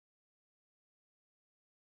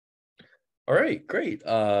All right, great.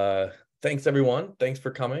 Thanks everyone. Thanks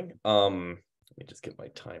for coming. Let me just get my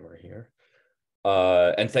timer here.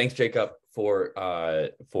 And thanks, Jacob, for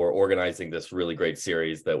organizing this really great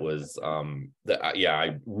series that was yeah,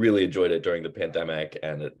 I really enjoyed it during the pandemic,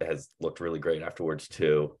 and it has looked really great afterwards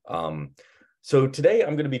too. So today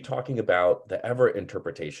I'm going to be talking about the Everett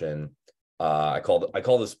interpretation. I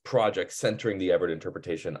call this project Centering the Everett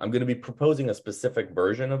Interpretation. I'm going to be proposing a specific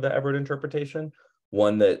version of the Everett interpretation,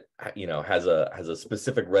 one that has a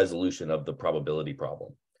specific resolution of the probability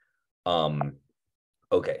problem.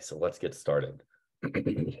 Okay, so let's get started.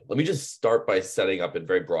 Let me just start by setting up in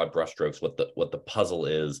very broad brushstrokes what the puzzle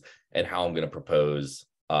is and how I'm going to propose.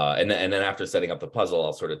 And then after setting up the puzzle,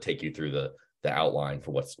 I'll sort of take you through the outline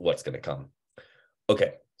for what's going to come.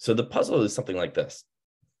 Okay, so the puzzle is something like this.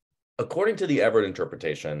 According to the Everett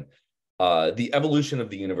interpretation, the evolution of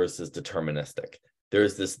the universe is deterministic.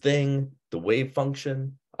 There's this thing, the wave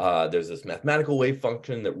function. There's this mathematical wave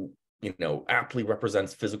function that aptly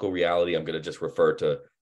represents physical reality. I'm going to just refer to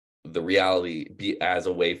the reality as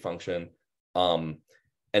a wave function. And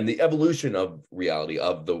the evolution of reality,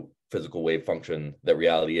 of the physical wave function that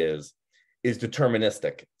reality is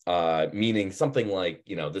deterministic, meaning something like,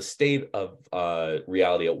 the state of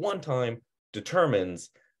reality at one time determines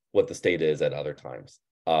what the state is at other times.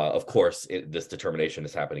 Of course, this determination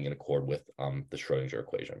is happening in accord with the Schrodinger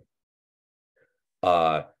equation.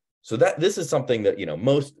 So this is something that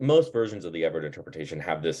most versions of the Everett interpretation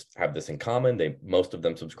have this in common. Most of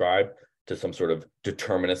them subscribe to some sort of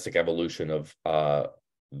deterministic evolution of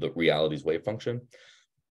the reality's wave function.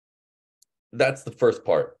 That's the first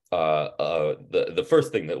part. The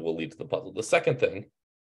first thing that will lead to the puzzle. The second thing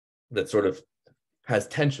that sort of has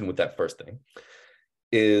tension with that first thing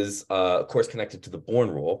is, of course, connected to the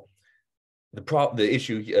Born rule. The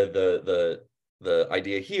issue, the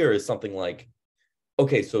idea here is something like,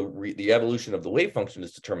 okay, so the evolution of the wave function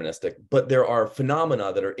is deterministic, but there are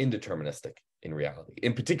phenomena that are indeterministic in reality.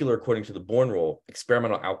 In particular, according to the Born rule,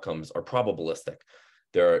 experimental outcomes are probabilistic.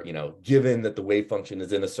 They're, given that the wave function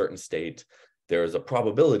is in a certain state, there is a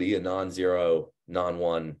probability, a non-zero,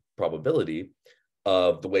 non-one probability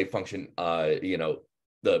of the wave function,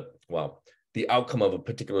 the outcome of a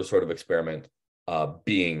particular sort of experiment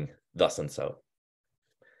being thus and so.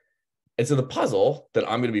 And so the puzzle that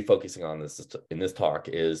I'm going to be focusing on in this talk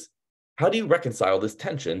is, how do you reconcile this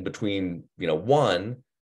tension between, one,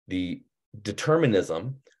 the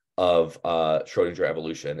determinism of Schrodinger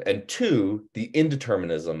evolution, and two, the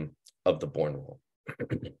indeterminism of the Born rule?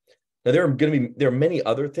 Now, there are many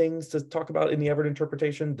other things to talk about in the Everett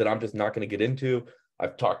interpretation that I'm just not going to get into.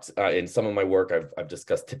 I've talked in some of my work. I've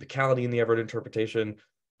discussed typicality in the Everett interpretation.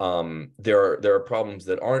 There are problems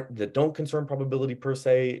that don't concern probability per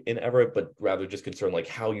se in Everett, but rather just concern like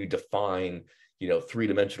how you define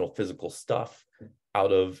three-dimensional physical stuff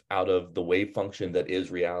out of the wave function that is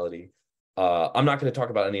reality. I'm not going to talk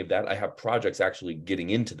about any of that. I have projects actually getting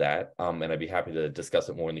into that, and I'd be happy to discuss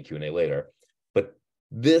it more in the Q&A later. But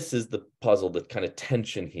this is the puzzle, the kind of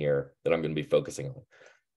tension here that I'm going to be focusing on.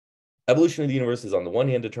 Evolution of the universe is on the one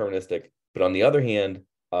hand deterministic, but on the other hand,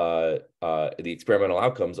 the experimental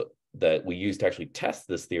outcomes that we use to actually test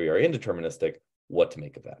this theory are indeterministic. What to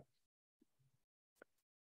make of that?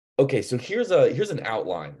 Okay, so here's an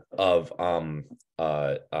outline of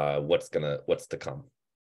what's to come.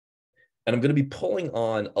 And I'm going to be pulling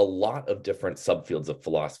on a lot of different subfields of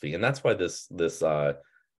philosophy, and that's why this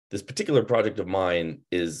particular project of mine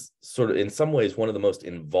is sort of, in some ways, one of the most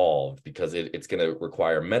involved, because it's going to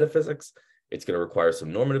require metaphysics, it's going to require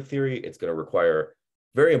some normative theory, it's going to require,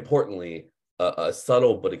 very importantly, a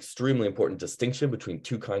subtle but extremely important distinction between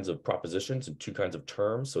two kinds of propositions and two kinds of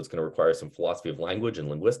terms. So it's going to require some philosophy of language and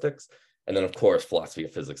linguistics, and then, of course, philosophy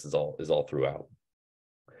of physics is all throughout.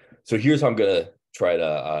 So here's how I'm going to try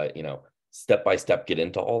to, step by step get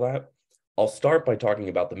into all that. I'll start by talking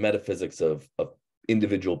about the metaphysics of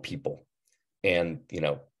individual people and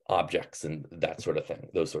objects and that sort of thing,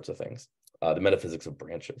 those sorts of things, the metaphysics of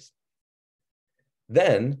branches.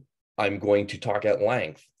 Then I'm going to talk at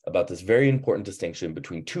length about this very important distinction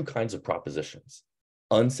between two kinds of propositions: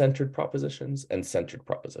 uncentered propositions and centered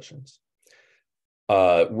propositions.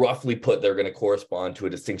 Roughly put, they're going to correspond to a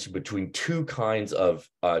distinction between two kinds of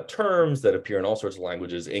terms that appear in all sorts of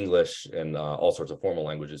languages, English and all sorts of formal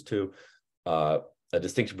languages too. A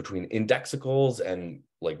distinction between indexicals and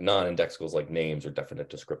like non-indexicals, like names or definite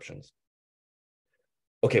descriptions.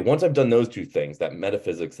 Okay, once I've done those two things, that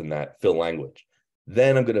metaphysics and that fill language,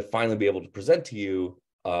 then I'm going to finally be able to present to you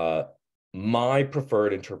my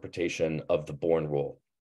preferred interpretation of the Born rule,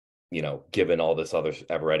 given all this other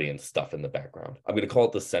Everettian stuff in the background. I'm going to call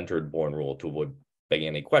it the centered Born rule to avoid begging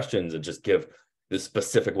any questions and just give this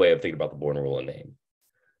specific way of thinking about the Born rule a name.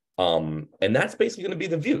 And that's basically going to be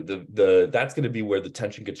the view. That's going to be where the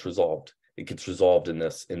tension gets resolved. It gets resolved in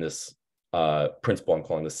this principle I'm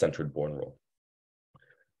calling the centered Born rule.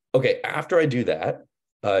 Okay, after I do that,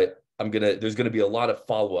 there's going to be a lot of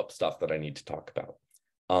follow-up stuff that I need to talk about.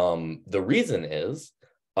 The reason is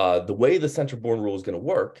the way the centered Born rule is going to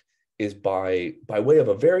work is by way of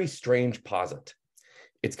a very strange posit.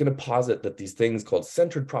 It's going to posit that these things called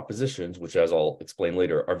centered propositions, which, as I'll explain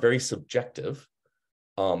later, are very subjective,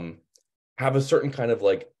 have a certain kind of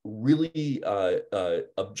like really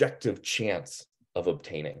objective chance of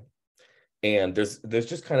obtaining. And there's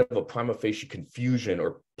just kind of a prima facie confusion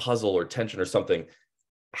or puzzle or tension or something,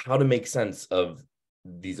 how to make sense of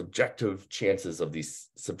these objective chances of these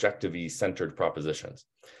subjectively centered propositions.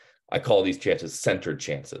 I call these chances centered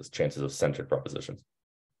chances of centered propositions.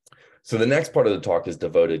 So the next part of the talk is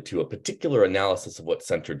devoted to a particular analysis of what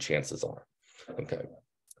centered chances are. Okay,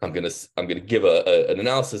 I'm gonna give an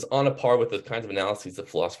analysis on a par with the kinds of analyses that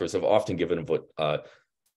philosophers have often given of what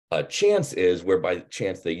a chance is, whereby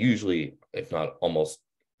chance they usually, if not almost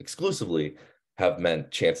exclusively, have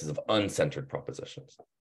meant chances of uncentered propositions.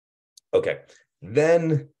 Okay,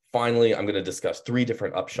 then finally, I'm going to discuss 3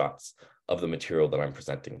 different upshots of the material that I'm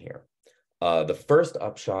presenting here. The first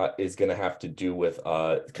upshot is going to have to do with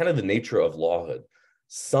kind of the nature of lawhood.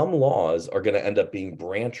 Some laws are going to end up being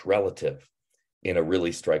branch relative in a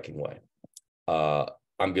really striking way.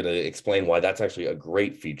 I'm going to explain why that's actually a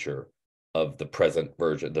great feature of the present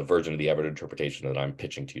version, the version of the Everett interpretation that I'm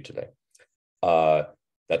pitching to you today.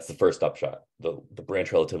 That's the first upshot, the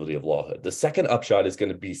branch relativity of lawhood. The second upshot is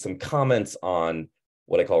going to be some comments on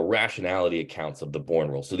what I call rationality accounts of the Born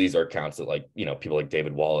rule. So these are accounts that, like, people like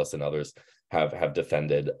David Wallace and others have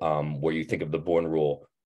defended, where you think of the Born rule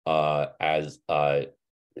as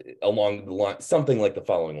along the line, something like the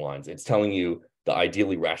following lines. It's telling you the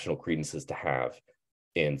ideally rational credences to have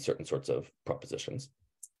in certain sorts of propositions.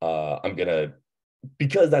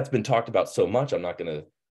 Because that's been talked about so much, I'm not going to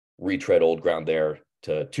retread old ground there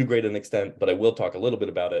to too great an extent, but I will talk a little bit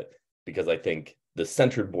about it because I think the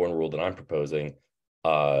centered Born rule that I'm proposing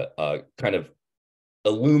kind of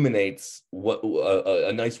illuminates what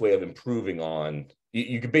a nice way of improving on.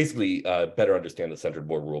 You could basically better understand the centered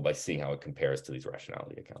Born rule by seeing how it compares to these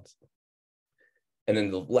rationality accounts. And then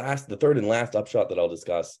the third and last upshot that I'll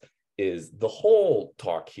discuss is the whole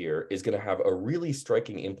talk here is going to have a really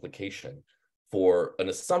striking implication for an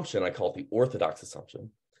assumption, I call it the orthodox assumption,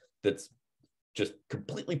 that's just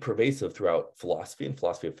completely pervasive throughout philosophy and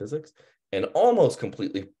philosophy of physics, and almost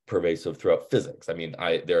completely pervasive throughout physics. I mean,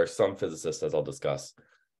 there are some physicists, as I'll discuss,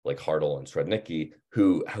 like Hartle and Srednicki,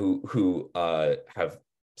 who have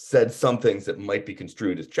said some things that might be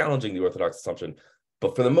construed as challenging the orthodox assumption.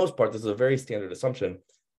 But for the most part, this is a very standard assumption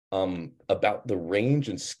about the range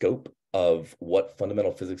and scope of what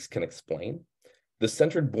fundamental physics can explain. The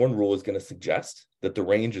centered Born rule is going to suggest that the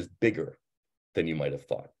range is bigger than you might have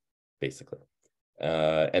thought, basically.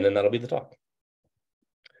 And then that'll be the talk.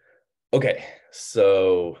 Okay,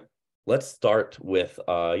 so let's start with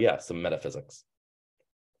some metaphysics.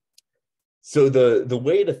 So the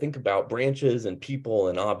way to think about branches and people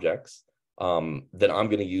and objects that I'm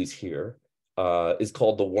going to use here is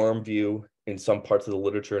called the worm view in some parts of the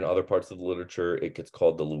literature. In other parts of the literature, it gets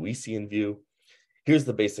called the Lewisian view. Here's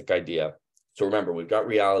the basic idea. So remember, we've got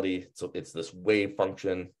reality. So it's this wave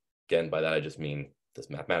function. Again, by that I just mean this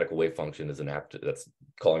mathematical wave function is that's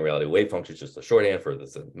calling reality a wave function. It's just a shorthand for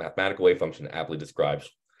this. A mathematical wave function that aptly describes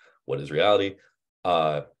what is reality.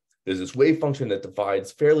 There's this wave function that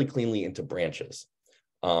divides fairly cleanly into branches.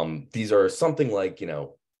 These are something like,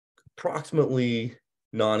 approximately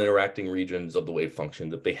non-interacting regions of the wave function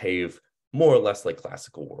that behave more or less like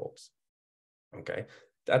classical worlds. Okay,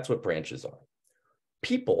 that's what branches are.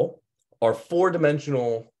 People are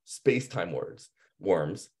 4-dimensional space-time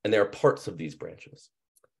worms, and there are parts of these branches.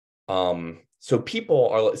 So people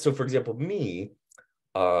are, so for example, me,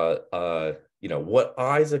 what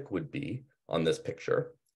Isaac would be on this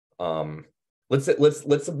picture. Let's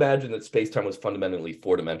imagine that space-time was fundamentally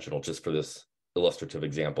 4-dimensional, just for this illustrative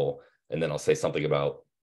example, and then I'll say something about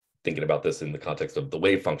thinking about this in the context of the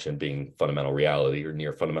wave function being fundamental reality or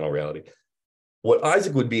near fundamental reality. What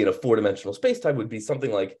Isaac would be in a 4-dimensional space-time would be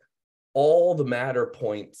something like all the matter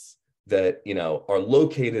points that are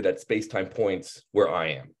located at space-time points where I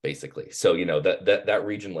am, basically. So that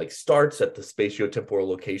region like starts at the spatiotemporal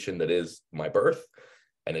location that is my birth,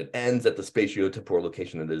 and it ends at the spatiotemporal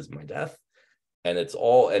location that is my death. And it's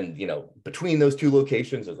all, and between those two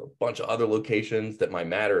locations, there's a bunch of other locations that my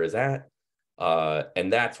matter is at.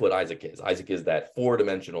 And that's what Isaac is. Isaac is that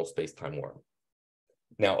 4-dimensional space-time worm.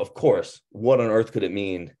 Now, of course, what on earth could it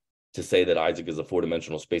mean to say that Isaac is a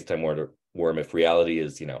four-dimensional space-time worm if reality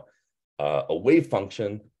is, a wave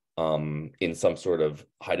function in some sort of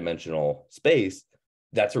high-dimensional space?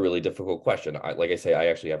 That's a really difficult question. Like I say, I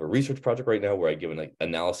actually have a research project right now where I give an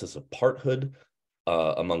analysis of parthood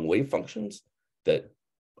among wave functions that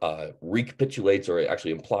recapitulates or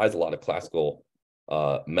actually implies a lot of classical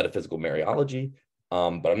metaphysical Mariology.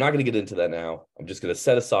 But I'm not going to get into that now. I'm just going to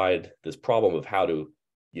set aside this problem of how to,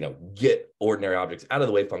 get ordinary objects out of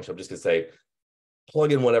the wave function. I'm just going to say,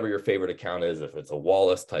 plug in whatever your favorite account is, if it's a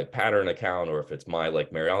Wallace type pattern account, or if it's my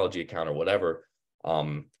Mariology account or whatever.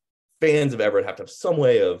 Fans of Everett have to have some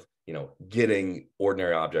way of, getting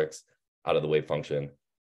ordinary objects out of the wave function.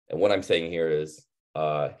 And what I'm saying here is,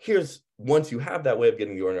 here's, once you have that way of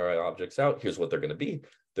getting the ordinary objects out, here's what they're going to be.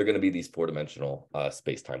 They're going to be these four-dimensional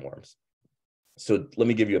space-time worms. So let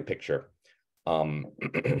me give you a picture.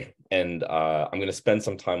 And I'm going to spend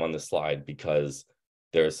some time on this slide because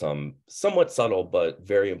there's some somewhat subtle but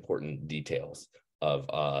very important details of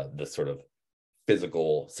the sort of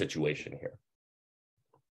physical situation here.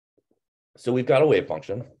 So we've got a wave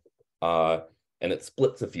function, and it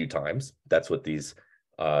splits a few times. That's what these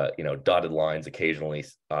dotted lines occasionally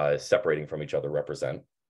separating from each other represent.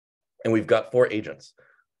 And we've got four agents,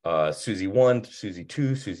 Susie 1, Susie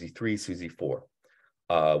 2, Susie 3, Susie 4.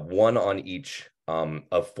 One on each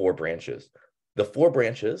of four branches. The four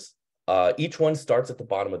branches, each one starts at the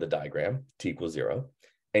bottom of the diagram, t equals 0,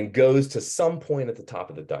 and goes to some point at the top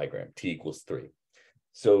of the diagram, t equals 3.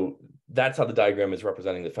 So that's how the diagram is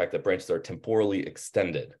representing the fact that branches are temporally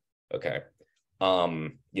extended. Okay.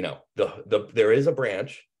 There is a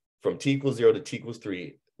branch from t equals 0 to t equals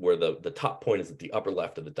 3 where the top point is at the upper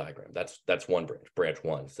left of the diagram. That's one branch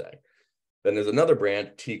 1, say. Then there's another branch,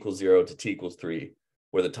 t equals 0 to t equals 3,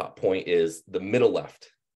 where the top point is the middle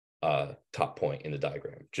left top point in the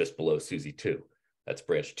diagram, just below Susie 2. That's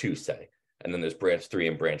branch 2, say. And then there's branch 3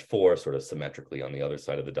 and branch 4 sort of symmetrically on the other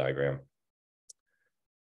side of the diagram.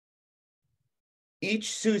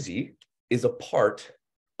 Each Susie is a part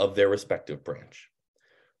of their respective branch.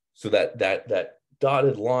 So that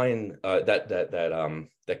dotted line,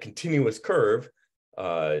 that continuous curve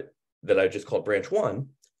that I just called branch 1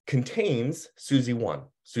 contains Susie 1.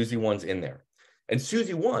 Susie 1's in there. And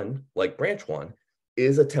Susie 1, like branch 1,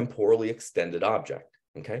 is a temporally extended object,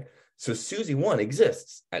 okay? So Susie 1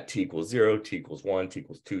 exists at t equals 0, t equals 1, t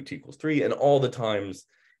equals 2, t equals 3, and all the times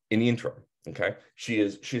in the interim, okay? She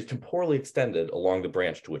is temporally extended along the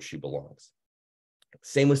branch to which she belongs.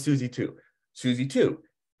 Same with Susie 2. Susie 2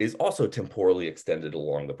 is also temporally extended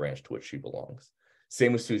along the branch to which she belongs.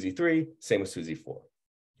 Same with Susie 3, same with Susie 4.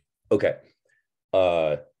 Okay,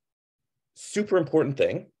 super important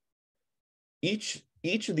thing. Each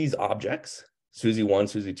of these objects, Susie 1,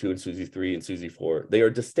 Susie 2, and Susie 3, and Susie 4, they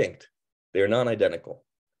are distinct. They are non-identical.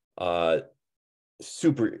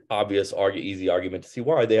 Super obvious, easy argument to see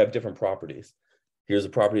why. They have different properties. Here's a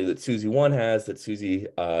property that Susie 1 has that Susie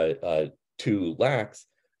 2 lacks.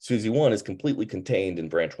 Susie 1 is completely contained in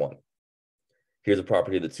branch 1. Here's a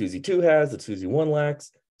property that Susie 2 has that Susie 1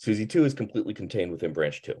 lacks. Susie 2 is completely contained within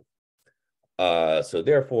branch 2. So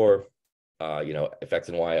therefore, if x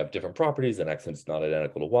and y have different properties and x is not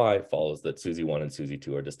identical to y, it follows that Susie 1 and Susie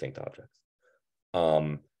 2 are distinct objects.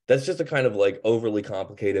 That's just a kind of overly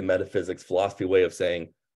complicated metaphysics philosophy way of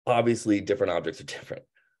saying, obviously, different objects are different.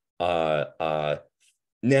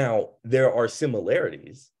 Now, there are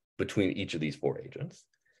similarities between each of these four agents.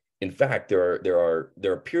 In fact, there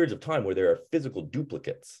are periods of time where there are physical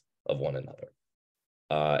duplicates of one another.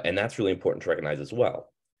 And that's really important to recognize as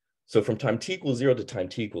well. So from time t equals 0 to time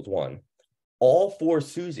t equals 1, all four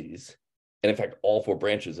Susies, and in fact, all four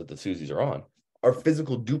branches that the Susies are on, are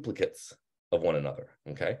physical duplicates of one another,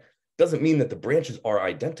 okay? Doesn't mean that the branches are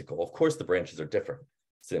identical. Of course, the branches are different.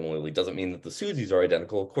 Similarly, doesn't mean that the Susies are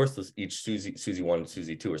identical. Of course, each Susie 1 and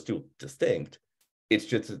Susie 2 are still distinct. It's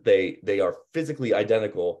just that they are physically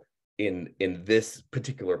identical in this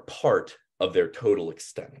particular part of their total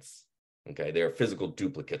extents. Okay, they are physical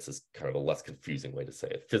duplicates is kind of a less confusing way to say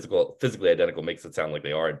it. Physically identical makes it sound like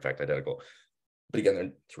they are in fact identical. But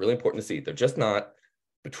again, it's really important to see. They're just not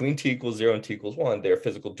between t equals 0 and t equals 1, they're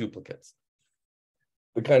physical duplicates.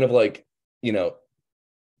 The kind of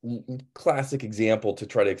classic example to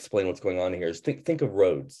try to explain what's going on here is think of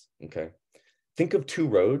roads, okay? Think of two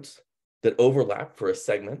roads that overlap for a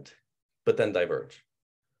segment, but then diverge.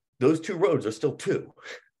 Those two roads are still two.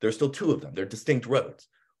 There's still two of them. They're distinct roads.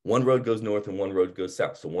 One road goes north and one road goes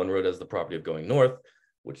south. So one road has the property of going north,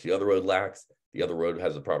 which the other road lacks. The other road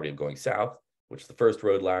has the property of going south, which the first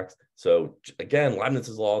road lacks. So again,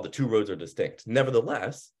 Leibniz's law, the two roads are distinct.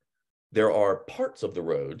 Nevertheless, there are parts of the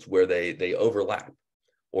roads where they overlap,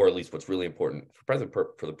 or at least what's really important for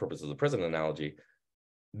the purposes of the present analogy,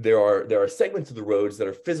 there are segments of the roads that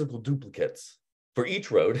are physical duplicates. For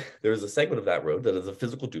each road, there is a segment of that road that is a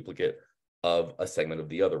physical duplicate of a segment of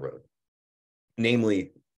the other road,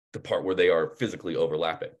 namely the part where they are physically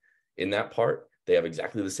overlapping. In that part, they have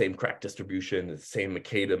exactly the same crack distribution, the same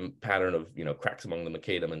macadam pattern of, cracks among the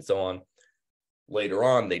macadam and so on. Later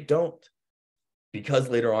on, they don't. Because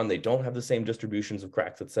later on, they don't have the same distributions of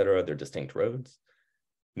cracks, et cetera, they're distinct roads.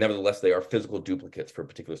 Nevertheless, they are physical duplicates for a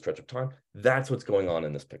particular stretch of time. That's what's going on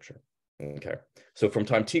in this picture. Okay. So from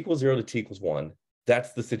time t equals 0 to t equals 1,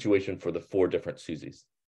 that's the situation for the 4 different SUSIs.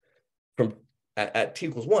 At t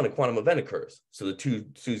equals 1, a quantum event occurs. So the two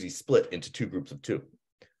SUSIs split into 2 groups of 2.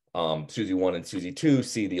 SUSI 1 and SUSI 2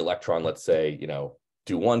 see the electron, let's say,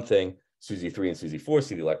 do one thing. SUSI 3 and SUSI 4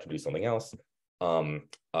 see the electron do something else.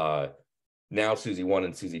 Now SUSI 1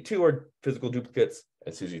 and SUSI 2 are physical duplicates,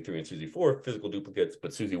 and SUSI 3 and SUSI 4 are physical duplicates,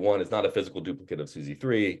 but SUSI 1 is not a physical duplicate of SUSI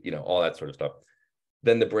 3, all that sort of stuff.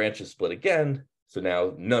 Then the branches split again, so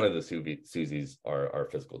now none of the SUSIs are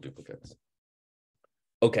physical duplicates.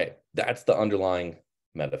 Okay, that's the underlying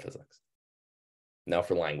metaphysics. Now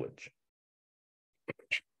for language.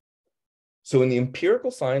 So in the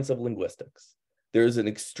empirical science of linguistics, there is an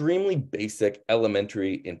extremely basic,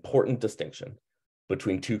 elementary, important distinction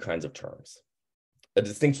between 2 kinds of terms. A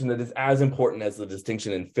distinction that is as important as the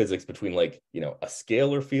distinction in physics between a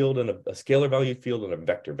scalar field and a scalar valued field and a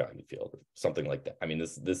vector valued field, something like that. I mean,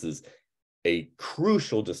 this is a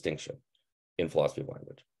crucial distinction in philosophy of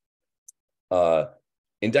language.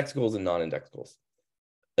 Indexicals and non-indexicals.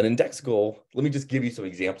 An indexical, let me just give you some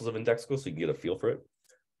examples of indexicals so you can get a feel for it.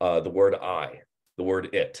 The word I, the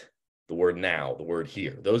word it, the word now, the word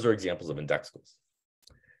here. Those are examples of indexicals.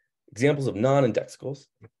 Examples of non-indexicals,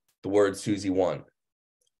 the word SUSI 1,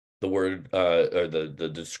 the word, or the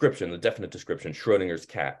description, the definite description, Schrodinger's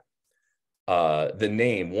cat, the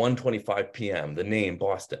name 1:25 p.m., the name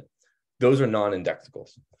Boston. Those are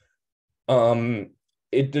non-indexicals.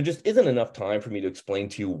 There just isn't enough time for me to explain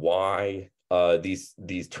to you why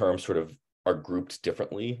these terms sort of are grouped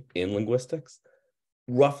differently in linguistics.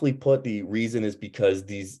 Roughly put, the reason is because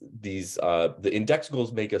the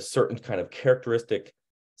indexicals make a certain kind of characteristic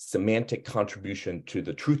semantic contribution to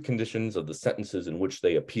the truth conditions of the sentences in which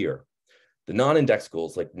they appear. The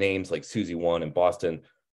non-indexicals, like names like SUSI 1 and Boston,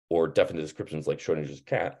 or definite descriptions like Schrodinger's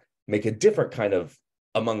cat, make a different kind of,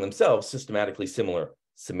 among themselves, systematically similar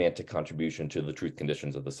semantic contribution to the truth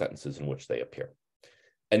conditions of the sentences in which they appear.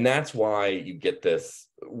 And that's why you get this.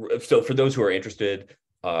 So for those who are interested,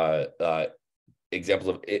 examples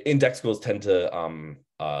of indexicals tend to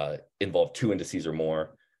involve 2 indices or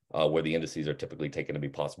more, where the indices are typically taken to be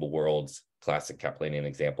possible worlds. Classic Kaplanian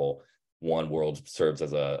example, one world serves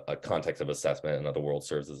as a context of assessment, another world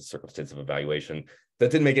serves as a circumstance of evaluation.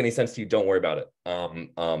 That didn't make any sense to you, don't worry about it.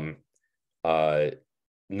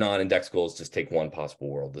 Non-indexicals just take one possible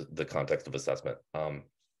world, the context of assessment.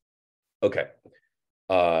 Okay.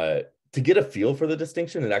 To get a feel for the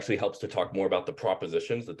distinction, it actually helps to talk more about the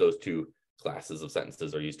propositions that those 2 classes of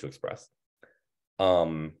sentences are used to express.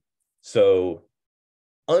 So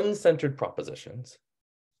uncentered propositions,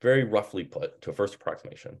 very roughly put to a first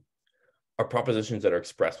approximation, are propositions that are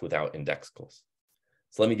expressed without indexicals.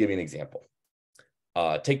 So let me give you an example.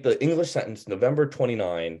 Take the English sentence, November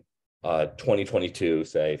 29, 2022,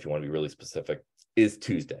 say, if you want to be really specific, is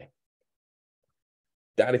Tuesday.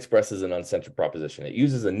 That expresses an uncentered proposition. It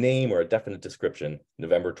uses a name or a definite description,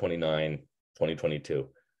 November 29, 2022,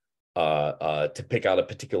 to pick out a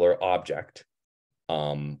particular object,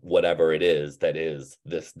 whatever it is that is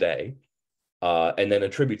this day, and then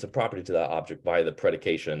attributes a property to that object via the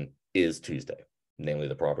predication is Tuesday, namely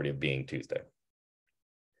the property of being Tuesday.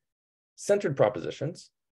 Centered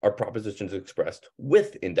propositions are propositions expressed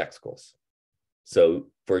with indexicals. So,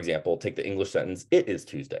 for example, take the English sentence, it is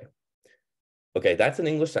Tuesday. Okay, that's an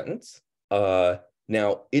English sentence.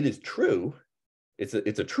 Now, it is true. It's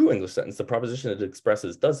a true English sentence. The proposition it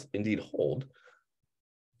expresses does indeed hold.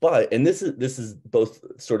 But, and this is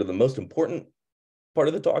both sort of the most important part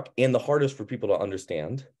of the talk and the hardest for people to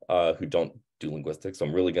understand who don't do linguistics. So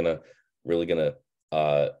I'm really gonna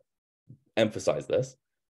emphasize this.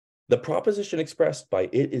 The proposition expressed by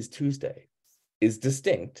it is Tuesday is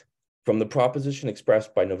distinct from the proposition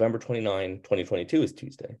expressed by November 29, 2022 is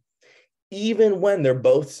Tuesday, even when they're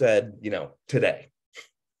both said, today.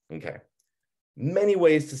 Okay. Many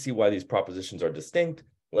ways to see why these propositions are distinct.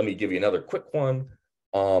 Let me give you another quick one.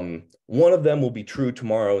 One of them will be true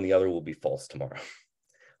tomorrow and the other will be false tomorrow.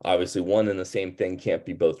 Obviously, one and the same thing can't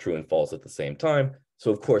be both true and false at the same time.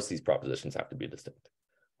 So of course, these propositions have to be distinct.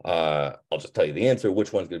 I'll just tell you the answer.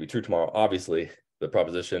 Which one's going to be true tomorrow? Obviously, the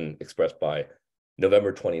proposition expressed by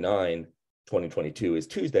November 29, 2022 is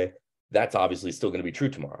Tuesday. That's obviously still going to be true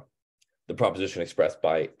tomorrow. The proposition expressed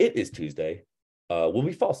by it is Tuesday will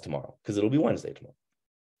be false tomorrow because it'll be Wednesday tomorrow.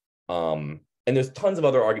 And there's tons of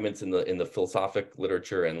other arguments in the philosophic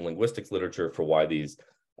literature and linguistics literature for why these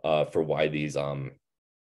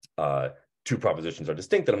two propositions are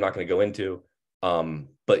distinct that I'm not going to go into.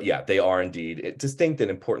 But yeah, they are indeed distinct,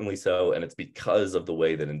 and importantly so, and it's because of the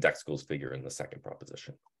way that indexicals figure in the second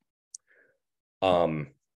proposition.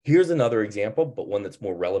 Here's another example, but one that's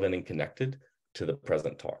more relevant and connected to the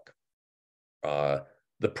present talk.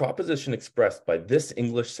 The proposition expressed by this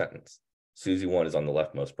English sentence, Susie 1 is on the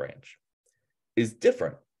leftmost branch, is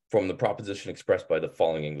different from the proposition expressed by the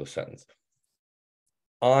following English sentence.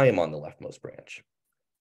 I am on the leftmost branch,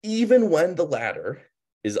 even when the latter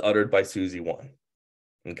is uttered by Susie 1.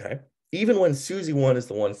 Okay? Even when Susie 1 is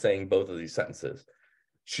the one saying both of these sentences,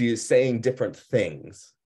 she is saying different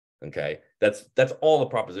things. Okay? That's all the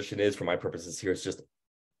proposition is for my purposes here. It's just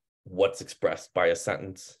what's expressed by a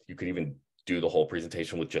sentence. You could even do the whole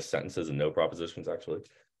presentation with just sentences and no propositions, actually.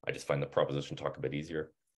 I just find the proposition talk a bit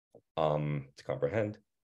easier to comprehend.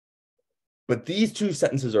 But these two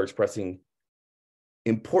sentences are expressing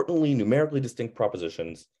importantly numerically distinct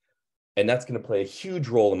propositions, and that's going to play a huge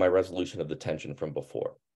role in my resolution of the tension from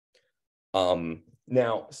before.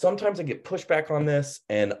 Now, sometimes I get pushback on this,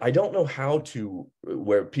 and I don't know how to,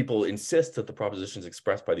 where people insist that the propositions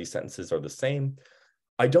expressed by these sentences are the same.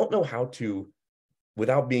 I don't know how to,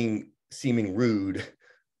 without seeming rude,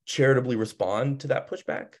 charitably respond to that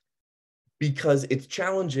pushback, because it's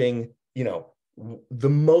challenging, one of the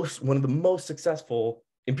most successful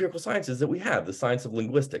empirical sciences that we have, the science of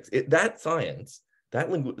linguistics. That science,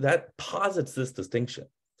 that posits this distinction.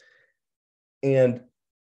 And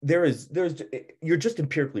you're just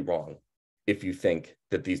empirically wrong if you think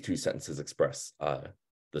that these two sentences express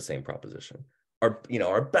the same proposition.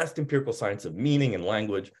 Our best empirical science of meaning and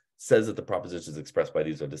language says that the propositions expressed by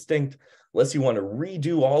these are distinct. Unless you want to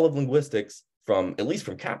redo all of linguistics at least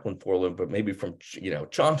from Kaplan forward, but maybe from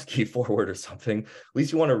Chomsky forward or something. At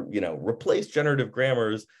least you want to replace generative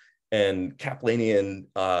grammars and Kaplanian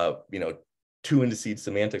two-indiced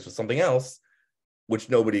semantics with something else, which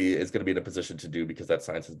nobody is going to be in a position to do because that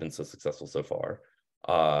science has been so successful so far.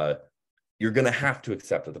 You're going to have to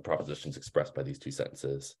accept that the propositions expressed by these two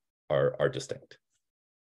sentences are distinct.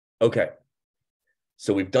 Okay,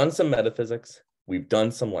 so we've done some metaphysics, we've done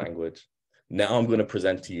some language. Now I'm going to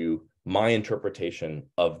present to you my interpretation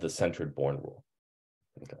of the centered Born rule.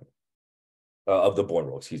 Okay. Of the Born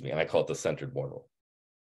rule, excuse me, and I call it the centered Born rule.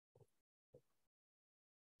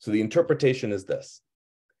 So the interpretation is this.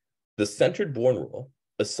 The centered Born rule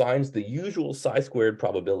assigns the usual psi-squared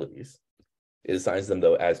probabilities, it assigns them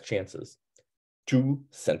though as chances, to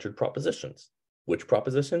centered propositions. Which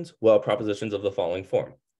propositions? Well, propositions of the following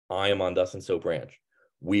form. I am on thus and so branch.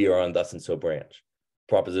 We are on thus and so branch.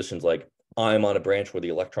 Propositions like I'm on a branch where the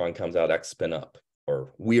electron comes out X spin up,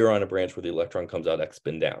 or we are on a branch where the electron comes out X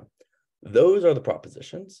spin down. Those are the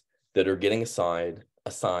propositions that are getting assigned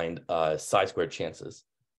psi-squared chances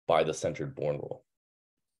by the centered Born rule.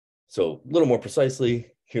 So a little more precisely,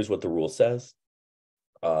 here's what the rule says.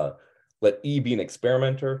 Let E be an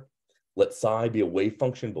experimenter. Let psi be a wave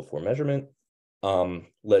function before measurement.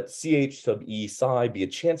 Let CH sub E psi be a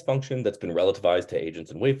chance function that's been relativized to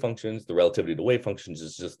agents and wave functions. The relativity to wave functions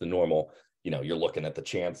is just the normal, you're looking at the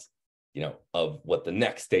chance, of what the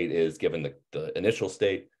next state is given the initial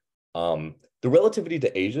state. The relativity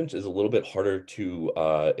to agents is a little bit harder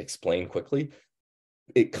to explain quickly.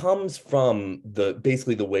 It comes from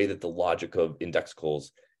basically the way that the logic of indexicals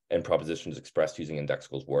and propositions expressed using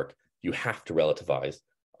indexicals work. You have to relativize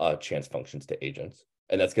chance functions to agents.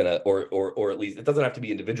 And that's going to, or at least it doesn't have to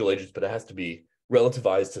be individual agents, but it has to be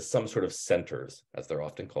relativized to some sort of centers, as they're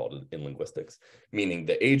often called in linguistics, meaning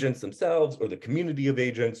the agents themselves or the community of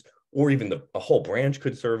agents, or even a whole branch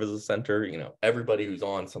could serve as a center, everybody who's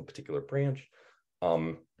on some particular branch.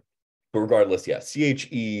 But regardless, yeah,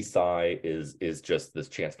 CHE psi is just this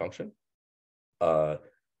chance function.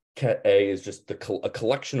 Ket A is just a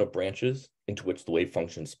collection of branches into which the wave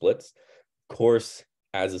function splits. Of course,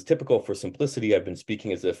 as is typical for simplicity, I've been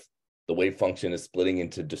speaking as if the wave function is splitting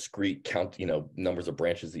into discrete numbers of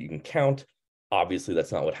branches that you can count. Obviously,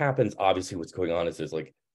 that's not what happens. Obviously, what's going on is there's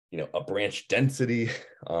a branch density.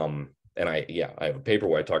 And I have a paper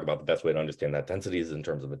where I talk about the best way to understand that density is in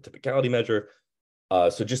terms of a typicality measure.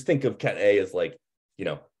 So just think of Ket A as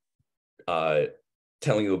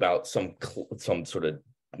telling you about some sort of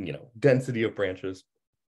density of branches.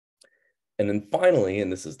 And then finally,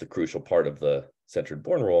 and this is the crucial part of the centered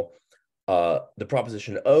Born rule, the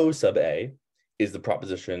proposition O sub A is the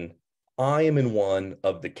proposition I am in one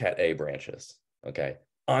of the ket A branches, okay?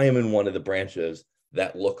 I am in one of the branches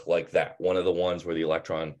that look like that, one of the ones where the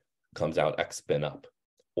electron comes out X spin up,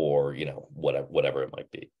 or, you know, whatever it might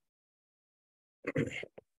be.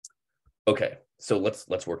 Okay, so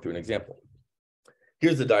let's work through an example.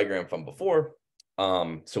 Here's the diagram from before.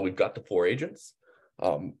 So we've got the 4 agents.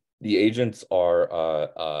 The agents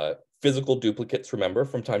are physical duplicates, remember,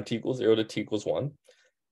 from time t equals 0 to t equals 1.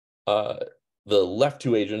 The left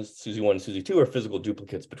 2 agents, SUSY 1 and SUSY 2, are physical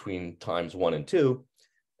duplicates between times 1 and 2.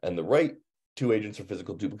 And the right 2 agents are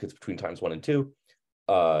physical duplicates between times 1 and 2.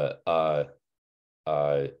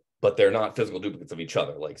 But they're not physical duplicates of each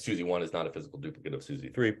other. Like SUSY 1 is not a physical duplicate of SUSY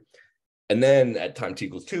 3. And then at time t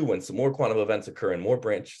equals 2, when some more quantum events occur and more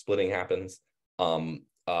branch splitting happens,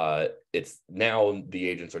 it's now the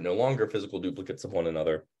agents are no longer physical duplicates of one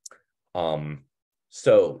another.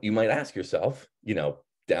 So you might ask yourself, you know,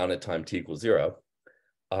 down at time t equals 0,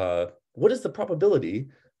 what is the probability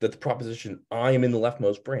that the proposition I am in the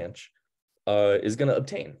leftmost branch is going to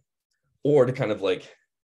obtain? Or to kind of like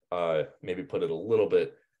maybe put it a little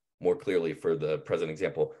bit more clearly for the present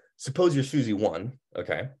example, suppose you're SUSY 1,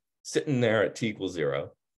 okay, sitting there at t equals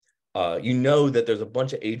 0. You know that there's a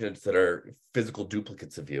bunch of agents that are physical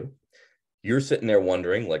duplicates of you. You're sitting there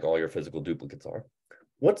wondering, like all your physical duplicates are,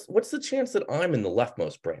 what's the chance that I'm in the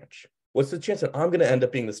leftmost branch? What's the chance that I'm going to end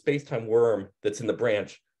up being the space-time worm that's in the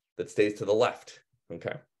branch that stays to the left?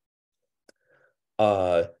 Okay.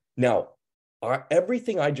 Now,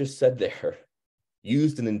 everything I just said there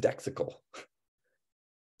used an indexical.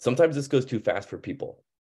 Sometimes this goes too fast for people.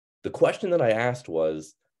 The question that I asked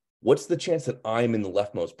was, what's the chance that I'm in the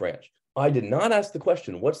leftmost branch? I did not ask the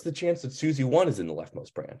question, what's the chance that SUSY 1 is in the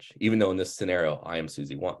leftmost branch? Even though in this scenario, I am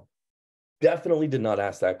SUSY 1. Definitely did not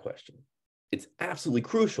ask that question. It's absolutely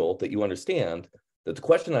crucial that you understand that the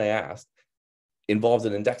question I asked involves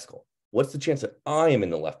an indexical. What's the chance that I am in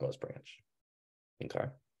the leftmost branch? Okay.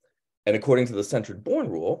 And according to the centered Born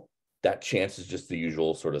rule, that chance is just the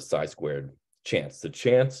usual sort of chi-squared chance. The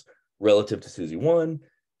chance relative to SUSY 1,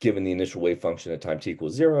 given the initial wave function at time t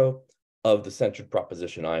equals 0, of the centered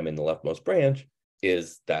proposition I am in the leftmost branch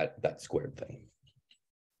is that squared thing.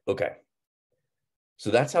 Okay. So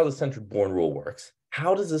that's how the centered Born rule works.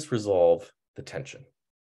 How does this resolve the tension?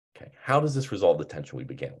 Okay. How does this resolve the tension we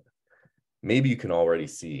began with? Maybe you can already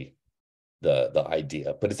see the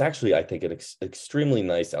idea, but it's actually, I think, an extremely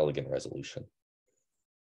nice, elegant resolution.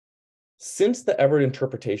 Since the Everett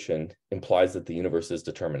interpretation implies that the universe is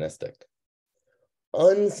deterministic,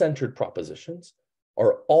 uncentered propositions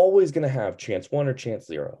are always going to have chance 1 or chance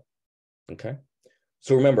 0. Okay.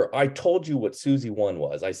 So remember, I told you what SUSY 1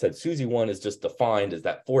 was. I said SUSY 1 is just defined as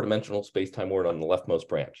that 4-dimensional space-time word on the leftmost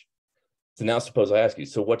branch. So now suppose I ask you,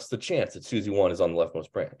 so what's the chance that SUSY 1 is on the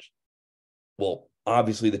leftmost branch? Well,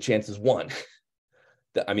 obviously the chance is 1.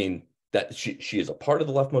 That she is a part of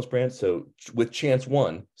the leftmost branch. So with chance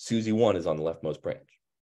 1, SUSY 1 is on the leftmost branch.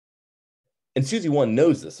 And SUSY 1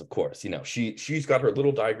 knows this, of course. You know, she's got her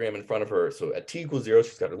little diagram in front of her. So at t equals 0,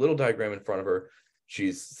 she's got her little diagram in front of her.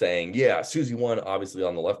 She's saying, yeah, SUSY 1 obviously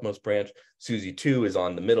on the leftmost branch. SUSY 2 is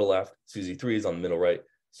on the middle left. SUSY 3 is on the middle right.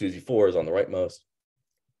 SUSY 4 is on the rightmost.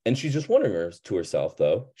 And she's just wondering to herself,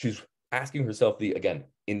 though, she's asking herself the, again,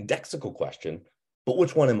 indexical question, but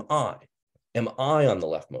which one am I? Am I on the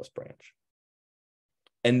leftmost branch?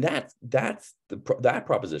 And that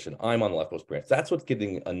proposition, I'm on the leftmost branch, that's what's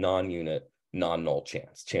giving a non-unit, non-null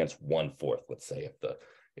chance 1/4, let's say,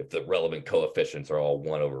 if the relevant coefficients are all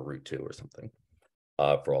 1 over √2 or something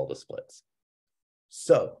for all the splits.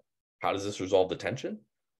 So how does this resolve the tension?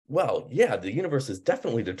 Well, yeah, the universe is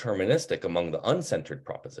definitely deterministic among the uncentered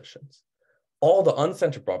propositions. All the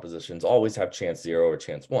uncentered propositions always have chance 0 or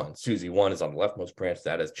chance 1. SUSY 1 is on the leftmost branch,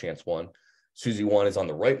 that is chance 1. SUSY 1 is on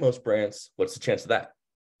the rightmost branch. What's the chance of that?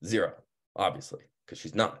 0, obviously, because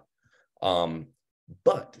she's not.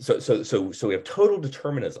 But so we have total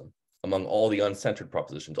determinism among all the uncentered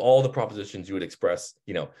propositions, all the propositions you would express,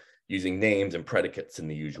 you know, using names and predicates in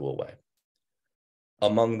the usual way.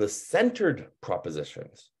 Among the centered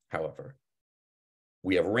propositions, however,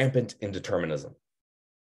 we have rampant indeterminism.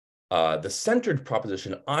 The centered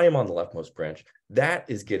proposition, I am on the leftmost branch, that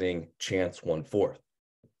is getting chance 1/4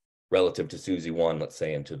 relative to SUSY 1, let's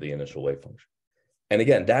say, into the initial wave function. And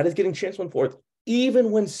again, that is getting chance 1/4,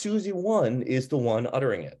 even when SUSY 1 is the one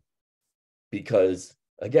uttering it. Because,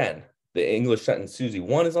 again, the English sentence SUSY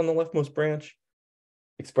 1 is on the leftmost branch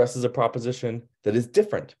expresses a proposition that is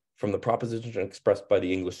different from the proposition expressed by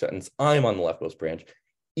the English sentence I'm on the leftmost branch,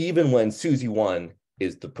 even when SUSY 1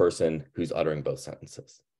 is the person who's uttering both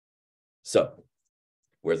sentences. So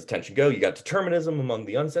Where's the tension go? You got determinism among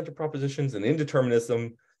the uncentered propositions and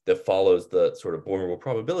indeterminism that follows the sort of Born rule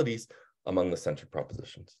probabilities among the centered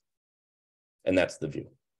propositions. And that's the view.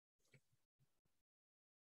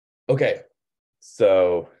 Okay,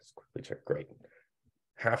 so let's quickly check. Great.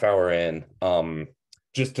 Half hour in.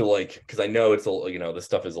 Just to because I know it's this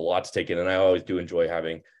stuff is a lot to take in, and I always do enjoy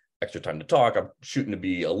having extra time to talk. I'm shooting to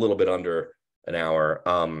be a little bit under an hour.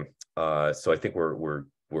 So I think we're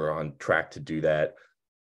on track to do that.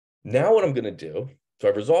 Now what I'm going to do, so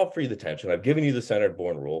I've resolved for you the tension. I've given you the centered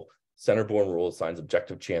Born rule. Centered Born rule assigns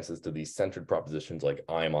objective chances to these centered propositions like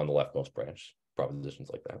I'm on the leftmost branch, propositions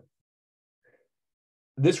like that.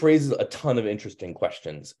 This raises a ton of interesting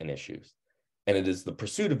questions and issues. And it is the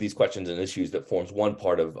pursuit of these questions and issues that forms one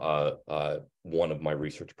part of one of my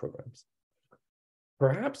research programs.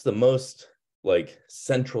 Perhaps the most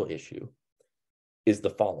central issue is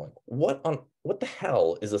the following. What the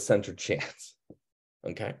hell is a centered chance?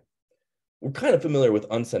 Okay. We're kind of familiar with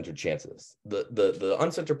uncentered chances. The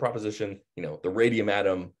uncentered proposition, the radium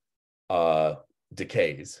atom will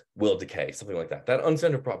decay, something like that. That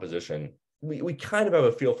uncentered proposition, we kind of have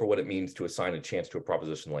a feel for what it means to assign a chance to a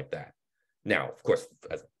proposition like that. Now, of course,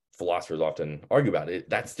 as philosophers often argue about it,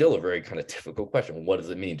 that's still a very kind of difficult question. What does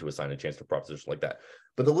it mean to assign a chance to a proposition like that?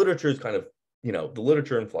 But the literature is kind of, the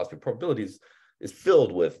literature in philosophy of probabilities is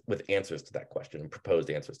filled with answers to that question and proposed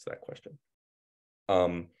answers to that question.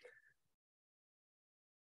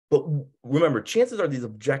 But remember, chances are these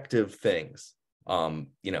objective things.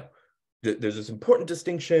 There's this important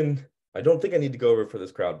distinction. I don't think I need to go over it for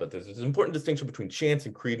this crowd, but there's this important distinction between chance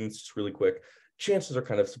and credence, just really quick. Chances are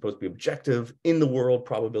kind of supposed to be objective in the world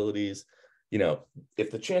probabilities.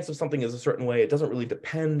 If the chance of something is a certain way, it doesn't really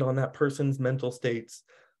depend on that person's mental states.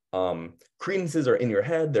 Credences are in your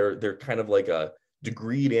head. They're kind of like a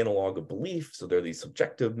degreed analog of belief. So they're these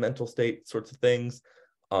subjective mental state sorts of things.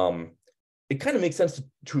 It kind of makes sense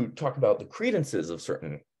to talk about the credences of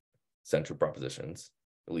certain central propositions,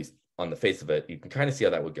 at least on the face of it. You can kind of see how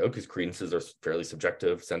that would go because credences are fairly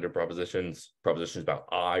subjective. Centered propositions about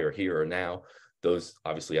I or here or now, those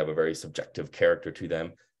obviously have a very subjective character to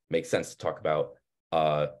them. Makes sense to talk about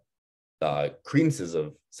credences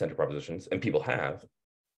of centered propositions, and people have.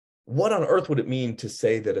 What on earth would it mean to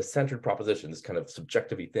say that a centered proposition, this kind of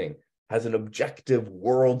subjective-y thing, has an objective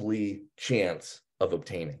worldly chance of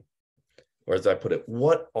obtaining? Or as I put it,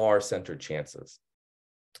 what are centered chances?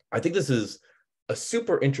 I think this is a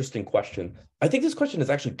super interesting question. I think this question has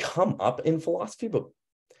actually come up in philosophy, but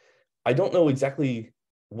I don't know exactly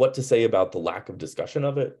what to say about the lack of discussion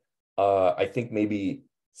of it. I think maybe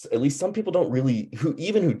at least some people don't really,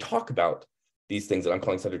 who talk about these things that I'm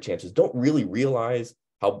calling centered chances, don't really realize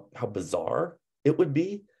how bizarre it would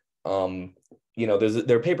be. There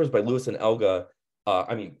are papers by Lewis and Elga.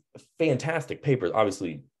 Fantastic papers,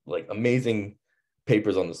 obviously, amazing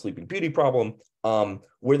papers on the Sleeping Beauty problem,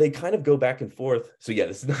 where they kind of go back and forth. So yeah,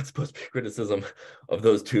 this is not supposed to be a criticism of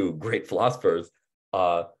those two great philosophers,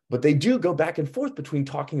 but they do go back and forth between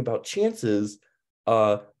talking about chances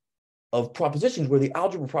of propositions where the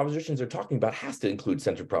algebra propositions they're talking about has to include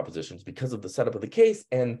centered propositions because of the setup of the case,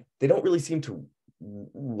 and they don't really seem to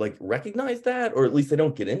recognize that, or at least they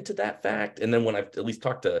don't get into that fact. And then when I've at least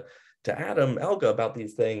talked to Adam Elga about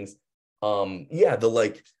these things,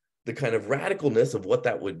 the kind of radicalness of what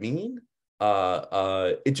that would mean,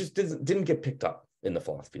 it just didn't get picked up in the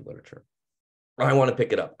philosophy literature. I want to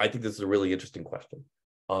pick it up. I think this is a really interesting question.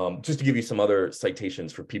 Just to give you some other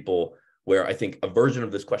citations for people where I think a version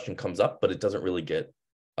of this question comes up, but it doesn't really get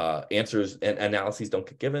answers, and analyses don't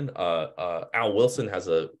get given. Al Wilson has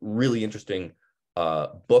a really interesting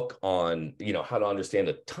book on how to understand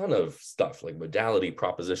a ton of stuff like modality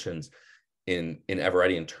propositions in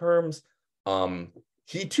Everettian terms.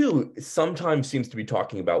 He too sometimes seems to be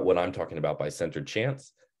talking about what I'm talking about by centered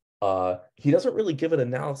chance. He doesn't really give an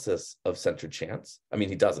analysis of centered chance.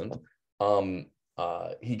 He doesn't.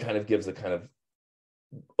 He kind of gives a kind of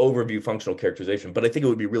overview functional characterization, but I think it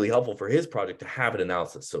would be really helpful for his project to have an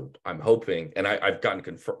analysis. So I'm hoping, and I've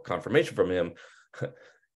gotten confirmation from him,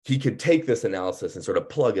 he could take this analysis and sort of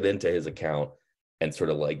plug it into his account and sort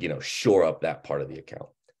of shore up that part of the account.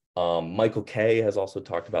 Michael Kay has also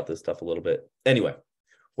talked about this stuff a little bit. Anyway,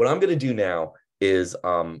 what I'm going to do now is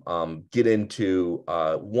get into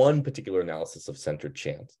one particular analysis of centered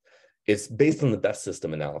chance. It's based on the best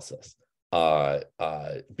system analysis,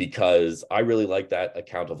 because I really like that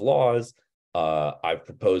account of laws. I've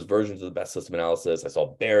proposed versions of the best system analysis. I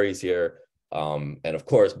saw Barry's here. And of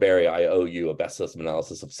course, Barry, I owe you a best system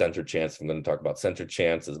analysis of centered chance. I'm going to talk about centered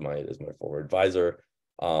chance as my forward advisor.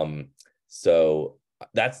 So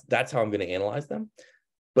that's how I'm going to analyze them.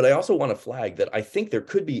 But I also want to flag that I think there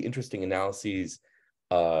could be interesting analyses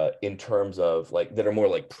in terms of like that are more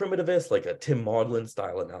like primitivist, like a Tim Maudlin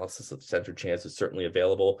style analysis of centered chance is certainly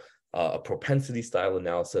available, a propensity style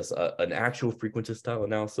analysis, an actual frequentist style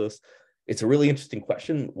analysis. It's a really interesting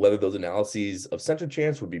question whether those analyses of centered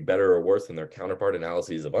chance would be better or worse than their counterpart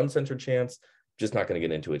analyses of uncentered chance. Just not going to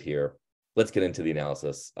get into it here. Let's get into the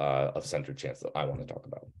analysis of centered chance that I want to talk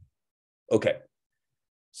about. Okay,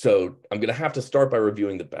 so I'm going to have to start by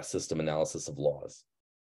reviewing the best system analysis of laws.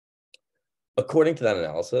 According to that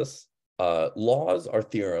analysis, laws are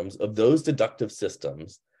theorems of those deductive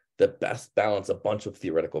systems that best balance a bunch of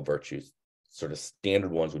theoretical virtues. Sort of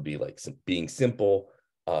standard ones would be like being simple,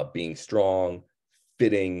 being strong,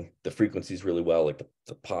 fitting the frequencies really well, like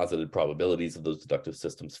the posited probabilities of those deductive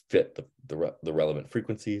systems fit the relevant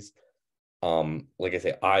frequencies. Like I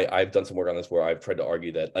say, I've done some work on this where I've tried to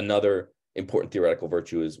argue that another important theoretical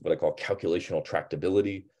virtue is what I call calculational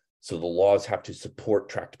tractability. So the laws have to support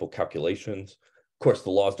tractable calculations. Of course,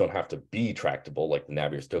 the laws don't have to be tractable, like the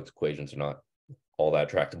Navier-Stokes equations are not all that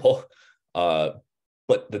tractable.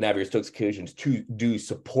 But the Navier-Stokes equations do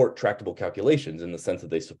support tractable calculations in the sense that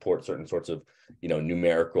they support certain sorts of,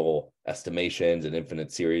 numerical estimations and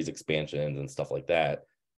infinite series expansions and stuff like that.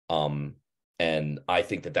 And I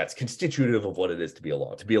think that that's constitutive of what it is to be a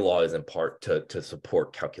law. To be a law is in part to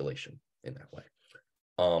support calculation in that way.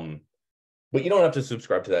 But you don't have to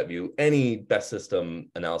subscribe to that view. Any best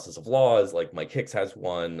system analysis of laws, like Mike Hicks has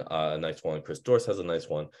one, a nice one, Chris Dorse has a nice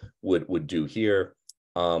one, would do here.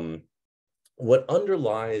 What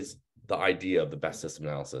underlies the idea of the best system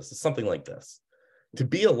analysis is something like this. To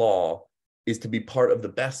be a law is to be part of the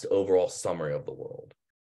best overall summary of the world.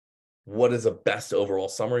 What is a best overall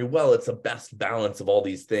summary? Well, it's a best balance of all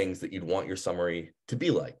these things that you'd want your summary to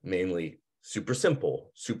be like, mainly super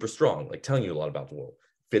simple, super strong, like telling you a lot about the world,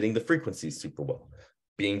 fitting the frequencies super well,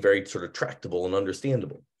 being very sort of tractable and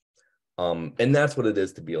understandable. And that's what it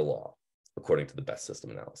is to be a law, according to the best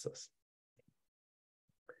system analysis.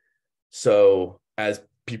 So as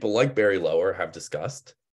people like Barry Lower have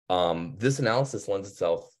discussed, this analysis lends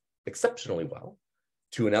itself exceptionally well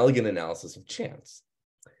to an elegant analysis of chance.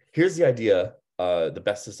 Here's the idea, the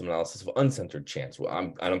best system analysis of uncentered chance.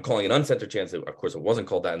 Well, I'm calling it uncentered chance. Of course, it wasn't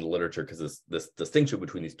called that in the literature because this distinction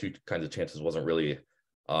between these two kinds of chances wasn't really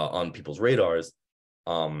on people's radars.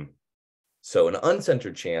 So an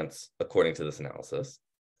uncentered chance, according to this analysis,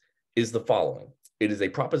 is the following. It is a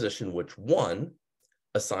proposition which, one,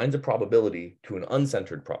 assigns a probability to an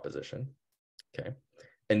uncentered proposition, okay,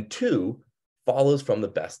 and two, follows from the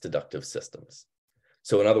best deductive systems.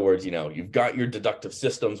 So in other words, you've got your deductive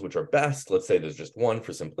systems, which are best. Let's say there's just one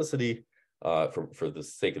for simplicity, for the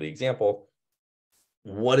sake of the example.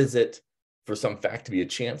 What is it for some fact to be a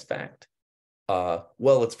chance fact?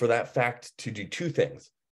 Well, it's for that fact to do two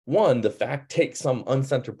things. One, the fact takes some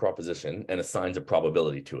uncentered proposition and assigns a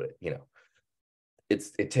probability to it.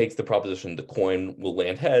 It takes the proposition the coin will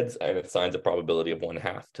land heads and it assigns a probability of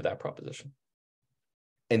 1/2 to that proposition.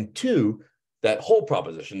 And two, that whole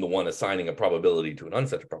proposition, the one assigning a probability to an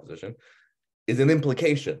uncentered proposition, is an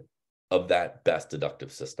implication of that best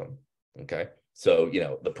deductive system. Okay, so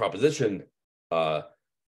the proposition,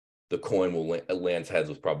 the coin will land heads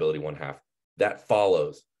with probability 1/2. That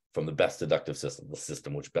follows from the best deductive system, the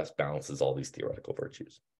system which best balances all these theoretical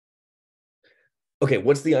virtues. Okay,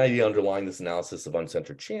 what's the idea underlying this analysis of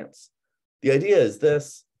uncentered chance? The idea is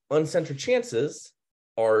this: uncentered chances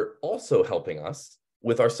are also helping us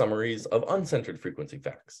with our summaries of uncentered frequency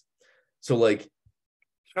facts. So like,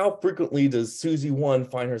 how frequently does Susie 1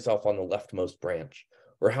 find herself on the leftmost branch?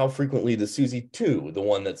 Or how frequently does Susie 2, the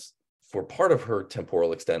one that's for part of her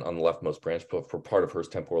temporal extent on the leftmost branch, but for part of her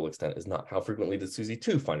temporal extent is not, how frequently does Susie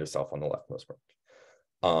 2 find herself on the leftmost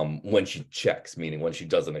branch? When she checks, meaning when she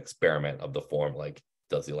does an experiment of the form, like,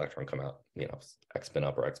 does the electron come out, X spin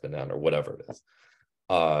up or X spin down or whatever it is.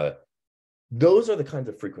 Those are the kinds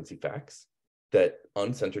of frequency facts that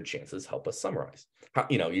uncentered chances help us summarize.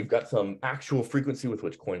 You've got some actual frequency with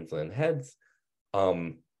which coins land heads.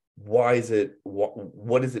 Why is it?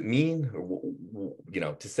 What does it mean?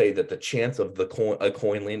 To say that the chance of a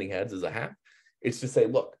coin landing heads is 1/2. It's to say,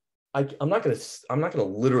 look, I'm not going to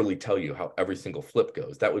literally tell you how every single flip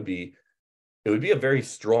goes. It would be a very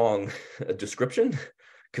strong description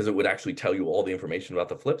because it would actually tell you all the information about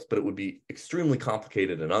the flips, but it would be extremely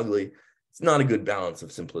complicated and ugly. It's not a good balance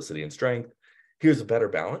of simplicity and strength. Here's a better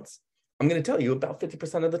balance. I'm going to tell you about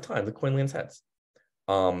 50% of the time the coin lands heads.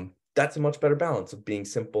 That's a much better balance of being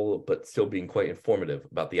simple, but still being quite informative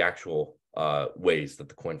about the actual ways that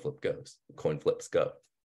the coin flips go.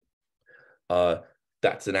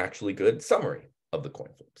 That's an actually good summary of the coin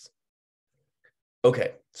flips.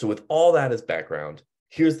 Okay, so with all that as background,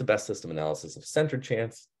 here's the best system analysis of centered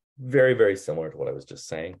chance. Very, very similar to what I was just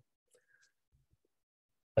saying.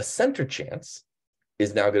 A centered chance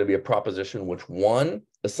is now going to be a proposition which, one,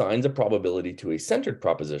 assigns a probability to a centered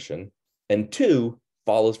proposition, and two,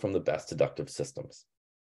 follows from the best deductive systems.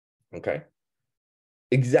 Okay?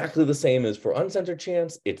 Exactly the same as for uncentered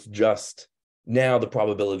chance. It's just now the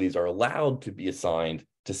probabilities are allowed to be assigned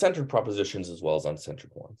to centered propositions as well as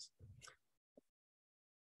uncentered ones.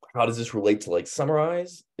 How does this relate to like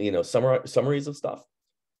summaries of stuff?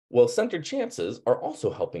 Well, centered chances are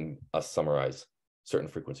also helping us summarize certain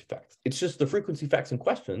frequency facts. It's just the frequency facts in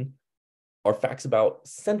question are facts about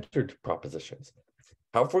centered propositions.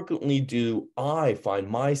 How frequently do I find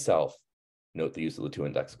myself, note the use of the two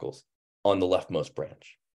indexicals, on the leftmost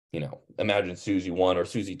branch? Imagine Susie 1 or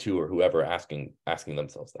Susie 2 or whoever asking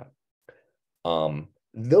themselves that.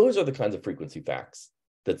 Those are the kinds of frequency facts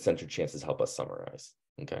that centered chances help us summarize.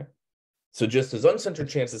 Okay. So just as uncentered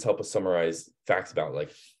chances help us summarize facts about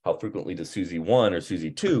like how frequently does Susie 1 or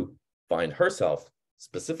Susie 2 find herself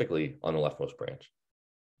specifically on the leftmost branch.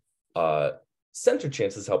 Centered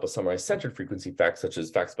chances help us summarize centered frequency facts, such as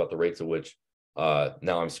facts about the rates at which,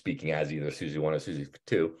 now I'm speaking as either Susie 1 or Susie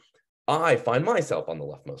 2, I find myself on the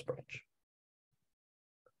leftmost branch.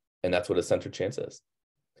 And that's what a centered chance is.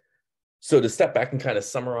 So to step back and kind of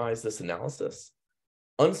summarize this analysis,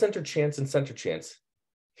 uncentered chance and centered chance,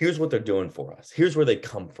 here's what they're doing for us. Here's where they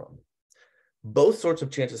come from. Both sorts of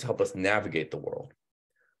chances help us navigate the world.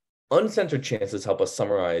 Uncentered chances help us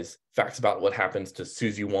summarize facts about what happens to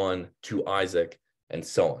Susie 1, to Isaac, and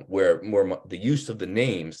so on, where the use of the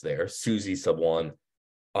names there, Susie sub 1,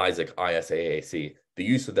 Isaac, ISAAC, the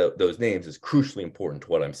use of those names is crucially important to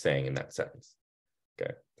what I'm saying in that sentence.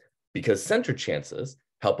 Okay, because centered chances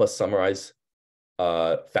help us summarize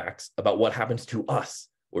facts about what happens to us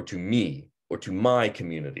or to me or to my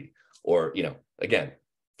community, or again,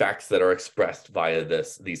 facts that are expressed via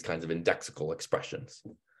these kinds of indexical expressions.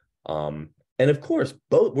 And of course,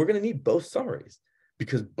 we're going to need both summaries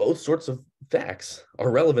because both sorts of facts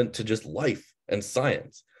are relevant to just life and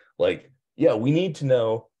science. Like, yeah, we need to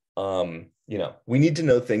know, we need to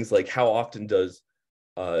know things like how often does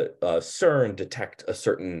CERN detect a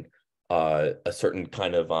certain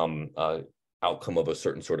kind of outcome of a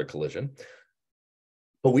certain sort of collision.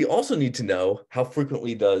 But we also need to know how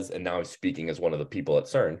frequently does, and now I'm speaking as one of the people at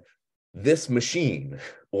CERN, this machine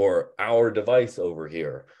or our device over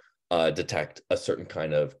here detect a certain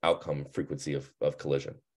kind of outcome frequency of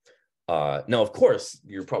collision. Now, of course,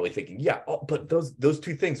 you're probably thinking, yeah, but those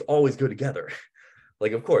two things always go together.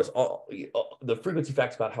 Like, of course, the frequency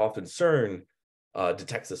facts about how often CERN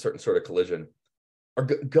detects a certain sort of collision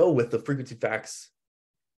go with the frequency facts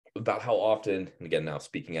about how often, and again, now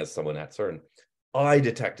speaking as someone at CERN, I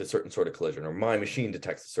detect a certain sort of collision, or my machine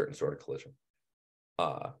detects a certain sort of collision.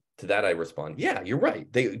 To that, I respond, yeah, you're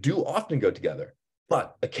right. They do often go together,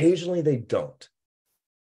 but occasionally they don't.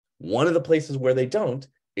 One of the places where they don't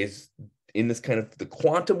is in this kind of the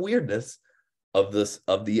quantum weirdness of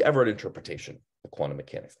the Everett interpretation of quantum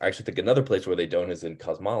mechanics. I actually think another place where they don't is in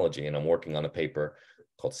cosmology, and I'm working on a paper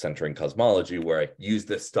called Centering Cosmology, where I use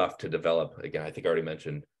this stuff to develop, again, I think I already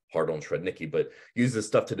mentioned Hartle and Srednicki, but use this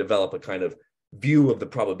stuff to develop a kind of view of the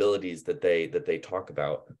probabilities that they talk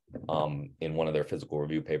about in one of their physical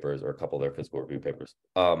review papers or a couple of their physical review papers.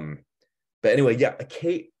 But anyway, yeah,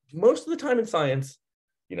 most of the time in science,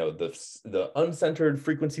 the uncentered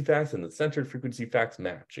frequency facts and the centered frequency facts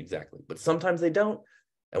match exactly, but sometimes they don't.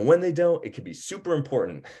 And when they don't, it can be super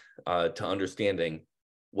important to understanding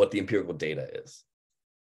what the empirical data is.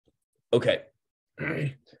 Okay.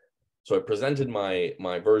 So I presented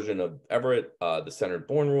my version of Everett, the centered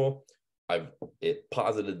Born rule. It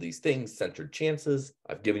posited these things, centered chances.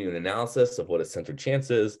 I've given you an analysis of what a centered chance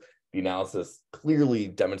is. The analysis clearly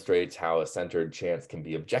demonstrates how a centered chance can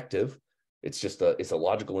be objective. It's a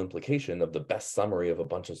logical implication of the best summary of a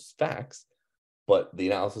bunch of facts. But the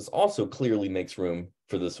analysis also clearly makes room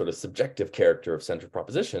for the sort of subjective character of centered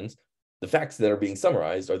propositions. The facts that are being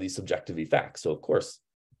summarized are these subjective facts. So of course,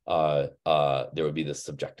 there would be this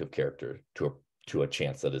subjective character to a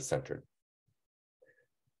chance that is centered.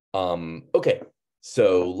 Okay,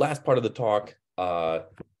 so last part of the talk,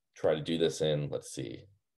 try to do this in, let's see,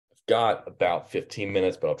 I've got about 15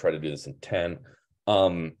 minutes, but I'll try to do this in 10.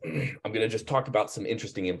 I'm going to just talk about some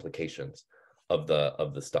interesting implications of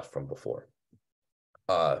the stuff from before.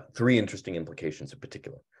 3 interesting implications in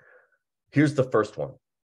particular. Here's the first one.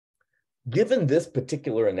 Given this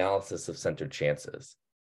particular analysis of centered chances,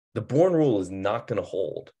 the Born rule is not going to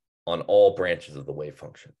hold on all branches of the wave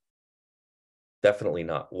function. Definitely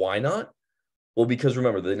not. Why not? Well, because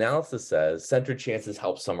remember, the analysis says centered chances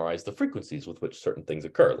help summarize the frequencies with which certain things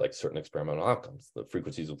occur, like certain experimental outcomes, the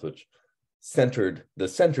frequencies with which centered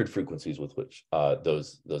frequencies with which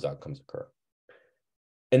those outcomes occur.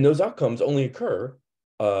 And those outcomes only occur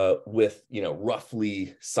with,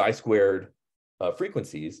 roughly psi-squared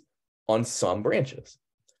frequencies on some branches.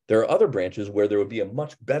 There are other branches where there would be a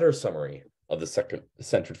much better summary of the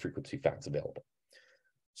centered frequency facts available.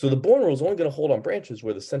 So the Born rule is only going to hold on branches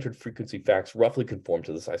where the centered frequency facts roughly conform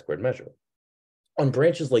to the psi-squared measure. On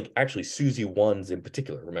branches like actually Susie 1's in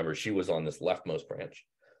particular, remember she was on this leftmost branch,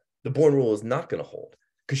 the Born rule is not going to hold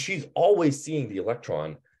because she's always seeing the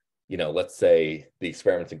electron, let's say the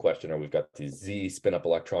experiments in question are we've got these Z spin-up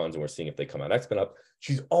electrons and we're seeing if they come out X spin-up.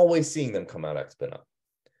 She's always seeing them come out X spin-up.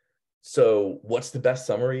 So what's the best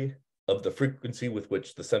summary of the frequency with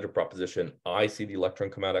which the center proposition I see the electron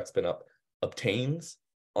come out X spin-up obtains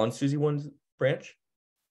on Susie 1's branch?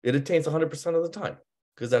 It attains 100% of the time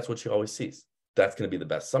because that's what she always sees. That's going to be the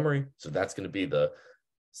best summary. So that's going to be the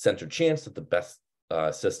centered chance that the best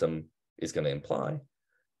system is going to imply.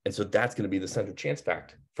 And so that's going to be the centered chance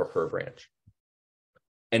fact for her branch.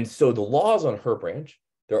 And so the laws on her branch,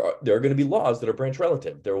 there are going to be laws that are branch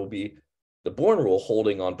relative. There will be the Born rule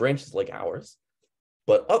holding on branches like ours,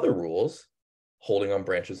 but other rules holding on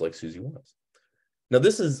branches like Susie 1's. Now,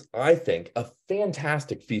 this is, I think, a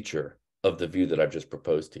fantastic feature of the view that I've just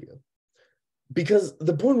proposed to you, because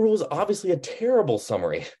the Born rule is obviously a terrible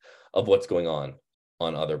summary of what's going on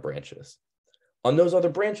other branches. On those other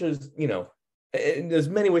branches, and there's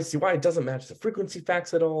many ways to see why it doesn't match the frequency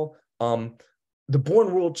facts at all. The Born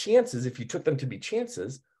rule chances, if you took them to be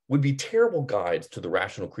chances, would be terrible guides to the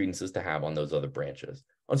rational credences to have on those other branches.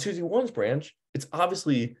 On Susie 1's branch, it's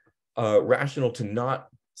obviously rational to not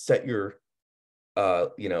set your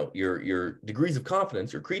degrees of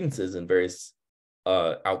confidence, your credences in various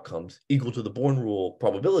outcomes equal to the Born rule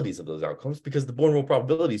probabilities of those outcomes, because the Born rule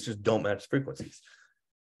probabilities just don't match frequencies.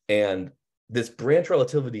 And this branch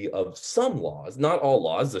relativity of some laws, not all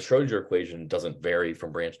laws, the Schrodinger equation doesn't vary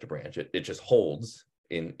from branch to branch. It just holds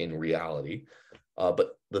in reality.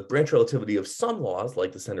 But the branch relativity of some laws,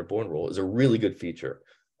 like the centered Born rule, is a really good feature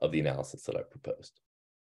of the analysis that I've proposed.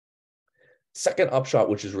 Second upshot,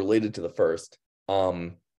 which is related to the first,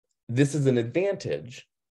 this is an advantage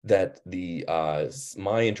that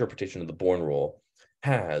my interpretation of the Born rule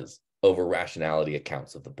has over rationality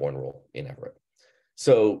accounts of the Born rule in Everett.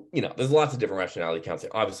 So, there's lots of different rationality accounts. I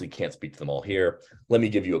obviously can't speak to them all here. Let me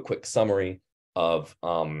give you a quick summary of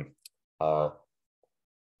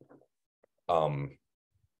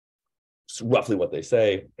roughly what they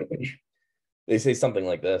say. They say something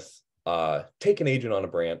like this: take an agent on a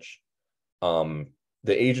branch. The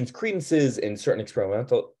agent's credences in certain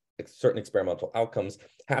experimental outcomes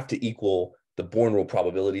have to equal the Born rule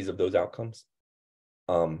probabilities of those outcomes.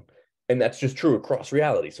 And that's just true across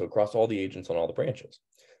reality, so across all the agents on all the branches.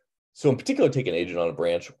 So in particular, take an agent on a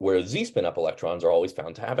branch where Z spin-up electrons are always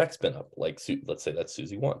found to have X spin-up, like let's say that's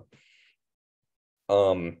Susie 1.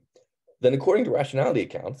 Then according to rationality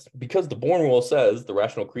accounts, because the Born rule says the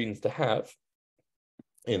rational credence to have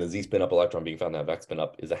in a Z spin-up electron being found to have X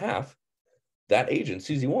spin-up is a half, that agent,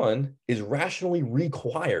 Susie 1, is rationally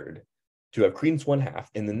required to have credence 1/2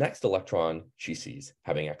 in the next electron she sees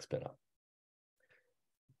having X spin-up.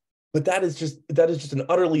 But that is just an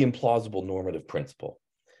utterly implausible normative principle.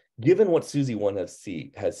 Given what Susie 1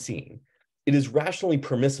 has seen, it is rationally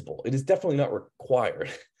permissible. It is definitely not required.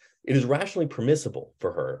 It is rationally permissible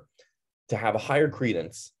for her to have a higher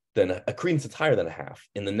credence than a credence that's higher than a half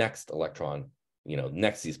in the next electron,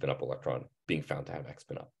 next Z spin-up electron being found to have X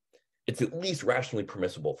spin-up. It's at least rationally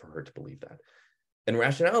permissible for her to believe that. And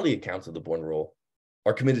rationality accounts of the Born rule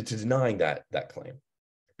are committed to denying that claim,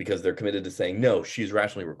 because they're committed to saying, no, she's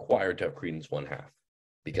rationally required to have credence 1/2,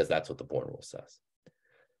 because that's what the Born rule says.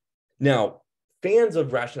 Now, fans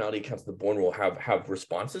of rationality accounts of the Born rule have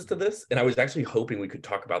responses to this, and I was actually hoping we could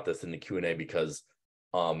talk about this in the Q&A, because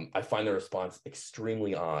I find the response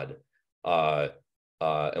extremely odd,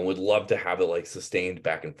 and would love to have it sustained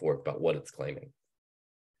back and forth about what it's claiming.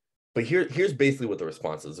 But here's basically what the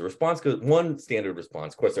response is. The response goes, one standard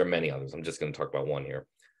response, of course there are many others, I'm just going to talk about one here,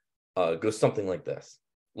 goes something like this.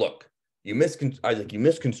 Look, Isaac, you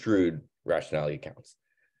misconstrued rationality accounts.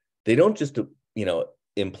 They don't just,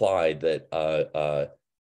 imply that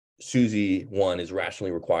Susie 1 is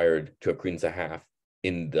rationally required to have credence 1/2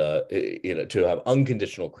 to have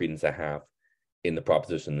unconditional credence 1/2 in the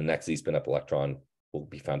proposition the next Z spin-up electron will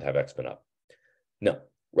be found to have X spin-up. No,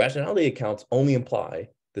 rationality accounts only imply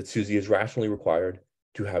that Susie is rationally required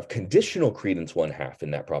to have conditional credence 1/2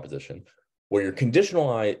 in that proposition, where you're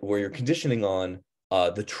conditioning on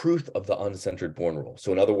the truth of the uncentered Born rule.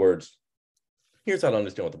 So in other words, here's how to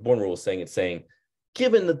understand what the Born rule is saying. It's saying,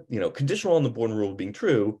 given the, conditional on the Born rule being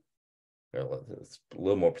true, or let's a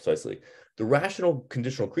little more precisely, the rational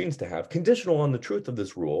conditional credence to have, conditional on the truth of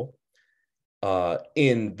this rule,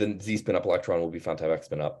 in the Z spin up electron will be found to have X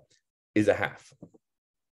spin up, is a half.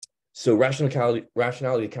 So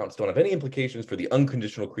rationality accounts don't have any implications for the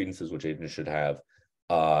unconditional credences which agents should have.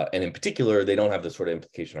 And in particular, they don't have the sort of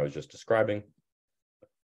implication I was just describing.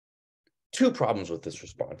 Two problems with this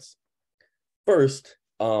response. First,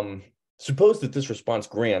 suppose that this response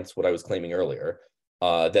grants what I was claiming earlier,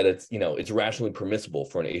 that it's rationally permissible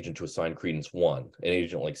for an agent to assign credence 1, an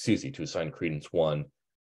agent like Susie to assign credence 1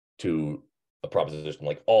 to a proposition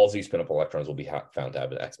like all Z spin up electrons will be found to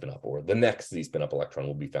have an X spin up, or the next Z spin up electron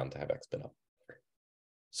will be found to have X spin up.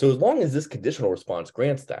 So as long as this conditional response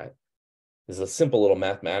grants that, as a simple little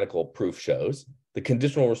mathematical proof shows, the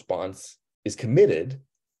conditional response is committed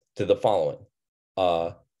to the following.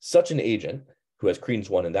 Such an agent who has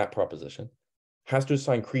credence 1 in that proposition has to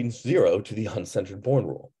assign credence 0 to the uncentered Born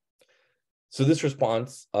rule. So this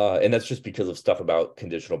response, and that's just because of stuff about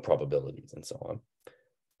conditional probabilities and so on.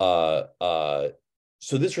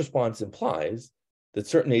 So this response implies that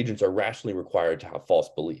certain agents are rationally required to have false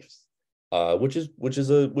beliefs, which is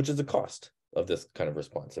a cost of this kind of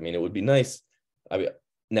response. I mean, it would be nice. I mean,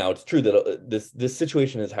 now it's true that this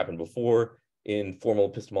situation has happened before in formal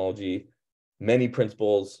epistemology. Many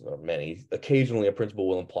principles, occasionally a principle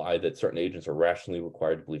will imply that certain agents are rationally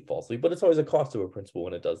required to believe falsely, but it's always a cost of a principle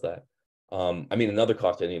when it does that. I mean, another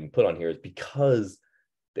cost I didn't even put on here is because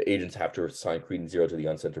the agents have to assign credence 0 to the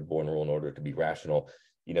uncentered Born rule in order to be rational.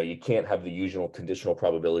 You can't have the usual conditional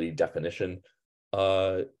probability definition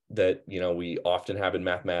that we often have in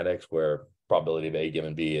mathematics, where probability of A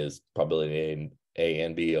given B is probability A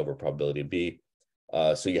and B over probability of B.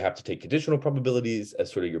 So you have to take conditional probabilities as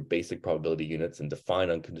sort of your basic probability units and define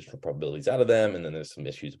unconditional probabilities out of them. And then there's some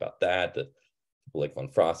issues about that people like von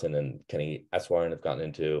Frossen and Kenny Eswaren have gotten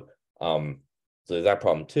into. So there's that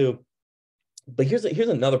problem too. But here's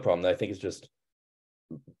another problem that I think is just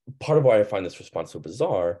part of why I find this response so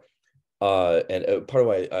bizarre, and part of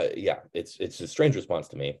why, it's a strange response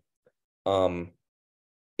to me.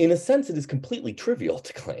 In a sense, it is completely trivial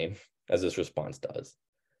to claim, as this response does,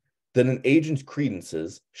 that an agent's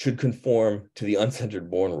credences should conform to the uncentered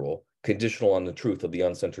Born rule, conditional on the truth of the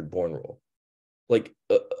uncentered Born rule. Like,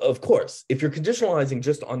 of course, if you're conditionalizing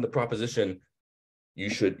just on the proposition,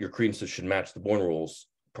 your credences should match the Born rule's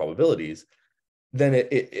probabilities, then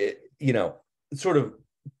it sort of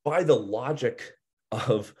by the logic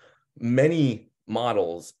of many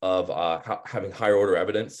models of having higher order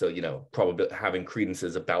evidence, so having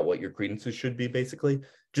credences about what your credences should be, basically,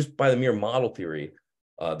 just by the mere model theory,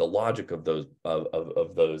 the logic of those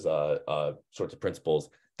sorts of principles,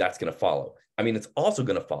 that's going to follow. I mean, it's also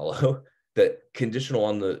going to follow that conditional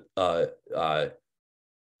on the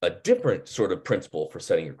a different sort of principle for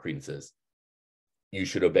setting your credences, you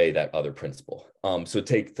should obey that other principle. So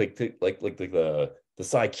take the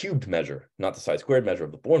psi cubed measure, not the psi squared measure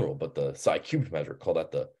of the Born rule, but the psi cubed measure, call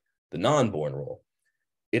that the non-Born rule.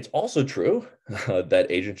 It's also true that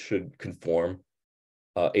agents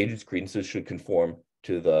credences should conform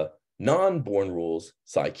to the non-Born rule's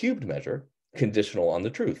psi cubed measure, conditional on the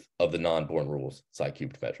truth of the non-Born rule's psi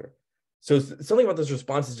cubed measure. So something about this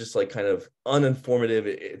response is just like kind of uninformative.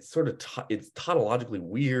 It's sort of it's tautologically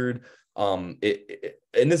weird. And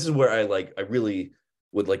this is where I really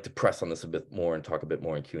would like to press on this a bit more and talk a bit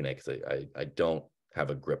more in Q&A, because I don't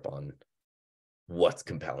have a grip on what's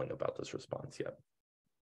compelling about this response yet.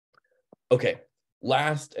 Okay,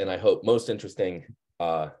 last and I hope most interesting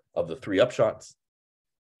of the three upshots.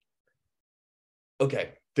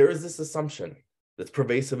 Okay, there is this assumption that's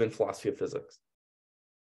pervasive in philosophy of physics.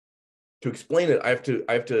 To explain it, I have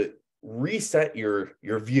to reset your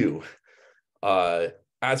view.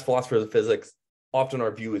 As philosophers of physics, often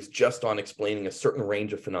our view is just on explaining a certain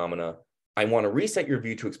range of phenomena. I want to reset your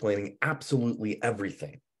view to explaining absolutely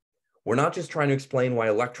everything. We're not just trying to explain why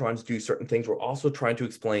electrons do certain things. We're also trying to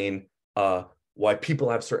explain why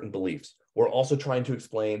people have certain beliefs. We're also trying to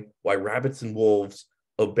explain why rabbits and wolves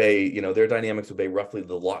obey, their dynamics obey roughly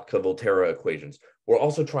the Lotka-Volterra equations. We're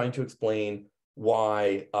also trying to explain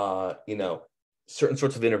why, certain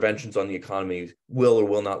sorts of interventions on the economy will or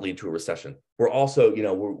will not lead to a recession. We're also,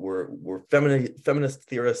 we're feminist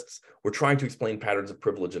theorists. We're trying to explain patterns of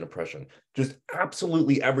privilege and oppression. Just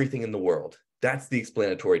absolutely everything in the world. That's the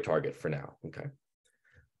explanatory target for now, okay?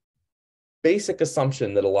 Basic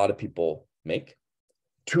assumption that a lot of people make.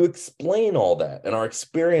 To explain all that and our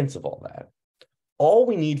experience of all that, all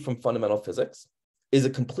we need from fundamental physics is a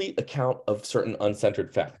complete account of certain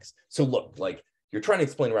uncentered facts. So look, like you're trying to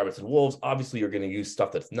explain rabbits and wolves. Obviously, you're going to use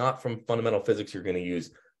stuff that's not from fundamental physics. You're going to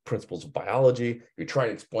use principles of biology. You're trying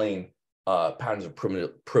to explain patterns of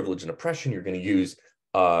privilege and oppression. You're going to use,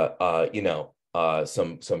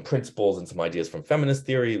 some principles and some ideas from feminist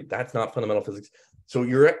theory. That's not fundamental physics. So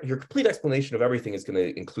your complete explanation of everything is going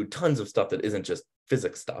to include tons of stuff that isn't just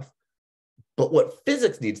physics stuff. But what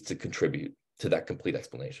physics needs to contribute to that complete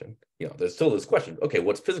explanation, there's still this question, okay,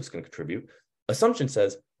 what's physics going to contribute? Assumption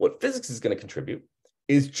says what physics is going to contribute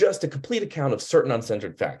is just a complete account of certain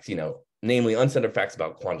uncentered facts, namely uncentered facts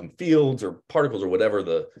about quantum fields or particles or whatever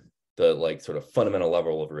the like sort of fundamental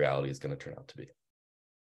level of reality is going to turn out to be.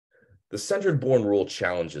 The centered Born rule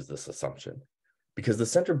challenges this assumption because the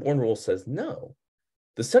centered Born rule says no.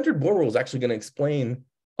 The centered Born rule is actually going to explain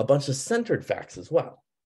a bunch of centered facts as well,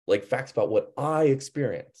 like facts about what I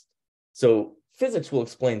experienced. So physics will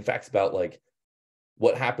explain facts about like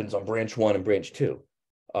what happens on branch 1 and branch 2.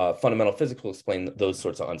 Fundamental physics will explain those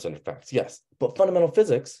sorts of uncentered facts, yes. But fundamental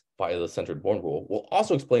physics, via the centered Born rule, will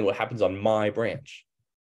also explain what happens on my branch.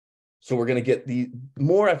 So we're going to get the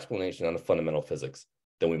more explanation on the fundamental physics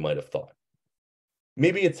than we might have thought.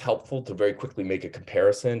 Maybe it's helpful to very quickly make a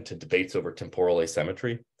comparison to debates over temporal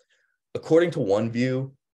asymmetry. According to one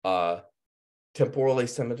view, temporal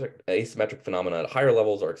asymmetric phenomena at higher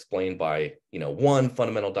levels are explained by, one,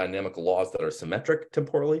 fundamental dynamical laws that are symmetric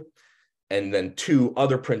temporally, and then two,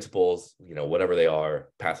 other principles, whatever they are,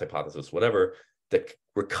 past hypothesis, whatever, that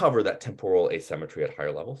recover that temporal asymmetry at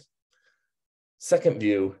higher levels. Second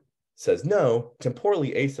view says no,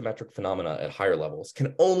 temporally asymmetric phenomena at higher levels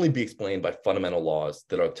can only be explained by fundamental laws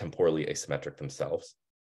that are temporally asymmetric themselves.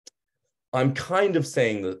 I'm kind of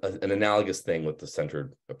saying an analogous thing with the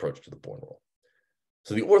centered approach to the Born rule.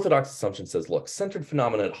 So the orthodox assumption says, look, centered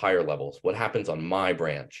phenomena at higher levels, what happens on my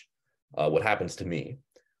branch, what happens to me,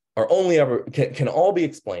 are only ever can all be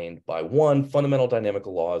explained by one, fundamental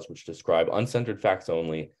dynamical laws which describe uncentered facts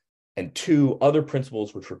only, and two, other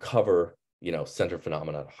principles which recover, centered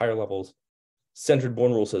phenomena at higher levels. Centered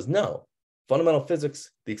Born rule says no. Fundamental physics,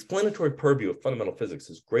 the explanatory purview of fundamental physics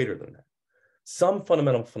is greater than that. Some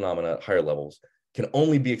fundamental phenomena at higher levels can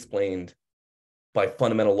only be explained by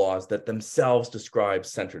fundamental laws that themselves describe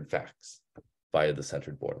centered facts via the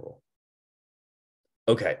centered Born rule.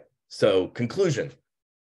 Okay, so conclusion.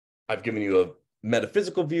 I've given you a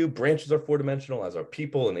metaphysical view. Branches are four-dimensional, as are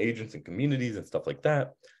people and agents and communities and stuff like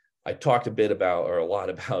that. I talked a lot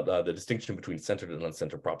about the distinction between centered and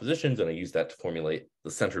uncentered propositions, and I used that to formulate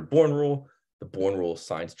the centered Born rule. The Born rule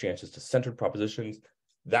assigns chances to centered propositions.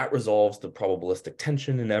 That resolves the probabilistic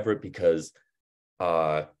tension in Everett because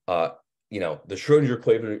the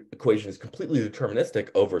Schrodinger equation is completely deterministic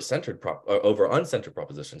over uncentered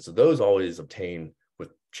propositions. So those always obtain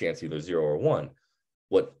with chance either 0 or 1.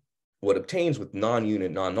 What obtains with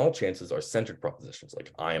non-unit, non-null chances are centered propositions,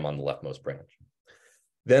 like I am on the leftmost branch.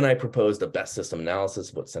 Then I proposed a best system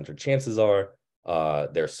analysis of what centered chances are.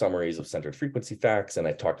 There are summaries of centered frequency facts, and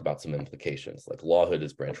I talked about some implications, like lawhood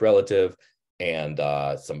is branch relative, and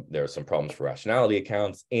there are some problems for rationality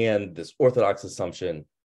accounts, and this orthodox assumption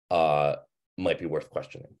might be worth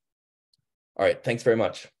questioning. All right, thanks very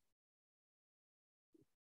much.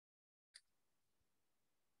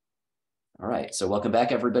 All right, so welcome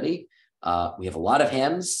back, everybody. We have a lot of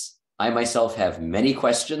hands. I myself have many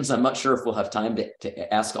questions. I'm not sure if we'll have time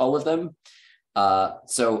to ask all of them.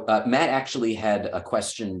 So Matt actually had a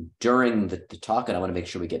question during the talk, and I want to make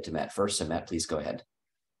sure we get to Matt first. So Matt, please go ahead.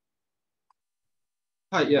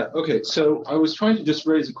 Hi, yeah, okay. So I was trying to just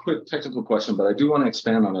raise a quick technical question, but I do want to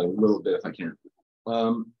expand on it a little bit if I can.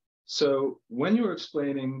 So when you were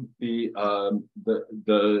explaining the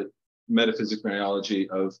metaphysics biology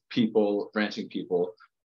of people, branching people,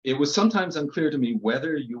 it was sometimes unclear to me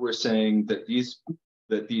whether you were saying that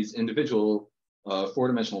these individual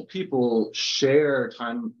four-dimensional people share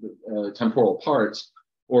temporal parts,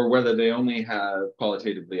 or whether they only have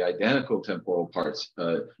qualitatively identical temporal parts,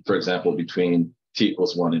 for example, between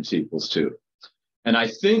t=1 and t=2. And I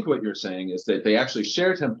think what you're saying is that they actually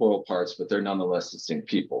share temporal parts, but they're nonetheless distinct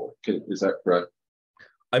people. Is that correct?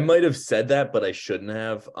 I might have said that, but I shouldn't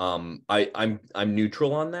have. I'm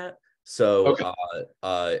neutral on that. So okay.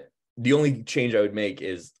 The only change I would make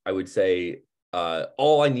is I would say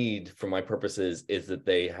all I need for my purposes is that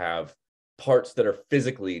they have parts that are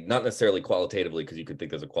physically, not necessarily qualitatively, because you could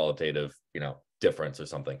think there's a qualitative, difference or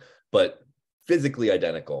something, but physically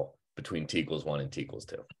identical between t=1 and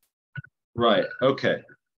t=2. Right. Okay.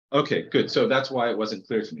 Okay, good. So that's why it wasn't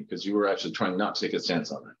clear to me, because you were actually trying not to take a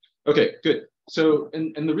stance on that. Okay, good. So,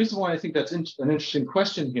 and the reason why I think that's an interesting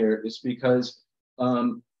question here is because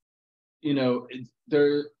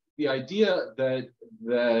the idea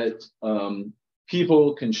that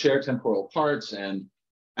people can share temporal parts and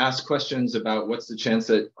ask questions about what's the chance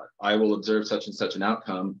that I will observe such and such an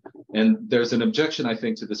outcome. And there's an objection, I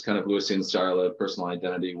think, to this kind of Lewisian style of personal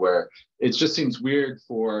identity, where it just seems weird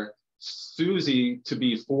for Susie to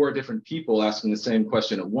be 4 different people asking the same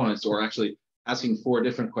question at once, or actually asking 4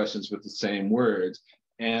 different questions with the same words.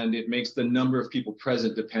 And it makes the number of people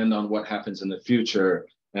present depend on what happens in the future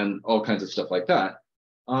and all kinds of stuff like that.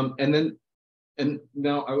 And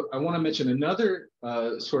now I want to mention another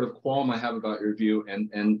sort of qualm I have about your view, and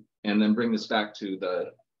then bring this back to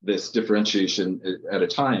this differentiation at a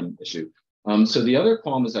time issue. So the other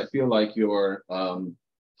qualm is I feel like your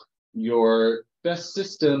best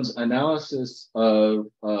systems analysis of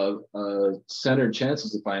centered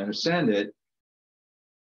chances, if I understand it,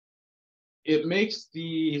 it makes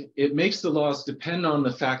the laws depend on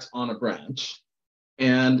the facts on a branch.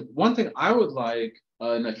 And one thing I would like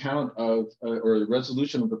an account of or the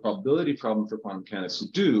resolution of the probability problem for quantum mechanics to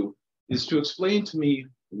do is to explain to me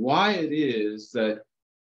why it is that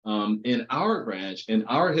in our branch, in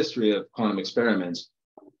our history of quantum experiments,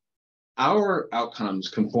 our outcomes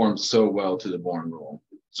conform so well to the Born rule.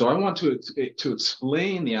 So I want to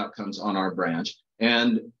explain the outcomes on our branch,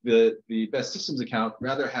 and the best systems account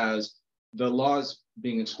rather has the laws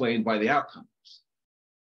being explained by the outcomes.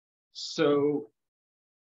 So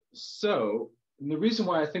the reason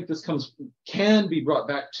why I think this can be brought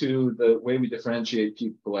back to the way we differentiate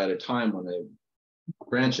people at a time when they're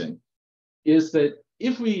branching is that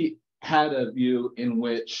if we had a view in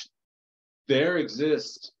which there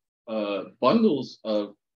exist bundles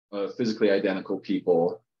of physically identical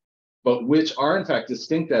people, but which are in fact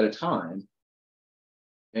distinct at a time,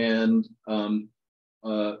 and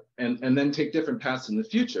then take different paths in the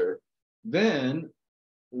future, then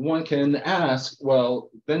one can ask, well,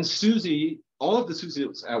 then Susie, all of the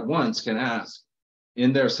Susies at once can ask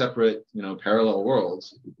in their separate, parallel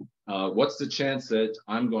worlds, what's the chance that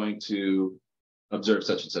I'm going to observe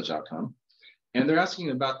such and such outcome? And they're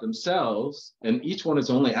asking about themselves, and each one is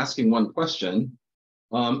only asking one question.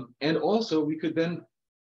 And also we could then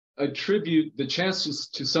attribute the chances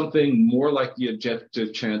to something more like the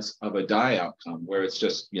objective chance of a die outcome, where it's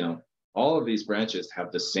just, all of these branches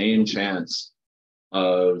have the same chance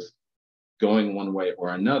of going one way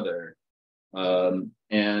or another. And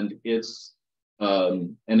it's a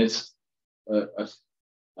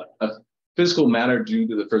physical matter due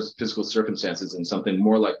to the first physical circumstances, and something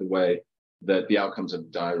more like the way that the outcomes of the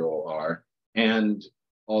die roll are. And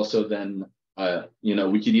also then,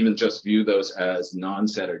 we could even just view those as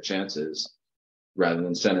non-centered chances rather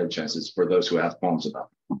than centered chances for those who have qualms about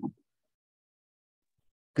them.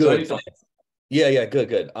 Good. So yeah,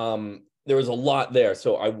 good. There was a lot there,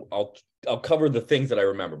 so I'll cover the things that I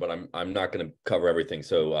remember, but I'm not going to cover everything.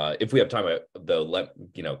 So if we have time, though,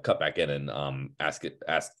 cut back in and ask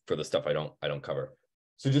for the stuff I don't cover.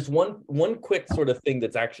 So just one quick sort of thing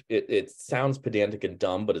that's actually it sounds pedantic and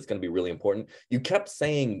dumb, but it's going to be really important. You kept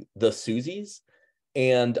saying the Susies,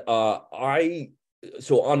 and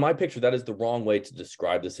so on my picture that is the wrong way to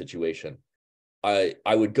describe the situation. I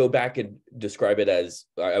would go back and describe it as,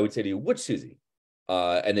 I would say to you, which Susie?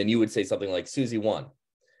 And then you would say something like Susie 1.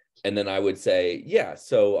 And then I would say, yeah,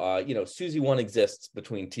 so, Susie 1 exists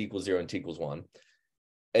between t equals 0 and t equals 1.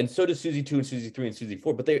 And so does Susie 2 and Susie 3 and Susie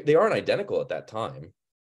 4, but they aren't identical at that time.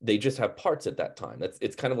 They just have parts at that time.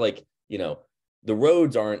 It's kind of like, the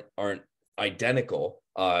roads aren't identical.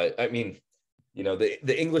 I mean,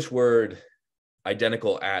 the English word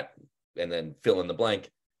identical at, and then fill in the blank,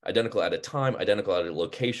 identical at a time, identical at a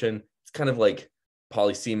location. It's kind of like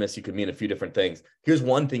polysemous. You could mean a few different things. Here's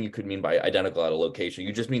one thing you could mean by identical at a location.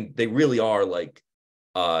 You just mean they really are like,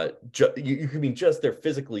 you could mean just they're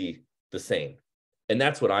physically the same. And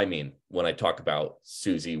that's what I mean when I talk about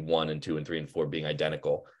Susie 1 and 2 and 3 and 4 being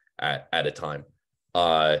identical at a time.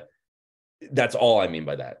 That's all I mean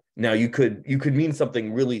by that. Now you could mean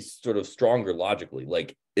something really sort of stronger logically,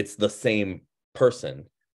 like it's the same person.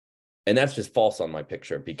 And that's just false on my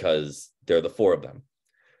picture because they're the 4 of them.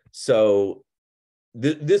 So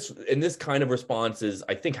this kind of response is,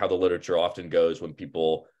 I think, how the literature often goes when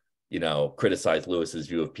people, criticize Lewis's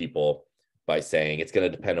view of people by saying it's going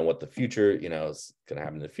to depend on what the future, is going to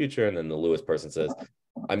happen in the future. And then the Lewis person says,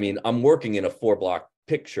 I mean, I'm working in a 4-block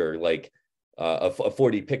picture, like a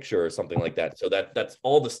 4D picture or something like that. So that's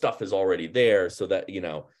all the stuff is already there. So that,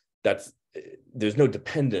 there's no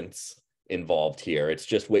dependence involved here. It's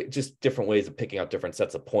just different ways of picking out different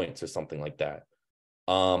sets of points or something like that.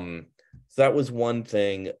 So that was one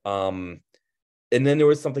thing. And then there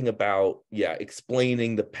was something about,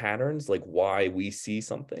 explaining the patterns, like why we see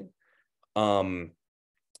something.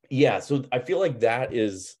 Yeah, so I feel like that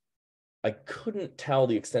is, I couldn't tell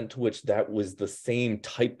the extent to which that was the same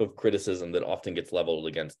type of criticism that often gets leveled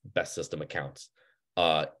against best system accounts.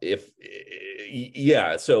 Assuming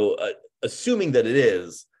that it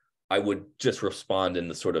is, I would just respond in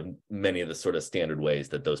the sort of many of the sort of standard ways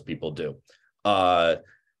that those people do.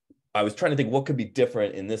 I was trying to think what could be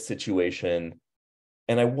different in this situation,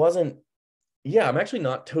 and I'm actually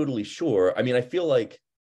not totally sure. I mean, I feel like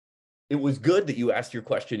it was good that you asked your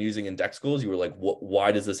question using index schools. You were like,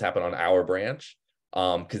 why does this happen on our branch?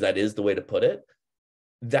 Because that is the way to put it.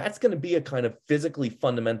 That's going to be a kind of physically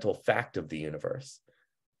fundamental fact of the universe.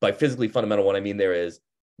 By physically fundamental, what I mean there is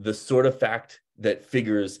the sort of fact that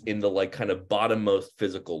figures in the like kind of bottommost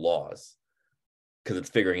physical laws, because it's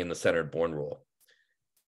figuring in the centered Born rule.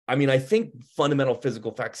 I mean, I think fundamental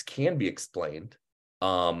physical facts can be explained.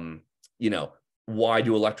 Why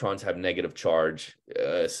do electrons have negative charge?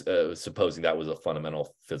 Supposing that was a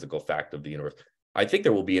fundamental physical fact of the universe. I think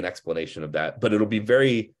there will be an explanation of that, but it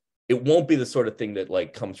won't be the sort of thing that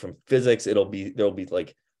like comes from physics. It'll be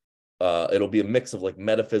a mix of like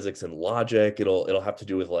metaphysics and logic. It'll have to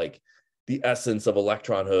do with like the essence of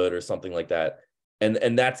electronhood or something like that.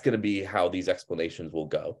 And that's going to be how these explanations will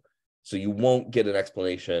go. So you won't get an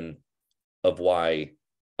explanation of why,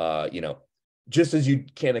 just as you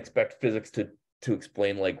can't expect physics to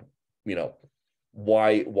explain like,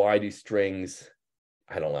 why do strings,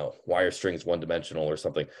 I don't know, why are strings one-dimensional or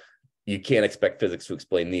something? You can't expect physics to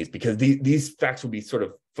explain these, because these facts will be sort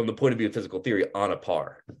of, from the point of view of physical theory, on a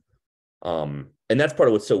par. And that's part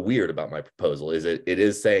of what's so weird about my proposal, is it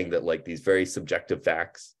is saying that like these very subjective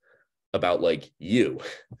facts about like you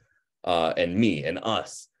and me and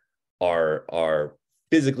us are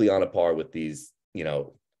physically on a par with these,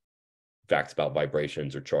 facts about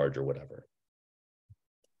vibrations or charge or whatever.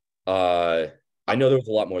 I know there was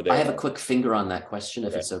a lot more there. I have a quick finger on that question,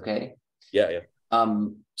 if it's okay. Yeah.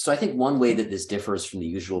 So I think one way that this differs from the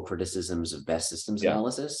usual criticisms of best systems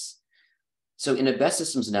analysis. So in a best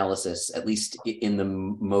systems analysis, at least in the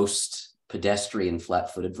most pedestrian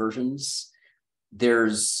flat-footed versions,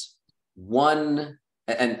 there's one,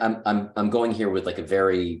 and I'm going here with like a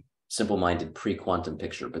very simple-minded pre-quantum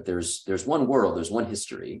picture, but there's one world, there's one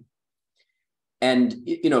history. And,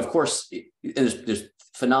 of course, there's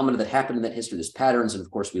phenomena that happen in that history, there's patterns, and of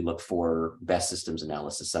course we look for best systems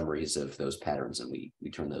analysis summaries of those patterns, and we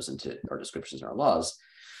turn those into our descriptions and our laws.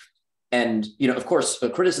 And, of course, a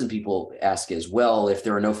criticism people ask is, well, if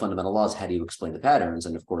there are no fundamental laws, how do you explain the patterns?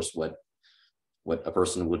 And of course, what a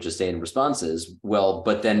person would just say in response is, well,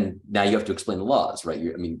 but then now you have to explain the laws, right?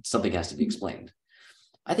 Something has to be explained.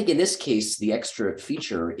 I think in this case, the extra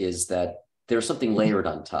feature is that there's something layered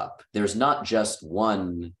on top. There's not just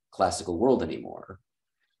one classical world anymore,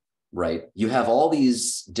 right? You have all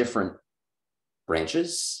these different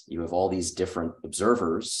branches, you have all these different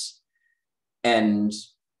observers, and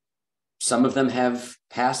some of them have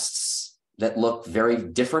pasts that look very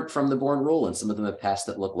different from the Born rule, and some of them have pasts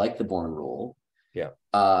that look like the Born rule. Yeah.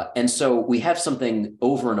 And so we have something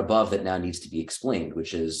over and above that now needs to be explained,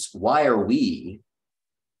 which is, why are we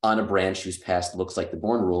on a branch whose past looks like the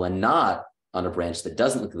Born rule and not on a branch that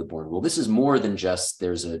doesn't look like the Born rule? This is more than just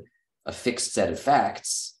there's a fixed set of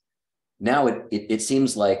facts. Now it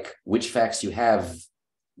seems like which facts you have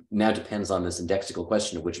now depends on this indexical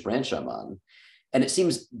question of which branch I'm on. And it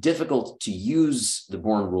seems difficult to use the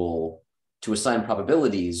Born rule to assign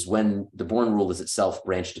probabilities when the Born rule is itself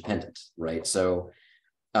branch dependent, right? So,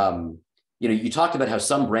 you talked about how on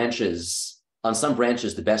some branches,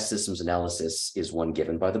 the best systems analysis is one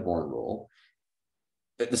given by the Born rule,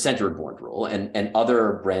 the centered Born rule, and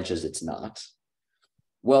other branches it's not.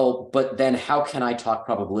 Well, but then how can I talk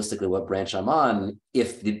probabilistically what branch I'm on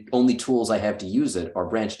if the only tools I have to use it are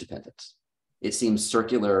branch dependent? It seems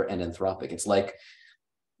circular and anthropic. It's like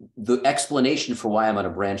the explanation for why I'm on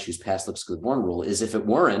a branch whose past looks like the Born rule is, if it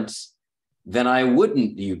weren't, then I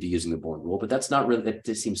wouldn't be using the Born rule. But that's not really,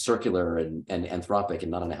 it seems circular and anthropic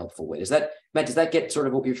and not in a helpful way. Matt, does that get sort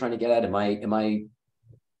of what you're trying to get at? Am I?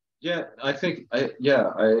 Yeah, I think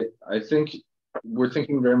we're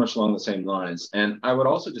thinking very much along the same lines. And I would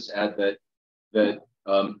also just add that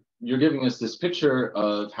you're giving us this picture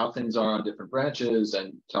of how things are on different branches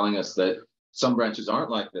and telling us that some branches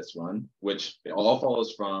aren't like this one, which all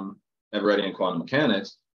follows from Everettian quantum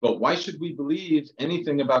mechanics. But why should we believe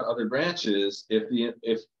anything about other branches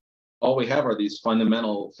if all we have are these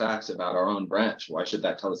fundamental facts about our own branch? Why should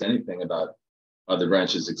that tell us anything about other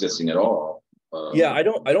branches existing at all? I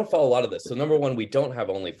don't follow a lot of this. So number one, we don't have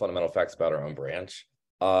only fundamental facts about our own branch.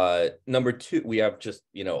 Number two, we have just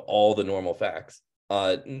all the normal facts.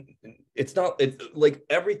 It's like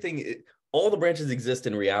everything. all the branches exist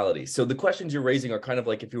in reality. So the questions you're raising are kind of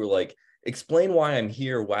like if you were like, explain why I'm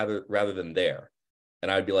here rather than there. And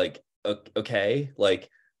I'd be like, okay, like,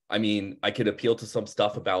 I mean, I could appeal to some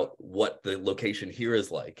stuff about what the location here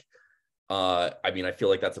is like. I mean, I feel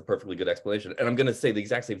like that's a perfectly good explanation. And I'm going to say the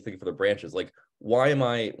exact same thing for the branches. Like, why am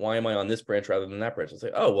I on this branch rather than that branch? I'll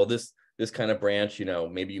say, oh, well, this kind of branch, you know,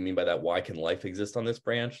 maybe you mean by that, why can life exist on this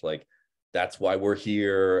branch? Like, that's why we're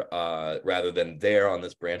here, rather than there on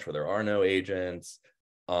this branch where there are no agents.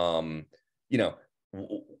 You know,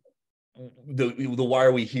 the why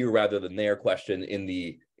are we here rather than there question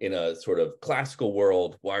in a sort of classical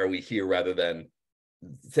world, why are we here rather than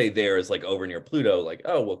say there is like over near Pluto, like,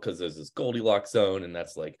 oh, well, because there's this Goldilocks zone and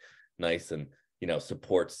that's like nice and, you know,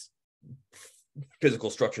 supports physical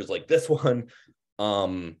structures like this one.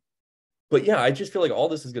 But yeah, I just feel like all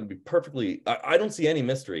this is going to be perfectly, I don't see any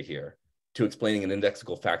mystery here to explaining an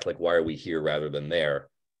indexical fact like why are we here rather than there.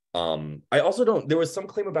 I also don't, there was some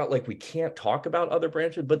claim about like we can't talk about other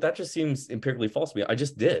branches, but that just seems empirically false to me. I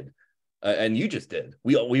just did. And you just did.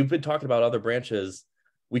 We've been talking about other branches.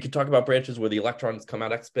 We could talk about branches where the electrons come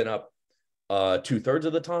out X spin up 2/3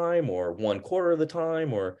 of the time or 1/4 of the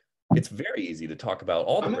time, or it's very easy to talk about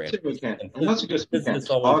all the branches. I'm not suggesting we can't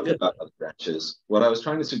talk about other branches. What I was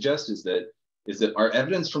trying to suggest is that our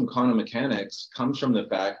evidence from quantum mechanics comes from the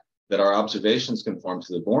fact that our observations conform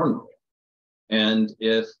to the Born rule. And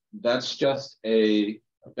if that's just a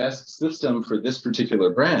best system for this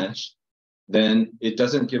particular branch, then it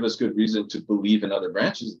doesn't give us good reason to believe in other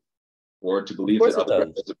branches or to believe that other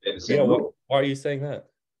branches obey the same rule. Why are you saying that?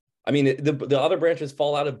 I mean, the other branches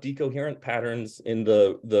fall out of decoherent patterns in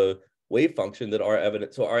the wave function that are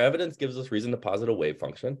evident. So our evidence gives us reason to posit a wave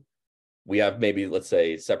function. We have maybe, let's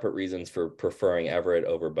say, separate reasons for preferring Everett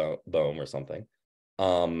over Bohm or something.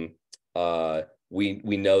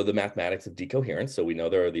 We know the mathematics of decoherence, so we know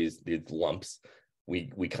there are these lumps.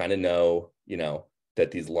 We kind of know, you know,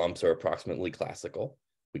 that these lumps are approximately classical.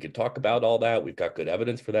 We could talk about all that. We've got good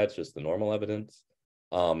evidence for that. It's just the normal evidence.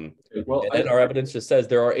 And then our evidence just says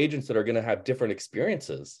there are agents that are going to have different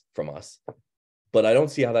experiences from us. But I don't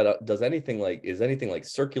see how that does anything like, is anything like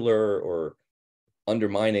circular or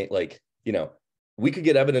undermining, like, you know, we could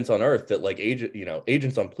get evidence on Earth that like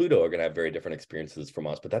agents on Pluto are going to have very different experiences from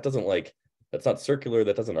us, but that doesn't like, that's not circular.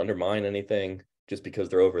 That doesn't undermine anything just because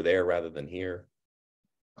they're over there rather than here.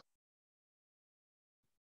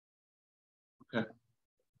 Okay.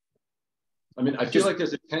 I mean, I feel like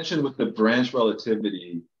there's a tension with the branch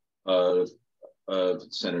relativity of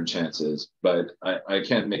centered chances, but I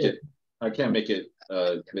can't make it. I can't make it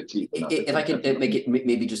critique. If I can make it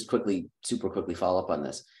maybe just super quickly follow up on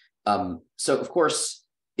this. So of course,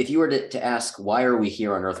 if you were to ask why are we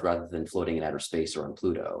here on Earth rather than floating in outer space or on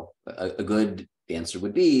Pluto, a good answer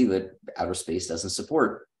would be that outer space doesn't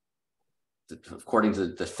support, according to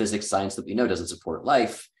the physics science that we know, doesn't support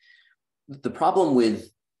life. The problem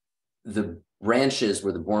with the branches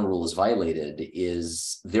where the Born rule is violated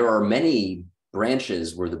is there are many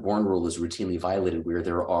branches where the Born rule is routinely violated, where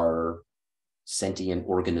there are sentient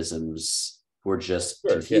organisms who are just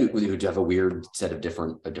confused, who have a weird set of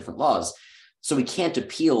different laws. So we can't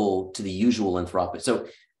appeal to the usual anthropic. So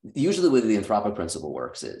usually the way the anthropic principle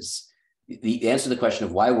works is the answer to the question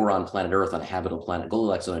of why we're on planet Earth, on a habitable planet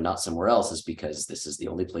Goldilocks zone and not somewhere else, is because this is the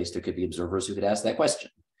only place there could be observers who could ask that question.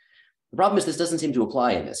 The problem is this doesn't seem to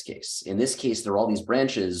apply in this case. In this case, there are all these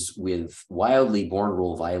branches with wildly Born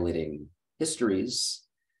rule violating histories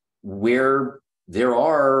where there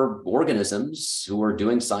are organisms who are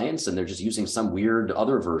doing science and they're just using some weird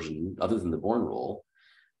other version other than the Born rule.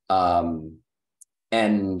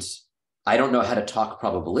 And I don't know how to talk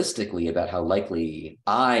probabilistically about how likely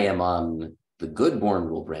I am on the good Born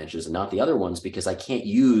rule branches and not the other ones, because I can't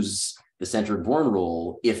use the centered Born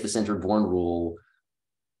rule if the centered Born rule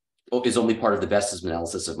is only part of the best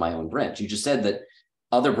analysis of my own branch. You just said that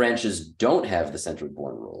other branches don't have the centered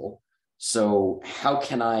Born rule. So how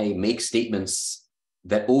can I make statements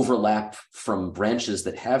that overlap from branches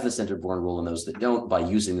that have the centered Born rule and those that don't by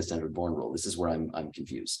using the centered Born rule? This is where I'm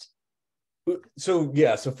confused. So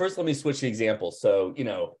yeah, so first let me switch the example. So, you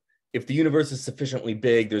know, if the universe is sufficiently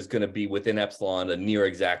big, there's going to be within epsilon a near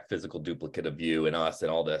exact physical duplicate of you and us and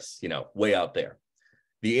all this, you know, way out there.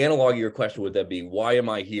 The analog of your question would then be, why am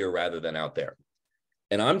I here rather than out there?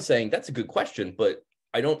 And I'm saying that's a good question, but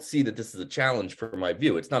I don't see that this is a challenge for my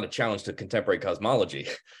view. It's not a challenge to contemporary cosmology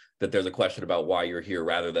that there's a question about why you're here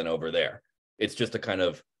rather than over there. It's just a kind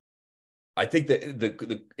of, I think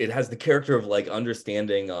that it has the character of like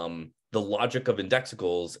understanding the logic of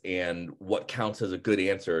indexicals and what counts as a good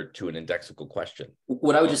answer to an indexical question.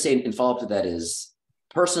 What I would just say in follow-up to that is,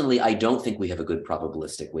 Personally, I don't think we have a good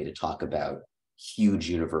probabilistic way to talk about huge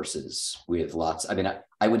universes with lots. I mean,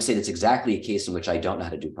 I would say that's exactly a case in which I don't know how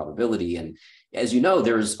to do probability. And as you know,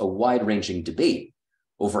 there's a wide-ranging debate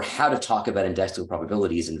over how to talk about indexable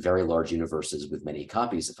probabilities in very large universes with many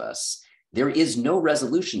copies of us. There is no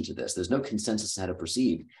resolution to this. There's no consensus on how to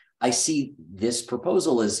proceed. I see this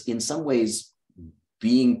proposal as in some ways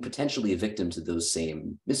being potentially a victim to those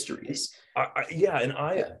same mysteries. I'm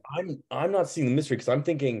not seeing the mystery because I'm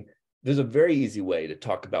thinking there's a very easy way to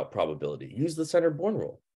talk about probability. Use the Centered-Born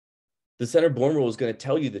rule. The Centered-Born rule is going to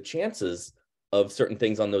tell you the chances of certain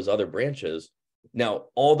things on those other branches. Now,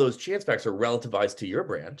 all those chance facts are relativized to your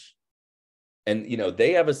branch. And,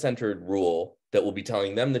 they have a centered rule that will be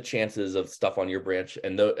telling them the chances of stuff on your branch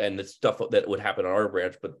and the stuff that would happen on our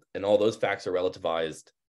branch, and all those facts are relativized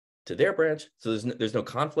to their branch. So there's no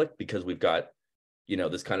conflict because we've got,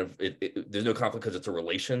 this kind of, there's no conflict because it's a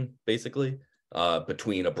relation, basically.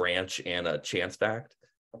 Between a branch and a chance fact.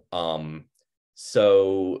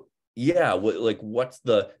 So yeah, what's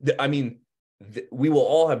we will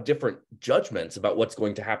all have different judgments about what's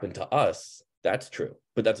going to happen to us. That's true,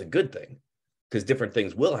 but that's a good thing because different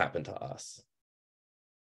things will happen to us.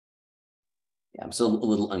 Yeah, I'm still a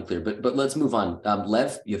little unclear, but let's move on.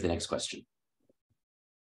 Lev, you have the next question.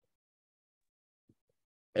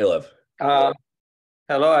 Hey, Lev.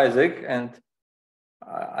 Hello, Isaac, and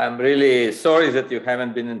I'm really sorry that you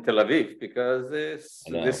haven't been in Tel Aviv because this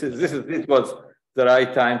was the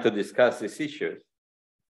right time to discuss these issues.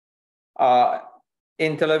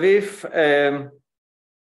 In Tel Aviv,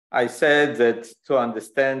 I said that to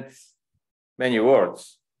understand many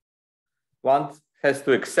words, one has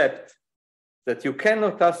to accept that you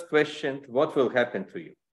cannot ask questions, what will happen to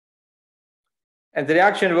you? And the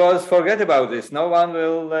reaction was, forget about this. No one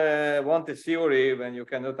will want a theory when you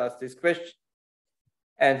cannot ask this question.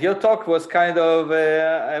 And your talk was kind of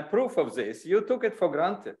a proof of this. You took it for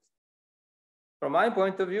granted. From my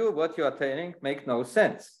point of view, what you are telling makes no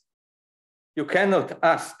sense. You cannot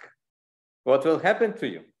ask what will happen to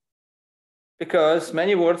you because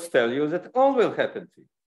many words tell you that all will happen to you.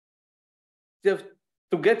 Just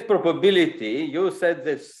to get probability, you said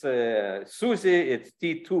this, Susie, it's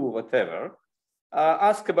T2, whatever,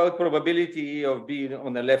 ask about probability of being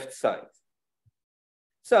on the left side.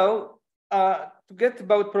 So to get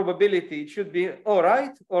about probability, it should be all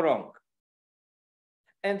right or wrong.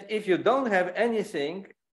 And if you don't have anything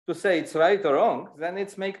to say it's right or wrong, then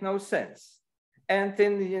it makes no sense. And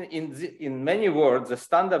in many words, the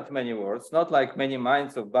standard many words, not like many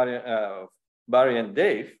minds of Barry and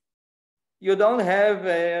Dave, you don't have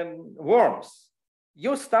worms.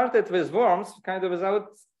 You started with worms kind of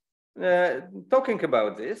without talking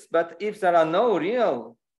about this, but if there are no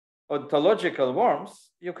real ontological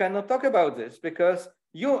worms, you cannot talk about this because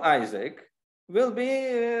you, Isaac, will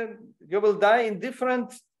die in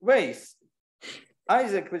different ways.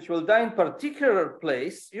 Isaac, which will die in particular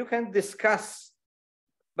place, you can discuss.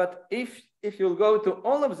 But if you'll go to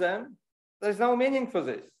all of them, there's no meaning for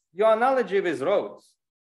this. Your analogy with roads.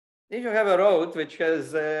 If you have a road which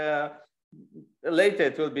has, later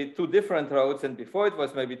it will be two different roads, and before it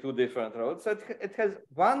was maybe two different roads, so it has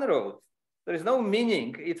one road. There is no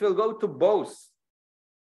meaning. It will go to both.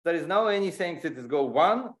 There is no anything that is go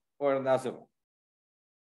one or another one.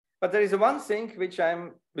 But there is one thing which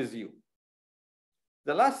I'm with you.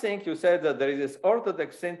 The last thing you said that there is this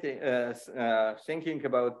orthodox thinking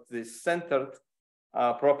about these centered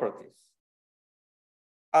properties.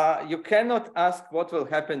 You cannot ask what will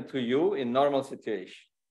happen to you in normal situation.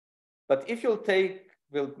 But if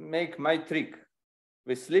will make my trick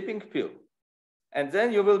with sleeping pill, and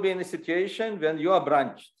then you will be in a situation when you are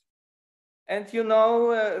branched. And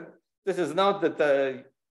this is not that, the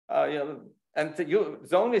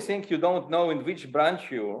only thing you don't know in which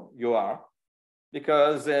branch you are,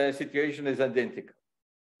 because the situation is identical.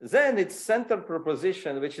 Then it's centered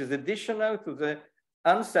proposition, which is additional to the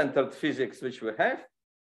uncentered physics which we have,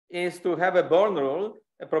 is to have a Born rule,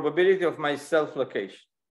 a probability of my self-location.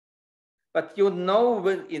 But in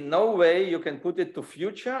no way you can put it to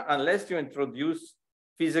future unless you introduce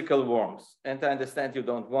physical worms. And I understand you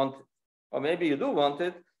don't want it, or maybe you do want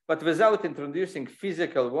it, but without introducing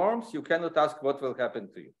physical worms, you cannot ask what will happen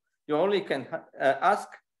to you. You only can ask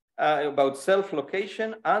about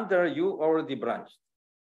self-location under you already branched.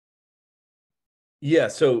 Yeah,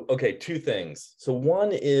 so, okay, two things. So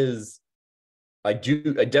one is, I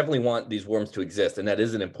definitely want these worms to exist, and that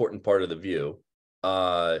is an important part of the view.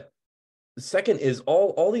 The second is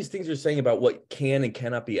all these things you're saying about what can and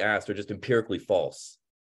cannot be asked are just empirically false.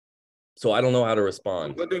 So I don't know how to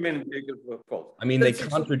respond. What do you mean big or false? I mean, they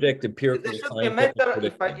contradict empirical There should be a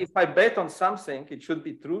scientific matter, if I bet on something, it should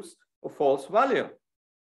be truth or false value.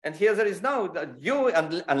 And here there is no, that you,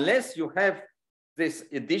 unless you have this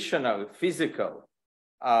additional physical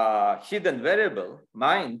hidden variable,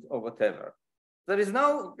 mind or whatever, there is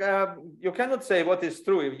no, you cannot say what is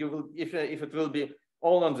true if it will be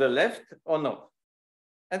all on the left or not.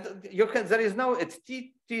 And you can, there is no, at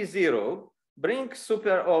T0, bring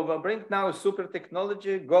now super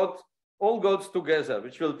technology, God, all gods together,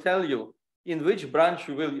 which will tell you in which branch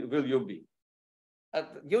will you be.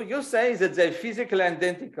 You say that they're physically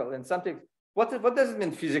identical and something. What does it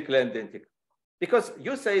mean physically identical? Because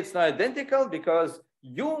you say it's not identical because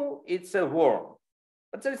it's a worm.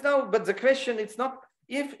 But there is no, but the question, it's not,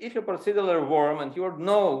 if you consider a worm and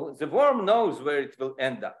the worm knows where it will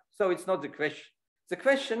end up. So it's not the question. The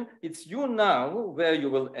question, it's you now where you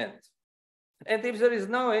will end. And if there is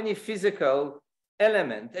any physical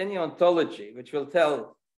element, any ontology, which will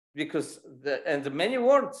tell, because the many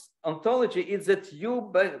words, ontology is that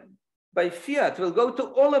you by fiat will go to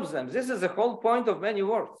all of them. This is the whole point of many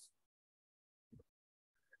words.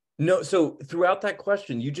 No, so throughout that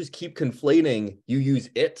question, you just keep conflating. You use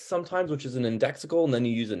it sometimes, which is an indexical, and then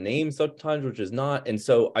you use a name sometimes, which is not. And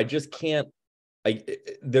so I just can't,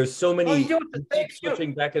 there's so many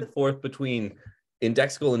switching back and forth between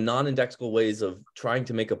indexical and non-indexical ways of trying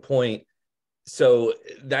to make a point. So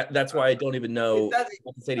that's why I don't even know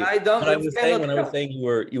what to say to you. What I was saying when I was saying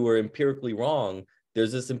you were empirically wrong,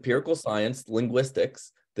 there's this empirical science,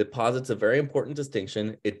 linguistics, that posits a very important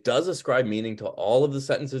distinction. It does ascribe meaning to all of the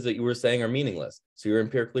sentences that you were saying are meaningless. So you're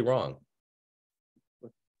empirically wrong.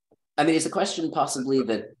 I mean, is the question possibly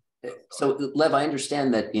that, so Lev, I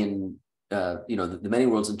understand that in, the many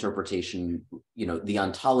worlds interpretation, the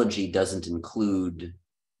ontology doesn't include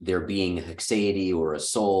there being a hexaity or a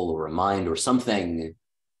soul or a mind or something.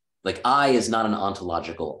 Like I is not an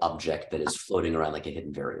ontological object that is floating around like a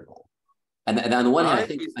hidden variable. And on the one hand, I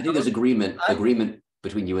think there's agreement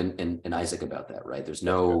between you and Isaac about that, right? There's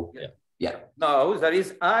no, yeah. No, there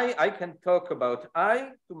is I can talk about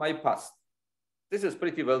I to my past. This is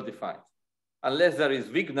pretty well defined, unless there is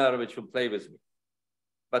Wigner, which will play with me.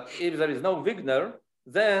 But if there is no Wigner,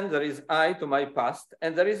 then there is I to my past.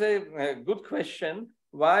 And there is a good question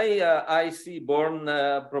why I see born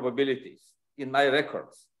probabilities in my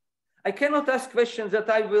records. I cannot ask questions that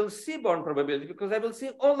I will see born probability because I will see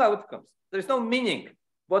all outcomes. There is no meaning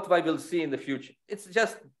what I will see in the future. It's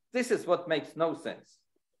just, this is what makes no sense.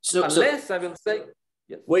 Unless I will say,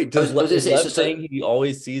 yes. Wait, is Lev saying he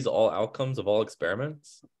always sees all outcomes of all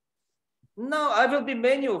experiments? No, I will be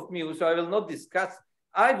many of me, so I will not discuss.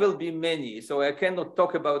 I will be many, so I cannot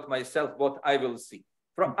talk about myself, what I will see.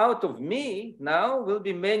 From out of me now will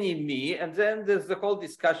be many me, and then there's the whole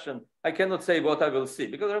discussion. I cannot say what I will see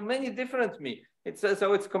because there are many different me.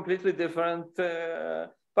 So it's completely different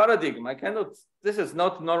paradigm. I cannot, this is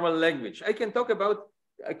not normal language. I can talk about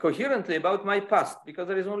coherently about my past because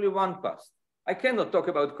there is only one past. I cannot talk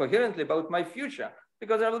about coherently about my future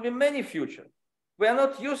because there will be many future. We are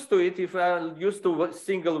not used to it if we are used to a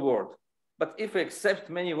single word. But if we accept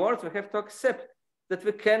many words, we have to accept that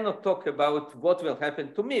we cannot talk about what will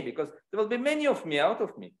happen to me because there will be many of me out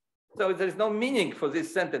of me. So there is no meaning for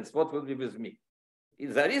this sentence, what will be with me.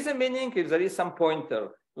 If there is a meaning, if there is some pointer,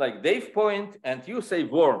 like Dave point, and you say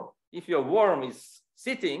worm. If your worm is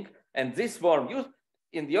sitting, and this worm,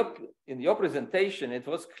 in your presentation, it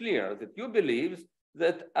was clear that you believe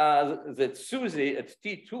that that Susie at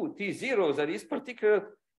T2, T0, there is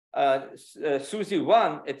particular Susie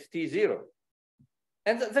 1 at T0.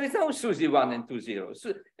 And there is no Susie 1 and 2, 0.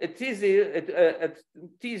 So at T0,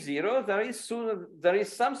 there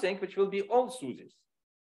is something which will be all Susies.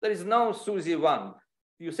 There is no Susie 1.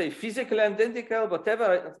 You say physically identical,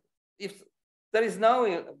 whatever. If there is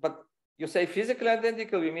no, but you say physically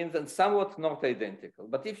identical, you mean that somewhat not identical.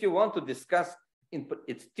 But if you want to discuss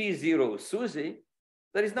it's T0 Susie,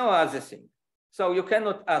 there is no other thing. So you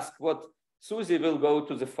cannot ask what Susie will go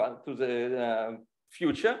to the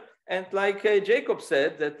future. And like Jacob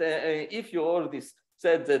said, that if you already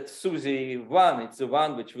said that Susie 1, it's the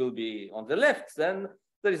one which will be on the left, then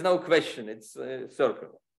there is no question, it's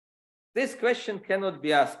circular. This question cannot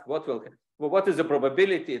be asked, what is the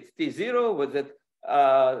probability at T0, was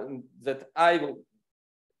that I will,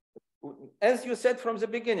 as you said from the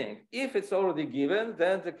beginning, if it's already given,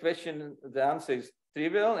 then the answer is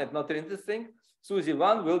trivial and not interesting. Susie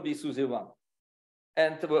 1 will be Susie 1.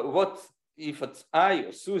 And what if it's I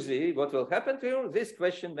or Susie, what will happen to you? This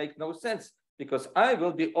question makes no sense because I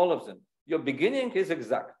will be all of them. Your beginning is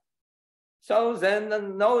exact. So then,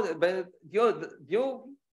 no, but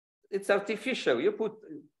it's artificial.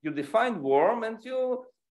 You define worm and you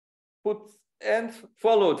put and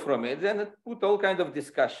followed from it, and it put all kind of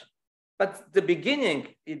discussion. But the beginning,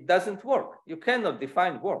 it doesn't work. You cannot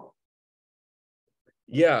define worm.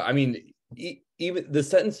 Yeah, I mean, even the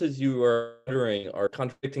sentences you are uttering are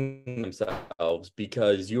contradicting themselves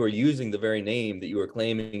because you are using the very name that you are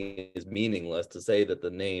claiming is meaningless to say that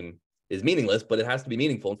the name is meaningless, but it has to be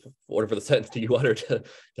meaningful in order for the sentence that you utter to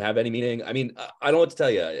have any meaning. I mean, I don't know what to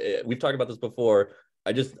tell you. We've talked about this before.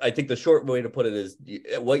 I think the short way to put it is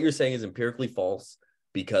what you're saying is empirically false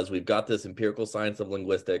because we've got this empirical science of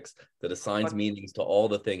linguistics that assigns meanings to all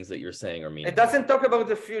the things that you're saying are meaningless. It doesn't talk about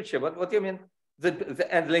the future. What do you mean?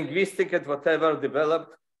 And linguistic and whatever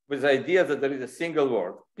developed with the idea that there is a single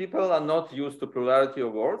word. People are not used to plurality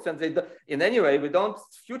of words, and they in any way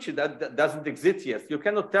future that doesn't exist yet. You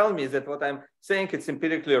cannot tell me that what I'm saying it's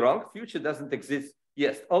empirically wrong. Future doesn't exist.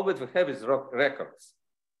 Yes, all what we have is records.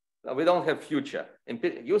 We don't have future.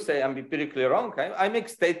 You say I'm empirically wrong. I make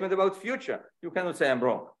statement about future. You cannot say I'm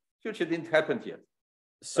wrong. Future didn't happen yet.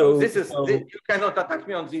 So you cannot attack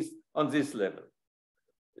me on this level.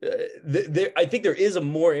 I think there is a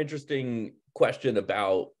more interesting question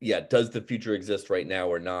about, does the future exist right now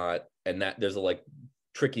or not? And that there's a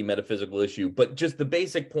tricky metaphysical issue, but just the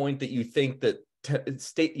basic point that you think that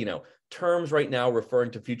terms right now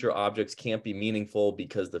referring to future objects can't be meaningful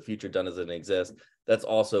because the future doesn't exist. That's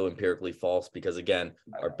also empirically false because again,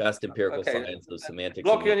 our best empirical science of semantics.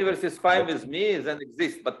 Block universe is fine with me and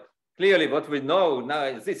exists, but clearly what we know now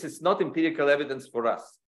is this is not empirical evidence for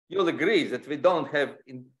us. You'll agree that we don't have,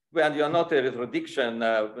 when you're not a retrodiction,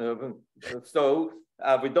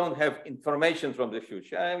 we don't have information from the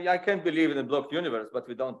future. I can't believe in a blocked universe, but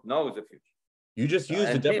we don't know the future. You just used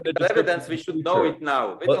a definite evidence. We should know it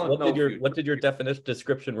now. What did your definite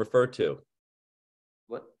description refer to?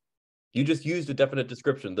 What? You just used a definite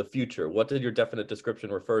description, the future. What did your definite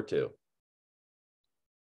description refer to?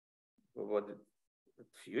 What?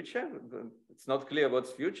 Future? It's not clear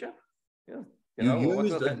what's future. Yeah.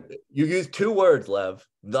 You used two words, Lev.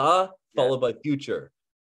 Followed by future.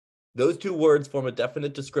 Those two words form a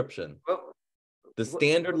definite description. The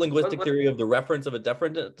standard linguistic theory of the reference of a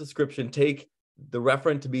definite description take the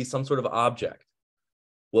referent to be some sort of object.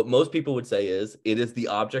 What most people would say is it is the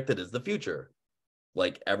object that is the future,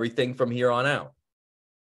 like everything from here on out.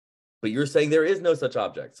 But you're saying there is no such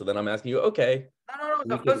object. So then I'm asking you, okay,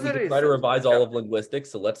 we can try to revise all of linguistics.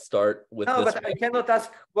 So let's start with this. No, but I cannot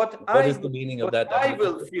ask what is the meaning of that. I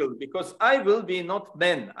will feel, because I will be not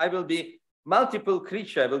men. I will be multiple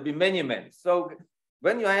creature. I will be many men. So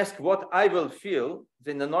when you ask what I will feel,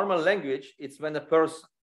 in the normal language, it's when a person.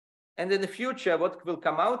 And in the future, what will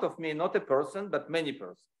come out of me, not a person, but many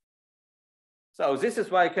persons. So this is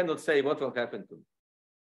why I cannot say what will happen to me.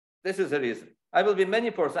 This is the reason. I will be many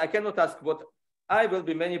persons. I cannot ask what I will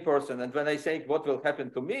be many persons. And when I say what will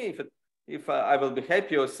happen to me, if I will be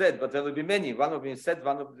happy or sad, but there will be many. One of me sad,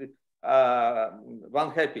 one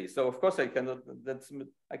happy. So of course I cannot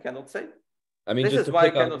say. I mean, just to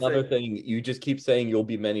pick up another thing, you just keep saying you'll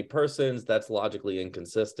be many persons. That's logically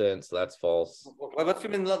inconsistent. So that's false. What do you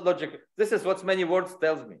mean logic? This is what many words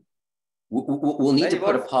tells me. We'll need to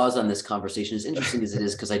put a pause on this conversation, as interesting as it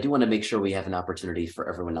is, because I do want to make sure we have an opportunity for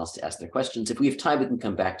everyone else to ask their questions. If we have time, we can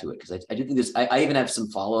come back to it, because I do think this. I even have some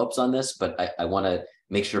follow-ups on this, but I want to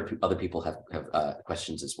make sure other people have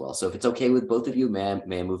questions as well. So if it's okay with both of you, may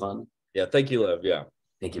I move on? Yeah, thank you, Lev. Yeah.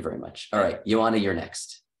 Thank you very much. All right, Joanna, you're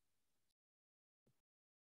next.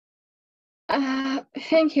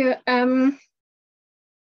 Thank you. I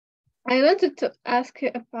wanted to ask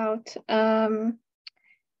you about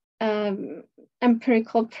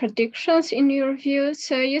empirical predictions in your view.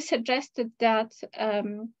 So you suggested that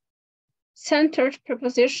centered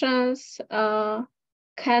propositions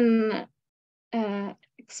can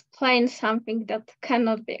explain something that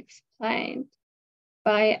cannot be explained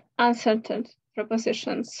by uncentered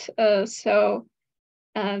propositions. So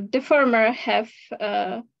the former have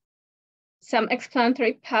some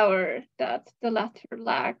explanatory power that the latter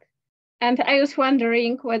lack. And I was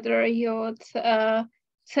wondering whether you would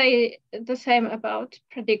say the same about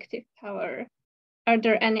predictive power. Are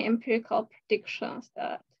there any empirical predictions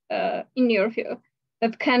that, in your view,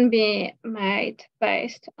 that can be made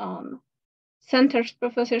based on centered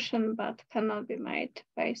proposition, but cannot be made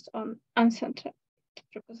based on uncentered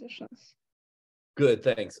propositions? Good,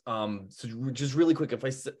 thanks. So just really quick, if I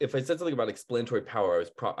said something about explanatory power,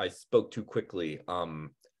 I spoke too quickly. There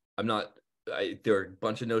are a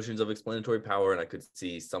bunch of notions of explanatory power, and I could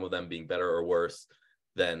see some of them being better or worse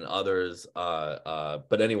than others.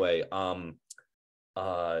 But anyway,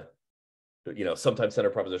 sometimes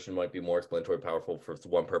centered proposition might be more explanatory powerful for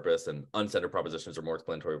one purpose, and uncentered propositions are more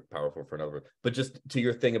explanatory powerful for another. But just to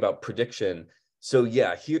your thing about prediction, so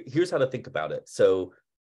yeah, here's how to think about it. So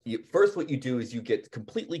first, what you do is you get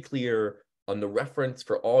completely clear on the reference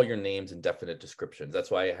for all your names and definite descriptions. That's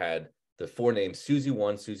why I had the 4 names: Susie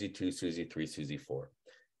 1, Susie 2, Susie 3, Susie 4.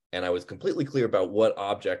 And I was completely clear about what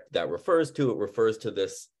object that refers to. It refers to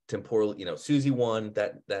this temporal, Susie 1,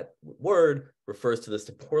 that word refers to this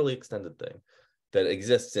temporally extended thing that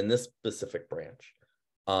exists in this specific branch.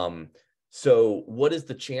 So what is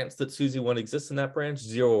the chance that Susie 1 exists in that branch?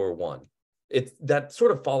 0 or 1. That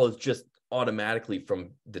sort of follows just automatically from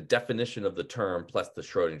the definition of the term plus the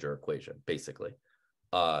Schrodinger equation, basically.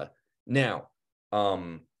 So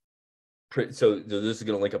this is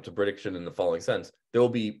going to link up to prediction in the following sense. There will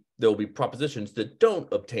be propositions that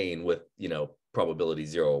don't obtain with probability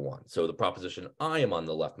 0 or 1. So the proposition I am on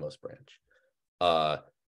the leftmost branch.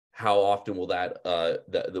 How often will that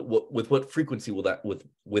with what frequency will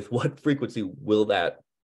that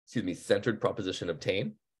centered proposition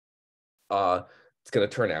obtain? It's going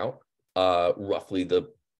to turn out roughly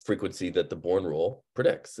the frequency that the Born rule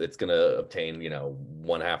predicts. It's going to obtain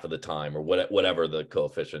 1/2 of the time, or whatever the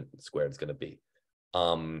coefficient squared is going to be.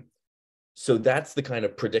 So that's the kind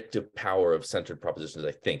of predictive power of centered propositions,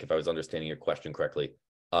 I think, if I was understanding your question correctly.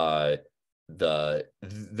 The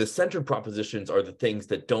centered propositions are the things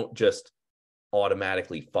that don't just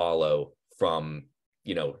automatically follow from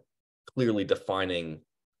clearly defining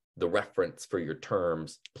the reference for your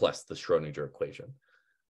terms plus the Schrodinger equation.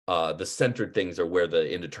 The centered things are where the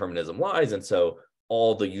indeterminism lies, and so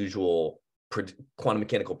all the usual quantum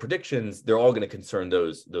mechanical predictions, they're all going to concern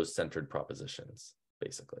those centered propositions,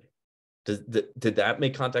 basically. Did that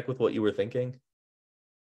make contact with what you were thinking?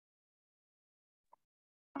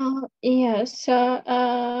 Yes.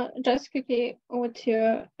 So just quickly, would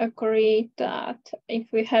you agree that if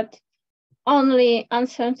we had only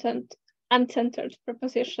uncentered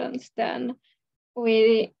propositions, then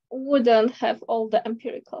we wouldn't have all the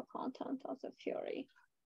empirical content of the theory?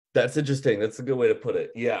 That's interesting. That's a good way to put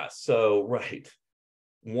it. Yeah. So, right.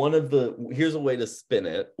 Here's a way to spin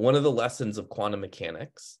it. One of the lessons of quantum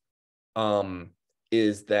mechanics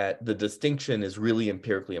is that the distinction is really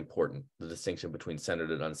empirically important, the distinction between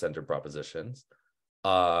centered and uncentered propositions,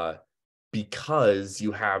 because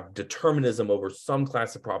you have determinism over some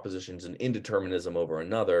class of propositions and indeterminism over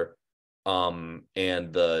another. And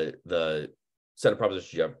the centered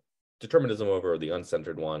propositions you have determinism over the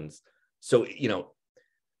uncentered ones. So,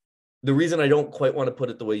 the reason I don't quite want to put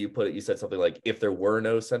it the way you put it, you said something like, if there were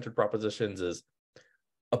no centered propositions, is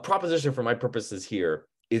a proposition for my purposes here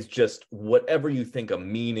is just whatever you think a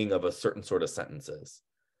meaning of a certain sort of sentence is.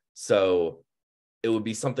 So it would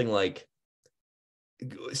be something like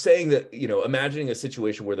saying that, imagining a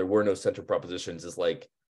situation where there were no centered propositions is like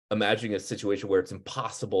imagining a situation where it's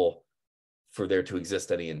impossible for there to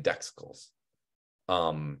exist any indexicals.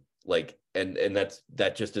 And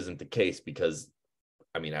that just isn't the case, because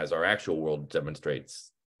as our actual world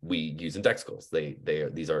demonstrates, we use indexicals.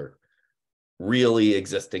 These are really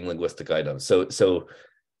existing linguistic items. So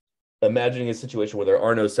imagining a situation where there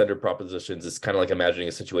are no centered propositions is kind of like imagining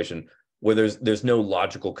a situation where there's no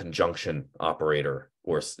logical conjunction operator,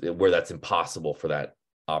 or where that's impossible for that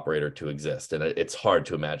operator to exist. And it's hard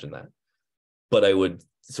to imagine that. But I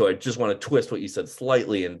just want to twist what you said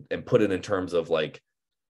slightly and put it in terms of like,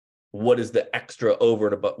 what is the extra over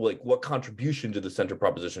and above, like what contribution do the centered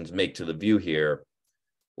propositions make to the view here?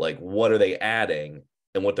 Like, what are they adding?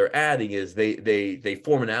 And what they're adding is they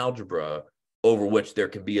form an algebra over which there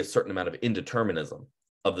can be a certain amount of indeterminism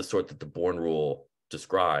of the sort that the Born rule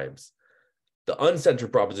describes. The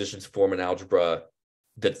uncentered propositions form an algebra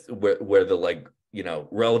that's where the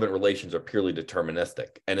relevant relations are purely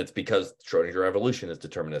deterministic. And it's because Schrodinger evolution is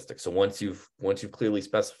deterministic. So once you've clearly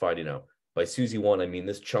specified, by Susie 1, I mean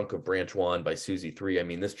this chunk of branch 1. By Susie 3, I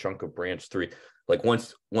mean this chunk of branch 3. Like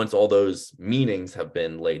once all those meanings have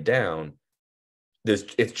been laid down,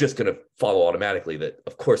 it's just going to follow automatically that,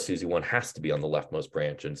 of course, Susie 1 has to be on the leftmost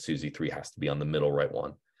branch and Susie 3 has to be on the middle right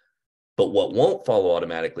one. But what won't follow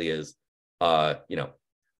automatically is, am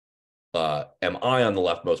I on the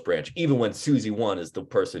leftmost branch, even when Susie 1 is the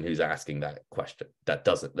person who's asking that question?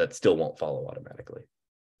 That still won't follow automatically.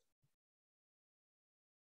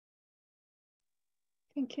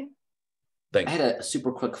 Thank you. Thanks. I had a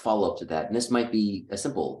super quick follow-up to that, and this might be a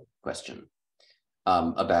simple question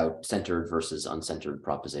about centered versus uncentered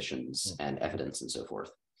propositions and evidence and so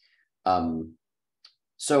forth.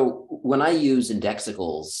 So when I use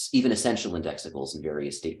indexicals, even essential indexicals in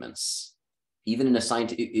various statements, even in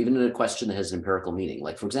a question that has an empirical meaning,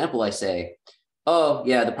 like for example, I say, oh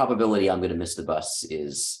yeah, the probability I'm going to miss the bus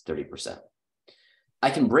is 30%. I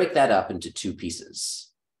can break that up into two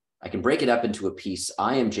pieces. I can break it up into a piece.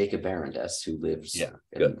 I am Jacob Barendess, who lives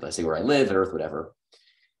in, let's say where I live, at Earth, whatever.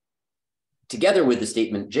 Together with the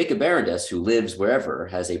statement, Jacob Barendess, who lives wherever,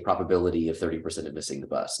 has a probability of 30% of missing the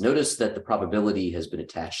bus. Notice that the probability has been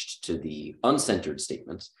attached to the uncentered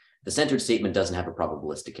statement. The centered statement doesn't have a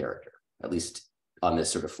probabilistic character, at least on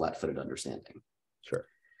this sort of flat-footed understanding. Sure.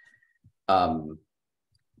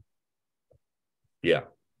 Yeah.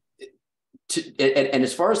 And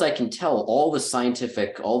as far as I can tell, all the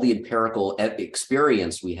scientific, all the empirical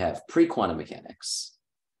experience we have pre-quantum mechanics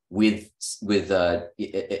with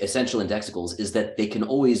essential indexicals is that they can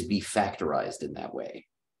always be factorized in that way.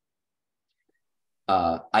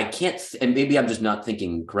 I can't, and maybe I'm just not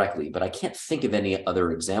thinking correctly, but I can't think of any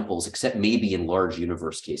other examples except maybe in large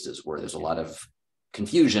universe cases where there's a lot of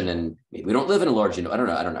confusion and maybe we don't live in a large universe.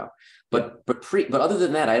 I don't know. But other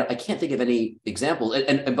than that, I can't think of any examples.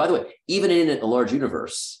 And by the way, even in a large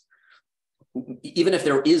universe, even if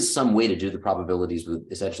there is some way to do the probabilities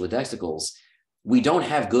with essential indexicals, we don't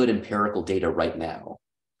have good empirical data right now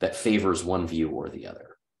that favors one view or the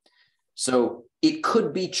other. So it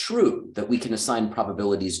could be true that we can assign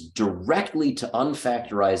probabilities directly to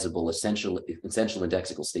unfactorizable essential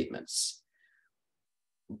indexical statements.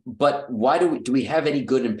 But why do we have any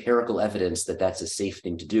good empirical evidence that that's a safe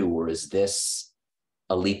thing to do? Or is this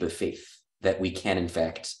a leap of faith that we can, in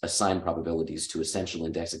fact, assign probabilities to essential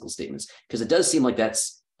indexical statements? Because it does seem like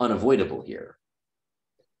that's unavoidable here.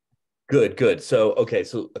 Good. So, okay,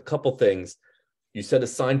 so a couple things. You said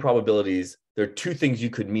assign probabilities. There are two things you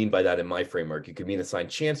could mean by that in my framework. You could mean assign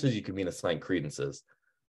chances. You could mean assign credences.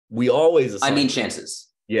 We always assign. I mean chances.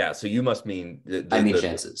 Yeah, so you must mean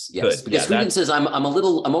chances. Yes, good. Because credences, I'm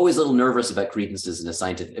always a little nervous about credences in a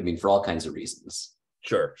scientific. I mean, for all kinds of reasons.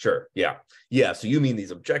 Sure. Yeah. So you mean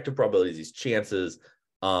these objective probabilities, these chances.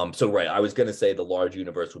 So right, I was going to say the large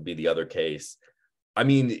universe would be the other case. I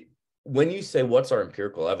mean, when you say what's our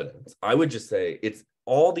empirical evidence, I would just say it's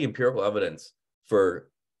all the empirical evidence for,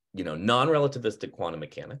 non-relativistic quantum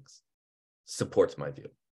mechanics supports my view.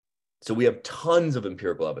 So we have tons of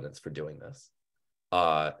empirical evidence for doing this.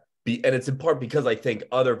 And it's in part because I think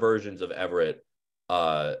other versions of Everett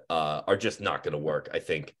are just not going to work. I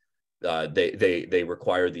think they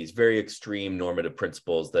require these very extreme normative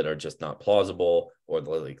principles that are just not plausible, or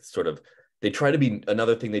like sort of. They try to be,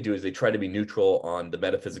 another thing they do is they try to be neutral on the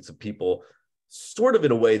metaphysics of people, sort of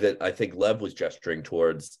in a way that I think Lev was gesturing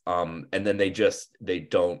towards. And then they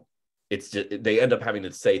don't, it's just, they end up having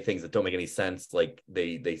to say things that don't make any sense. Like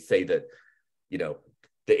they say that,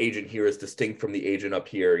 the agent here is distinct from the agent up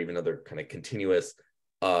here, even though they're kind of continuous.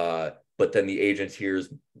 But then the agent here's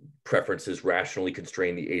preferences rationally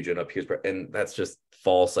constrain the agent up here. And that's just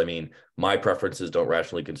false. I mean, my preferences don't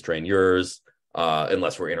rationally constrain yours.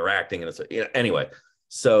 Unless we're interacting. And anyway,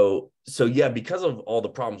 so yeah, because of all the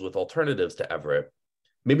problems with alternatives to Everett,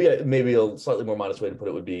 maybe a slightly more modest way to put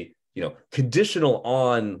it would be, conditional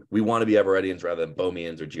on we want to be Everettians rather than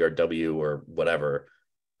Bohmians or GRW or whatever.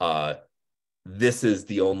 This is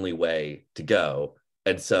the only way to go.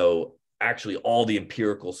 And so actually all the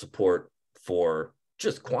empirical support for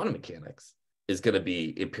just quantum mechanics is going to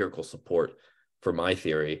be empirical support for my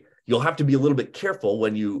theory. You'll have to be a little bit careful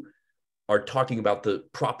when you are talking about the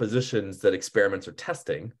propositions that experiments are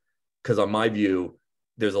testing, because on my view,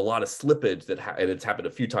 there's a lot of slippage and it's happened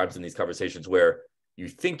a few times in these conversations where you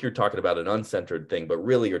think you're talking about an uncentered thing, but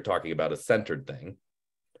really you're talking about a centered thing.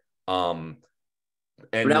 And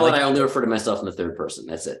from now on, I only refer to myself in the third person.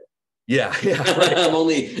 That's it. Yeah. Right. I'm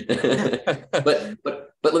only, but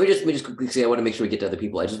let me just quickly say, I want to make sure we get to other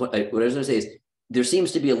people. What I was going to say is there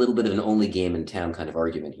seems to be a little bit of an only game in town kind of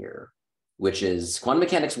argument here, which is quantum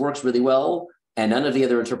mechanics works really well, and none of the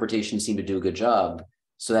other interpretations seem to do a good job.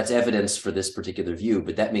 So that's evidence for this particular view,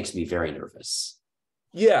 but that makes me very nervous.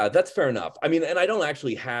 Yeah, that's fair enough. I mean, and I don't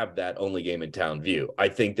actually have that only game in town view. I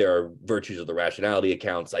think there are virtues of the rationality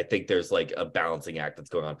accounts. I think there's like a balancing act that's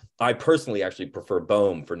going on. I personally actually prefer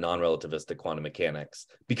Bohm for non-relativistic quantum mechanics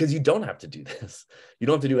because you don't have to do this. You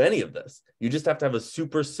don't have to do any of this. You just have to have a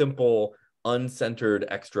super simple, uncentered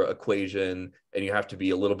extra equation, and you have to be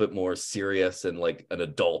a little bit more serious and like an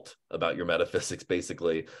adult about your metaphysics,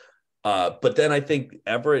 basically. But then I think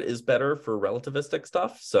Everett is better for relativistic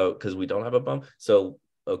stuff. So because we don't have a Bohm. So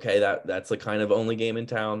okay, that's a kind of only game in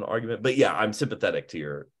town argument. But yeah, I'm sympathetic to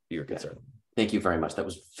your concern. Thank you very much. That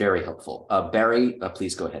was very helpful. Barry,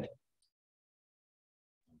 please go ahead.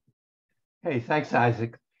 Hey, thanks,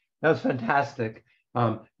 Isaac. That was fantastic.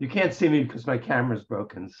 You can't see me because my camera's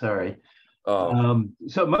broken. Sorry. Oh.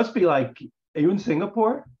 So it must be like, are you in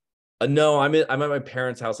Singapore? No, I'm at my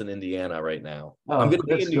parents' house in Indiana right now. I'm going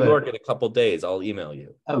to be in New York in a couple days. I'll email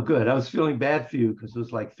you. Oh, good. I was feeling bad for you because it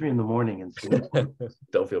was like 3 a.m. in Singapore.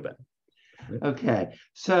 Don't feel bad. Okay,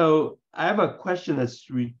 so I have a question that's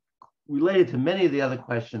related to many of the other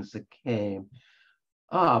questions that came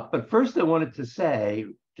up. But first, I wanted to say,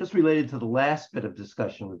 just related to the last bit of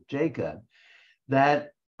discussion with Jacob,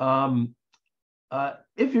 that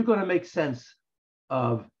if you're going to make sense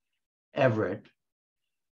of Everett,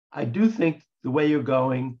 I do think the way you're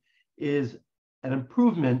going is an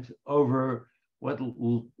improvement over what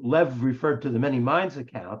Lev referred to the many minds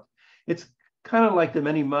account. It's kind of like the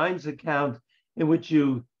many minds account in which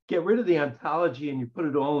you get rid of the ontology and you put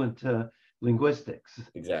it all into linguistics.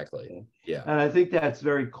 Exactly. Yeah. And I think that's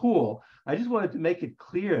very cool. I just wanted to make it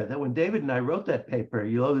clear that when David and I wrote that paper,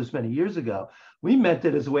 this many years ago, we meant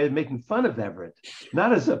it as a way of making fun of Everett,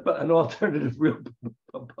 not as an alternative real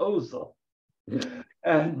proposal.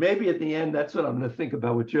 And maybe at the end, that's what I'm going to think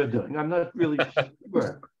about what you're doing. I'm not really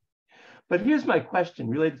sure. But here's my question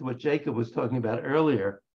related to what Jacob was talking about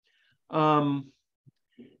earlier.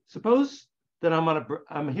 Suppose that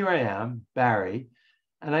here I am, Barry,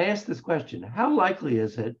 and I ask this question: how likely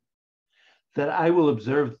is it that I will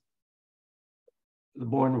observe the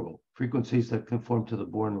Born rule, frequencies that conform to the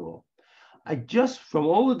Born rule? I just, from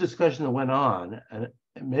all the discussion that went on, and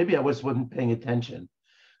maybe I wasn't paying attention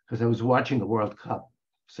because I was watching the World Cup.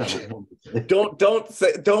 So please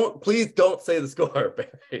don't say the score,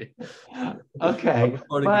 Barry. Okay,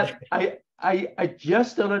 but I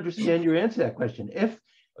just don't understand your answer to that question. If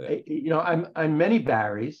I'm many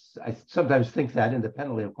Barrys, I sometimes think that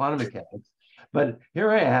independently of quantum mechanics, but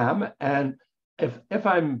here I am, and if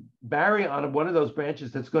I'm Barry on one of those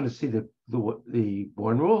branches that's going to see the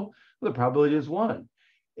Born rule, the probability is 1.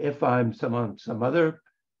 If I'm on some other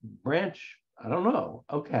branch, I don't know.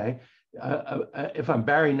 Okay. If I'm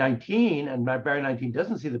Barry 19 and my Barry 19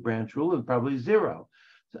 doesn't see the branch rule, it's probably 0.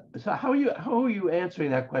 So how are you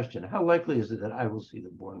answering that question? How likely is it that I will see the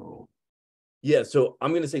Born rule? Yeah, so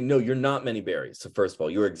I'm going to say, no, you're not many Barrys. So first of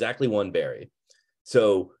all, you're exactly one Barry.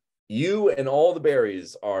 So you and all the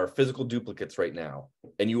Barrys are physical duplicates right now.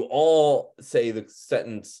 And you all say the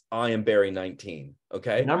sentence, I am Barry 19,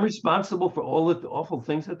 okay? And I'm responsible for all of the awful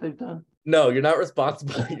things that they've done? No, you're not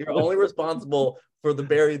responsible. You're only responsible for the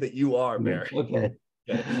Barry that you are, Barry. Okay.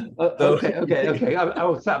 Okay. I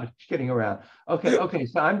will stop kidding around. Okay.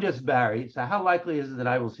 So I'm just Barry. So how likely is it that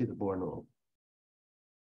I will see the Born rule?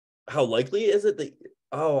 How likely is it that?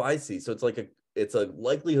 Oh, I see. So it's a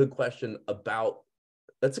likelihood question about.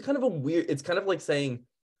 That's a kind of a weird. It's kind of like saying.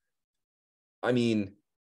 I mean.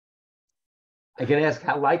 I can ask,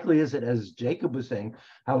 how likely is it, as Jacob was saying,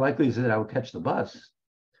 how likely is it that I will catch the bus?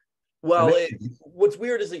 Well, what's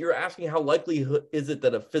weird is that you're asking how likely is it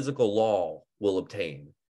that a physical law will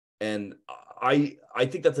obtain, and I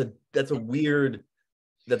think that's a weird.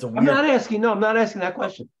 I'm not asking that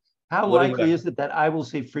question. How likely is it that I will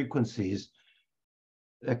see frequencies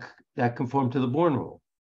that conform to the Born rule?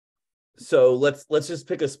 So let's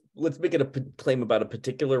make it a claim about a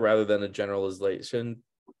particular rather than a generalization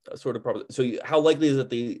sort of problem. So how likely is it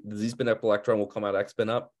the Z-spin up electron will come out X spin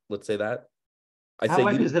up? Let's say that. How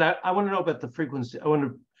likely is that I want to know about the frequency. I want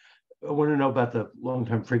to know about the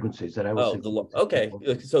long-term frequencies that I will see. Okay.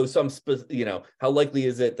 So how likely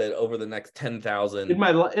is it that over the next 10,000 in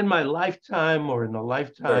my lifetime or in the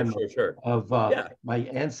lifetime of my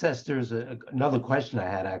ancestors? Another question I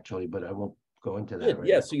had actually, but I won't go into that. Right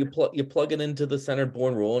now. So you plug it into the centered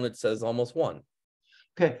Born rule and it says almost 1.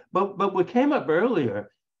 Okay, but what came up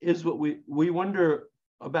earlier is what we wonder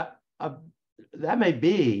about. That might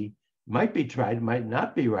be tried, might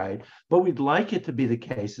not be right, but we'd like it to be the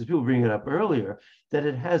case, as people bring it up earlier, that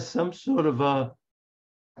it has some sort of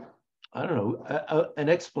an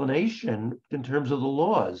explanation in terms of the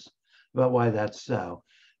laws about why that's so.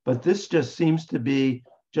 But this just seems to be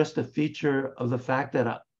just a feature of the fact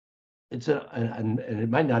that and it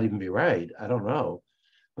might not even be right, I don't know,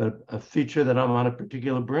 but a feature that I'm on a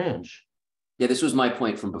particular branch. Yeah, this was my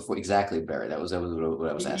point from before. Exactly, Barry. That was what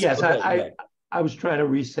I was asking. Yes, I was trying to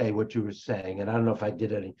re-say what you were saying, and I don't know if I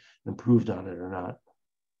did any improved on it or not.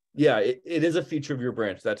 Yeah, it is a feature of your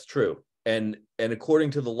branch. That's true. And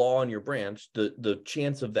according to the law on your branch, the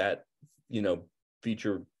chance of that,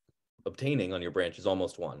 feature obtaining on your branch is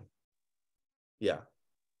almost 1. Yeah.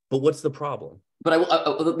 But what's the problem?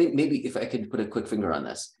 But maybe if I could put a quick finger on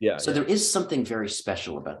this. Yeah. So there is something very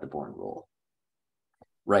special about the Born rule,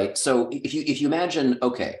 right? So if you imagine,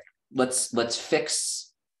 okay, let's fix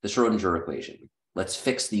the Schrodinger equation. Let's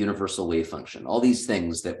fix the universal wave function. All these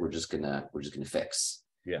things that we're just gonna fix.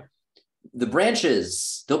 Yeah. the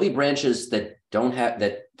branches, there'll be branches that don't have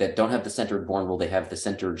the centered Born rule. They have the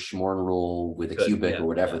centered Schmorn rule with a cubic or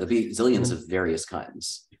whatever. There'll be zillions of various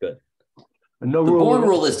kinds. Good. No the rule Born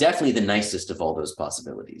rule is definitely the nicest of all those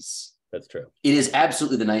possibilities. That's true. It is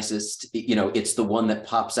absolutely the nicest. It's the one that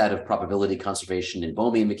pops out of probability conservation in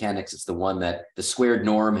Bohmian mechanics. It's the one that the squared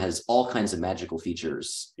norm has all kinds of magical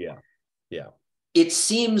features. Yeah. Yeah. It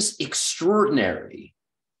seems extraordinary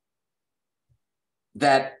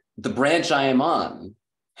that the branch I am on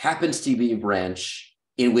happens to be a branch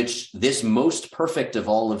in which this most perfect of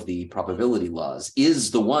all of the probability laws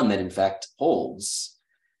is the one that in fact holds,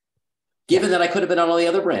 given that I could have been on all the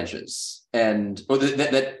other branches, or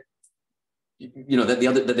that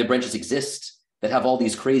the branches exist that have all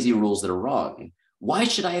these crazy rules that are wrong. Why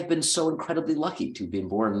should I have been so incredibly lucky to have been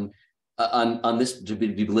born on this, to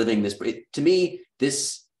be living this? To me,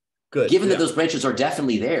 this, given that those branches are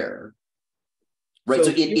definitely there, right?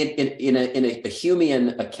 So in a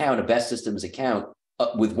Humean account, a best systems account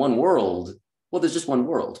with one world, well, there's just one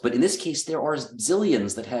world. But in this case, there are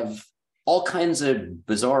zillions that have all kinds of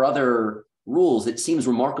bizarre other rules. It seems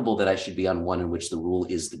remarkable that I should be on one in which the rule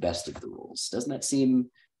is the best of the rules. Doesn't that seem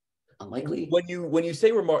unlikely? When you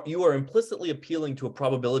say you are implicitly appealing to a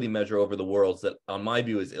probability measure over the worlds that, on my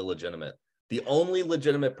view, is illegitimate. The only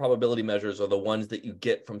legitimate probability measures are the ones that you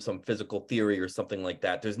get from some physical theory or something like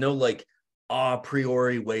that. There's no like a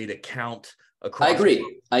priori way to count across. I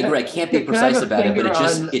agree. I can't be precise about it, but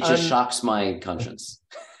it just shocks my conscience.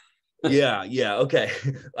 Yeah. Okay.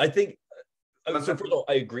 I think. So first of all,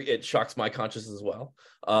 I agree. It shocks my conscience as well.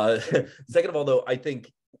 Second of all, though, I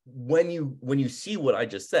think when you see what I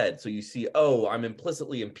just said, so you see, oh, I'm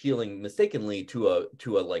implicitly appealing mistakenly to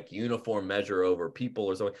a like uniform measure over people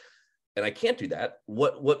or something, and I can't do that.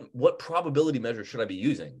 What probability measure should I be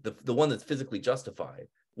using? The one that's physically justified.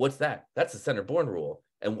 What's that? That's the centered Born rule.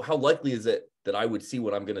 And how likely is it that I would see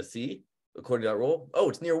what I'm going to see according to that rule? Oh,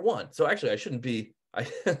 it's near 1. So actually, I shouldn't be.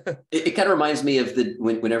 It kind of reminds me of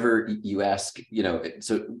whenever you ask,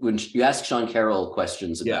 so when you ask Sean Carroll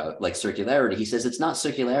questions about like circularity, he says it's not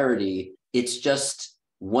circularity, it's just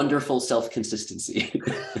wonderful self-consistency.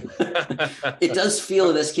 It does feel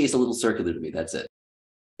in this case a little circular to me. That's it.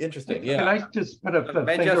 Interesting. Yeah. Can I just put a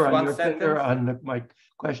finger on your finger on my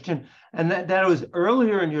question? And that was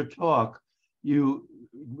earlier in your talk, you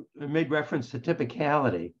made reference to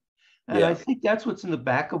typicality. And I think that's what's in the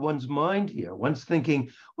back of one's mind here. One's thinking,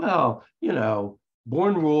 well,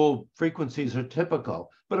 Born rule frequencies are typical.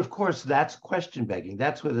 But of course, that's question begging.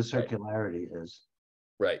 That's where the circularity is.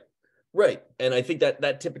 Right. And I think that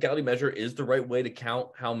typicality measure is the right way to count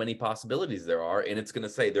how many possibilities there are. And it's going to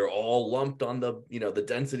say they're all lumped on the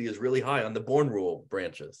density is really high on the Born rule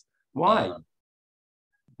branches. Why?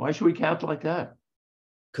 Why should we count like that?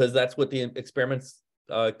 Because that's what the experiments,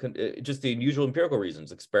 just the usual empirical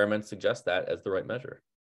reasons. Experiments suggest that as the right measure.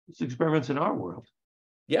 It's experiments in our world.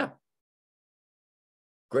 Yeah.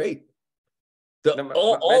 Great.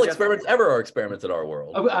 All experiments ever are experiments in our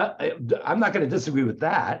world. I'm not going to disagree with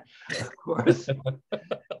that, of course.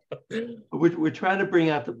 We're trying to bring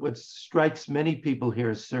out what strikes many people here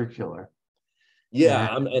as circular. Yeah,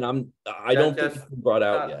 I don't think it's been brought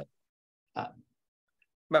out yet.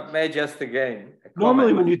 But may just again.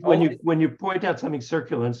 Normally, when you point out something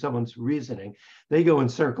circular in someone's reasoning, they go in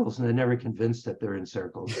circles and they're never convinced that they're in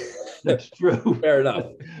circles. That's true. Fair enough.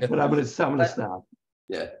 But I'm going to stop.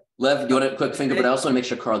 Yeah. Lev, you want a quick finger, but I also want to make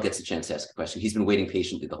sure Carl gets a chance to ask a question. He's been waiting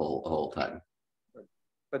patiently the whole time.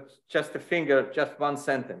 But just a finger, just one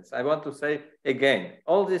sentence. I want to say again,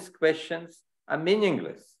 all these questions are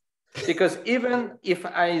meaningless because even if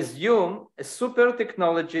I assume a super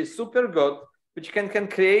technology, super God, which can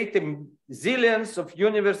create zillions of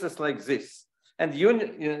universes like this and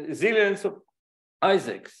zillions of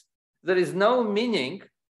Isaacs, there is no meaning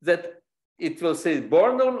that it will say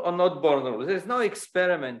Born rule or not Born rule. There is no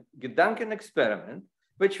experiment, Gedanken experiment,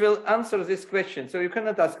 which will answer this question. So you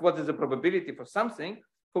cannot ask what is the probability for something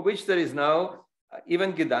for which there is no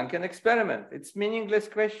even Gedanken experiment. It's meaningless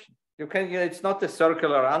question. It's not a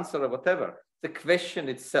circular answer or whatever. The question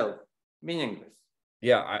itself, meaningless.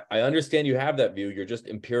 Yeah, I understand you have that view. You're just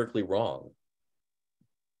empirically wrong.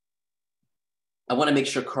 I want to make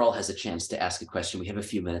sure Carl has a chance to ask a question. We have a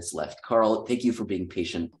few minutes left. Carl, thank you for being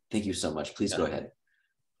patient. Thank you so much. Please go ahead.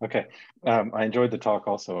 Okay. I enjoyed the talk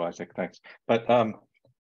also, Isaac. Thanks. But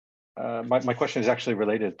my question is actually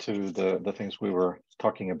related to the things we were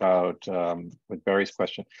talking about with Barry's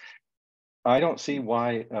question. I don't see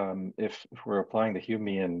why, if we're applying the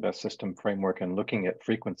Humean best system framework and looking at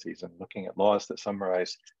frequencies and looking at laws that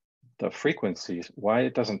summarize the frequencies, why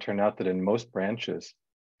it doesn't turn out that in most branches,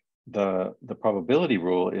 the probability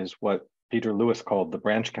rule is what Peter Lewis called the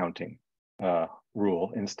branch counting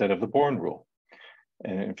rule instead of the Born rule.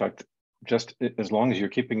 And in fact, just as long as you're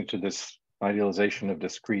keeping to this idealization of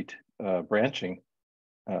discrete branching,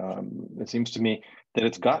 it seems to me that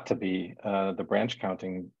it's got to be the branch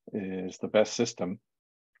counting is the best system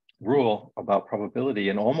rule about probability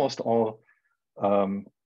in almost all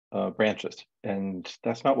branches. And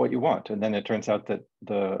that's not what you want. And then it turns out that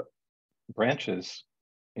the branches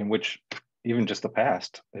in which even just the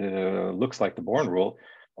past looks like the Born rule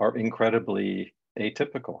are incredibly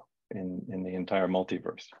atypical in the entire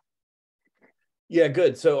multiverse. Yeah,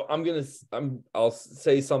 good. So I'll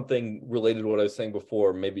say something related to what I was saying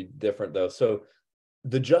before, maybe different though. So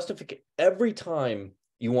the justification, every time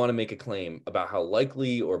you want to make a claim about how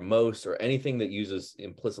likely or most or anything that uses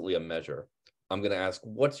implicitly a measure, I'm going to ask,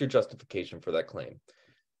 what's your justification for that claim?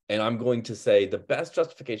 And I'm going to say the best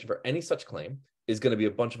justification for any such claim is going to be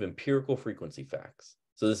a bunch of empirical frequency facts.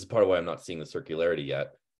 So this is part of why I'm not seeing the circularity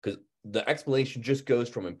yet, because the explanation just goes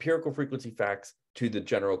from empirical frequency facts to the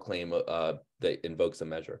general claim that invokes a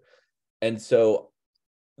measure. And so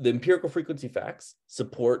the empirical frequency facts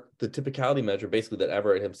support the typicality measure, basically, that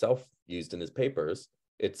Everett himself used in his papers.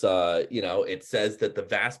 It's, it says that the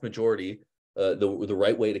vast majority, the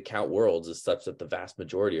right way to count worlds is such that the vast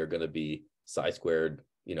majority are going to be psi-squared,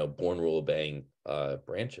 Born rule obeying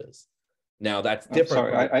branches. Now that's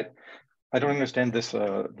different. Sorry, I don't understand this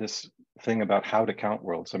this thing about how to count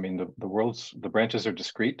worlds. I mean, the worlds, the branches are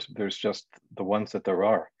discrete. There's just the ones that there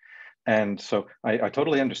are. And so I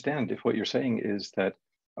totally understand if what you're saying is that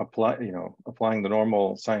applying the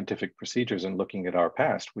normal scientific procedures and looking at our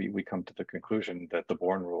past, we come to the conclusion that the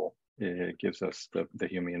Born rule gives us the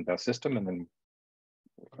Humean best system, and then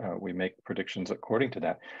we make predictions according to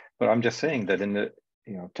that. But I'm just saying that in the,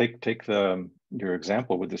 take your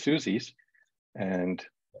example with the SUSIs and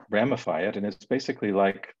ramify it, and it's basically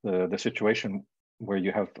like the situation where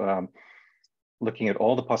you have looking at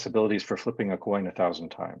all the possibilities for flipping a coin 1,000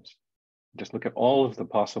 times. Just look at all of the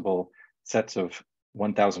possible sets of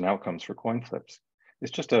 1,000 outcomes for coin flips.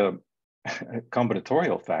 It's just a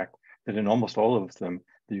combinatorial fact that in almost all of them,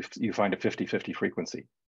 you find a 50-50 frequency.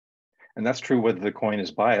 And that's true whether the coin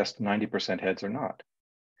is biased 90% heads or not.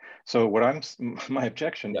 So my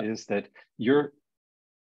objection is that you're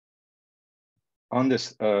on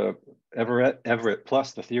this Everett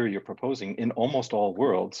plus the theory you're proposing in almost all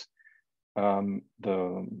worlds. The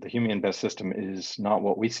Humean best system is not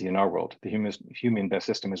what we see in our world. The Humean best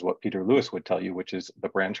system is what Peter Lewis would tell you, which is the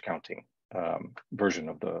branch counting version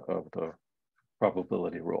of the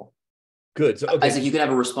probability rule. Good. So okay. Isaac, you can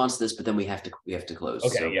have a response to this, but then we have to close.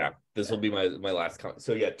 Okay, so, yeah. This will be my last comment.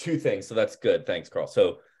 So yeah, two things. So that's good. Thanks, Carl.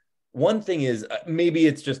 So one thing is maybe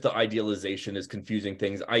it's just the idealization is confusing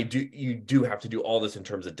things. You do have to do all this in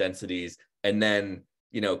terms of densities, and then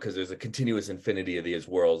because there's a continuous infinity of these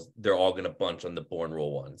worlds, they're all going to bunch on the Born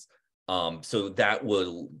rule ones. So that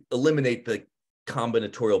will eliminate the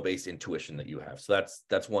combinatorial based intuition that you have. So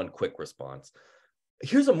that's one quick response.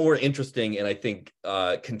 Here's a more interesting and I think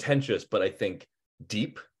contentious, but I think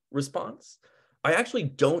deep response. I actually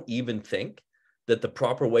don't even think that the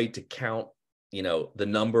proper way to count, the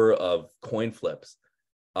number of coin flips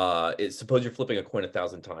is, suppose you're flipping a coin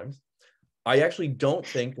 1,000 times. I actually don't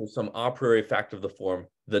think there's some a priori fact of the form,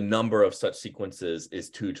 the number of such sequences is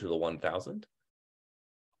 2 to the 1,000.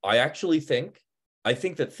 I think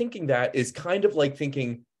that thinking that is kind of like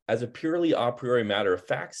thinking as a purely a priori matter of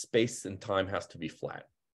fact, space and time has to be flat.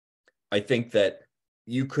 I think that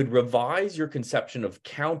you could revise your conception of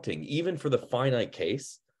counting, even for the finite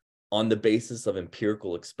case, on the basis of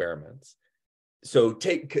empirical experiments. So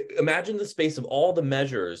imagine the space of all the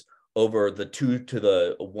measures over the 2 to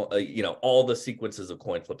the, all the sequences of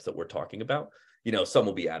coin flips that we're talking about. Some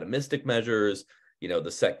will be atomistic measures.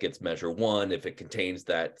 The set gets measure 1 if it contains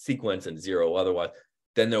that sequence and 0 otherwise.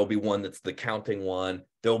 Then there will be one that's the counting one.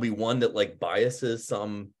 There will be one that like biases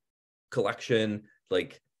some collection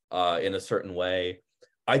in a certain way.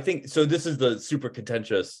 I think, so this is the super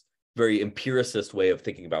contentious, very empiricist way of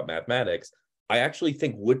thinking about mathematics. I actually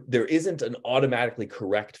think there isn't an automatically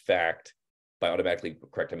correct fact. By automatically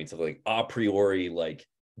correct, I mean something like a priori,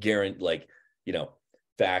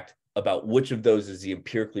 fact about which of those is the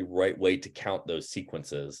empirically right way to count those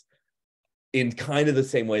sequences. In kind of the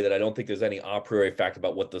same way that I don't think there's any a priori fact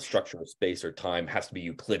about what the structure of space or time has to be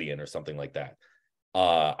Euclidean or something like that.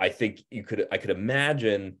 I think I could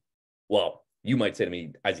imagine, well, you might say to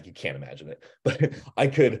me, Isaac, you can't imagine it, but I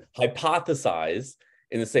could hypothesize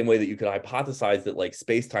in the same way that you could hypothesize that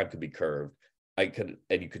space-time could be curved. And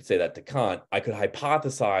you could say that to Kant, I could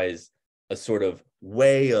hypothesize a sort of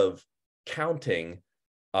way of counting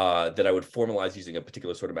that I would formalize using a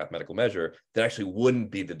particular sort of mathematical measure that actually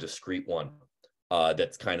wouldn't be the discrete one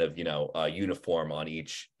that's kind of, uniform on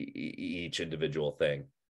each individual thing.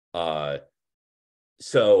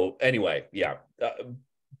 So anyway, yeah,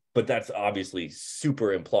 but that's obviously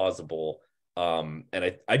super implausible.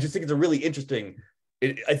 And I just think it's a really interesting,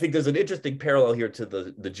 I think there's an interesting parallel here to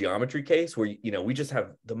the geometry case where, we just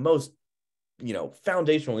have the most,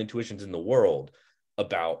 foundational intuitions in the world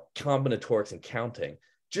about combinatorics and counting,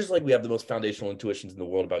 just like we have the most foundational intuitions in the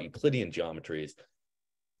world about Euclidean geometries.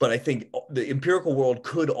 But I think the empirical world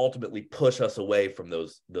could ultimately push us away from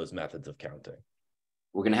those methods of counting.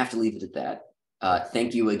 We're going to have to leave it at that.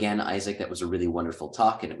 Thank you again, Isaac. That was a really wonderful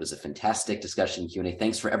talk, and it was a fantastic discussion, Q&A.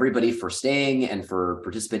 Thanks for everybody for staying and for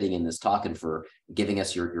participating in this talk and for giving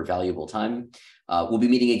us your valuable time. We'll be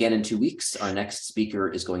meeting again in 2 weeks. Our next speaker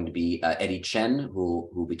is going to be Eddie Chen, who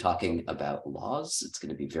will be talking about laws. It's going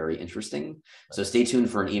to be very interesting. So stay tuned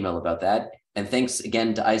for an email about that. And thanks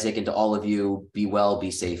again to Isaac and to all of you. Be well,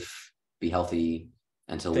 be safe, be healthy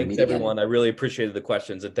until we meet again. Thanks, everyone. I really appreciated the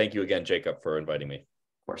questions. And thank you again, Jacob, for inviting me.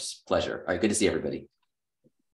 Of course, pleasure. All right, good to see everybody.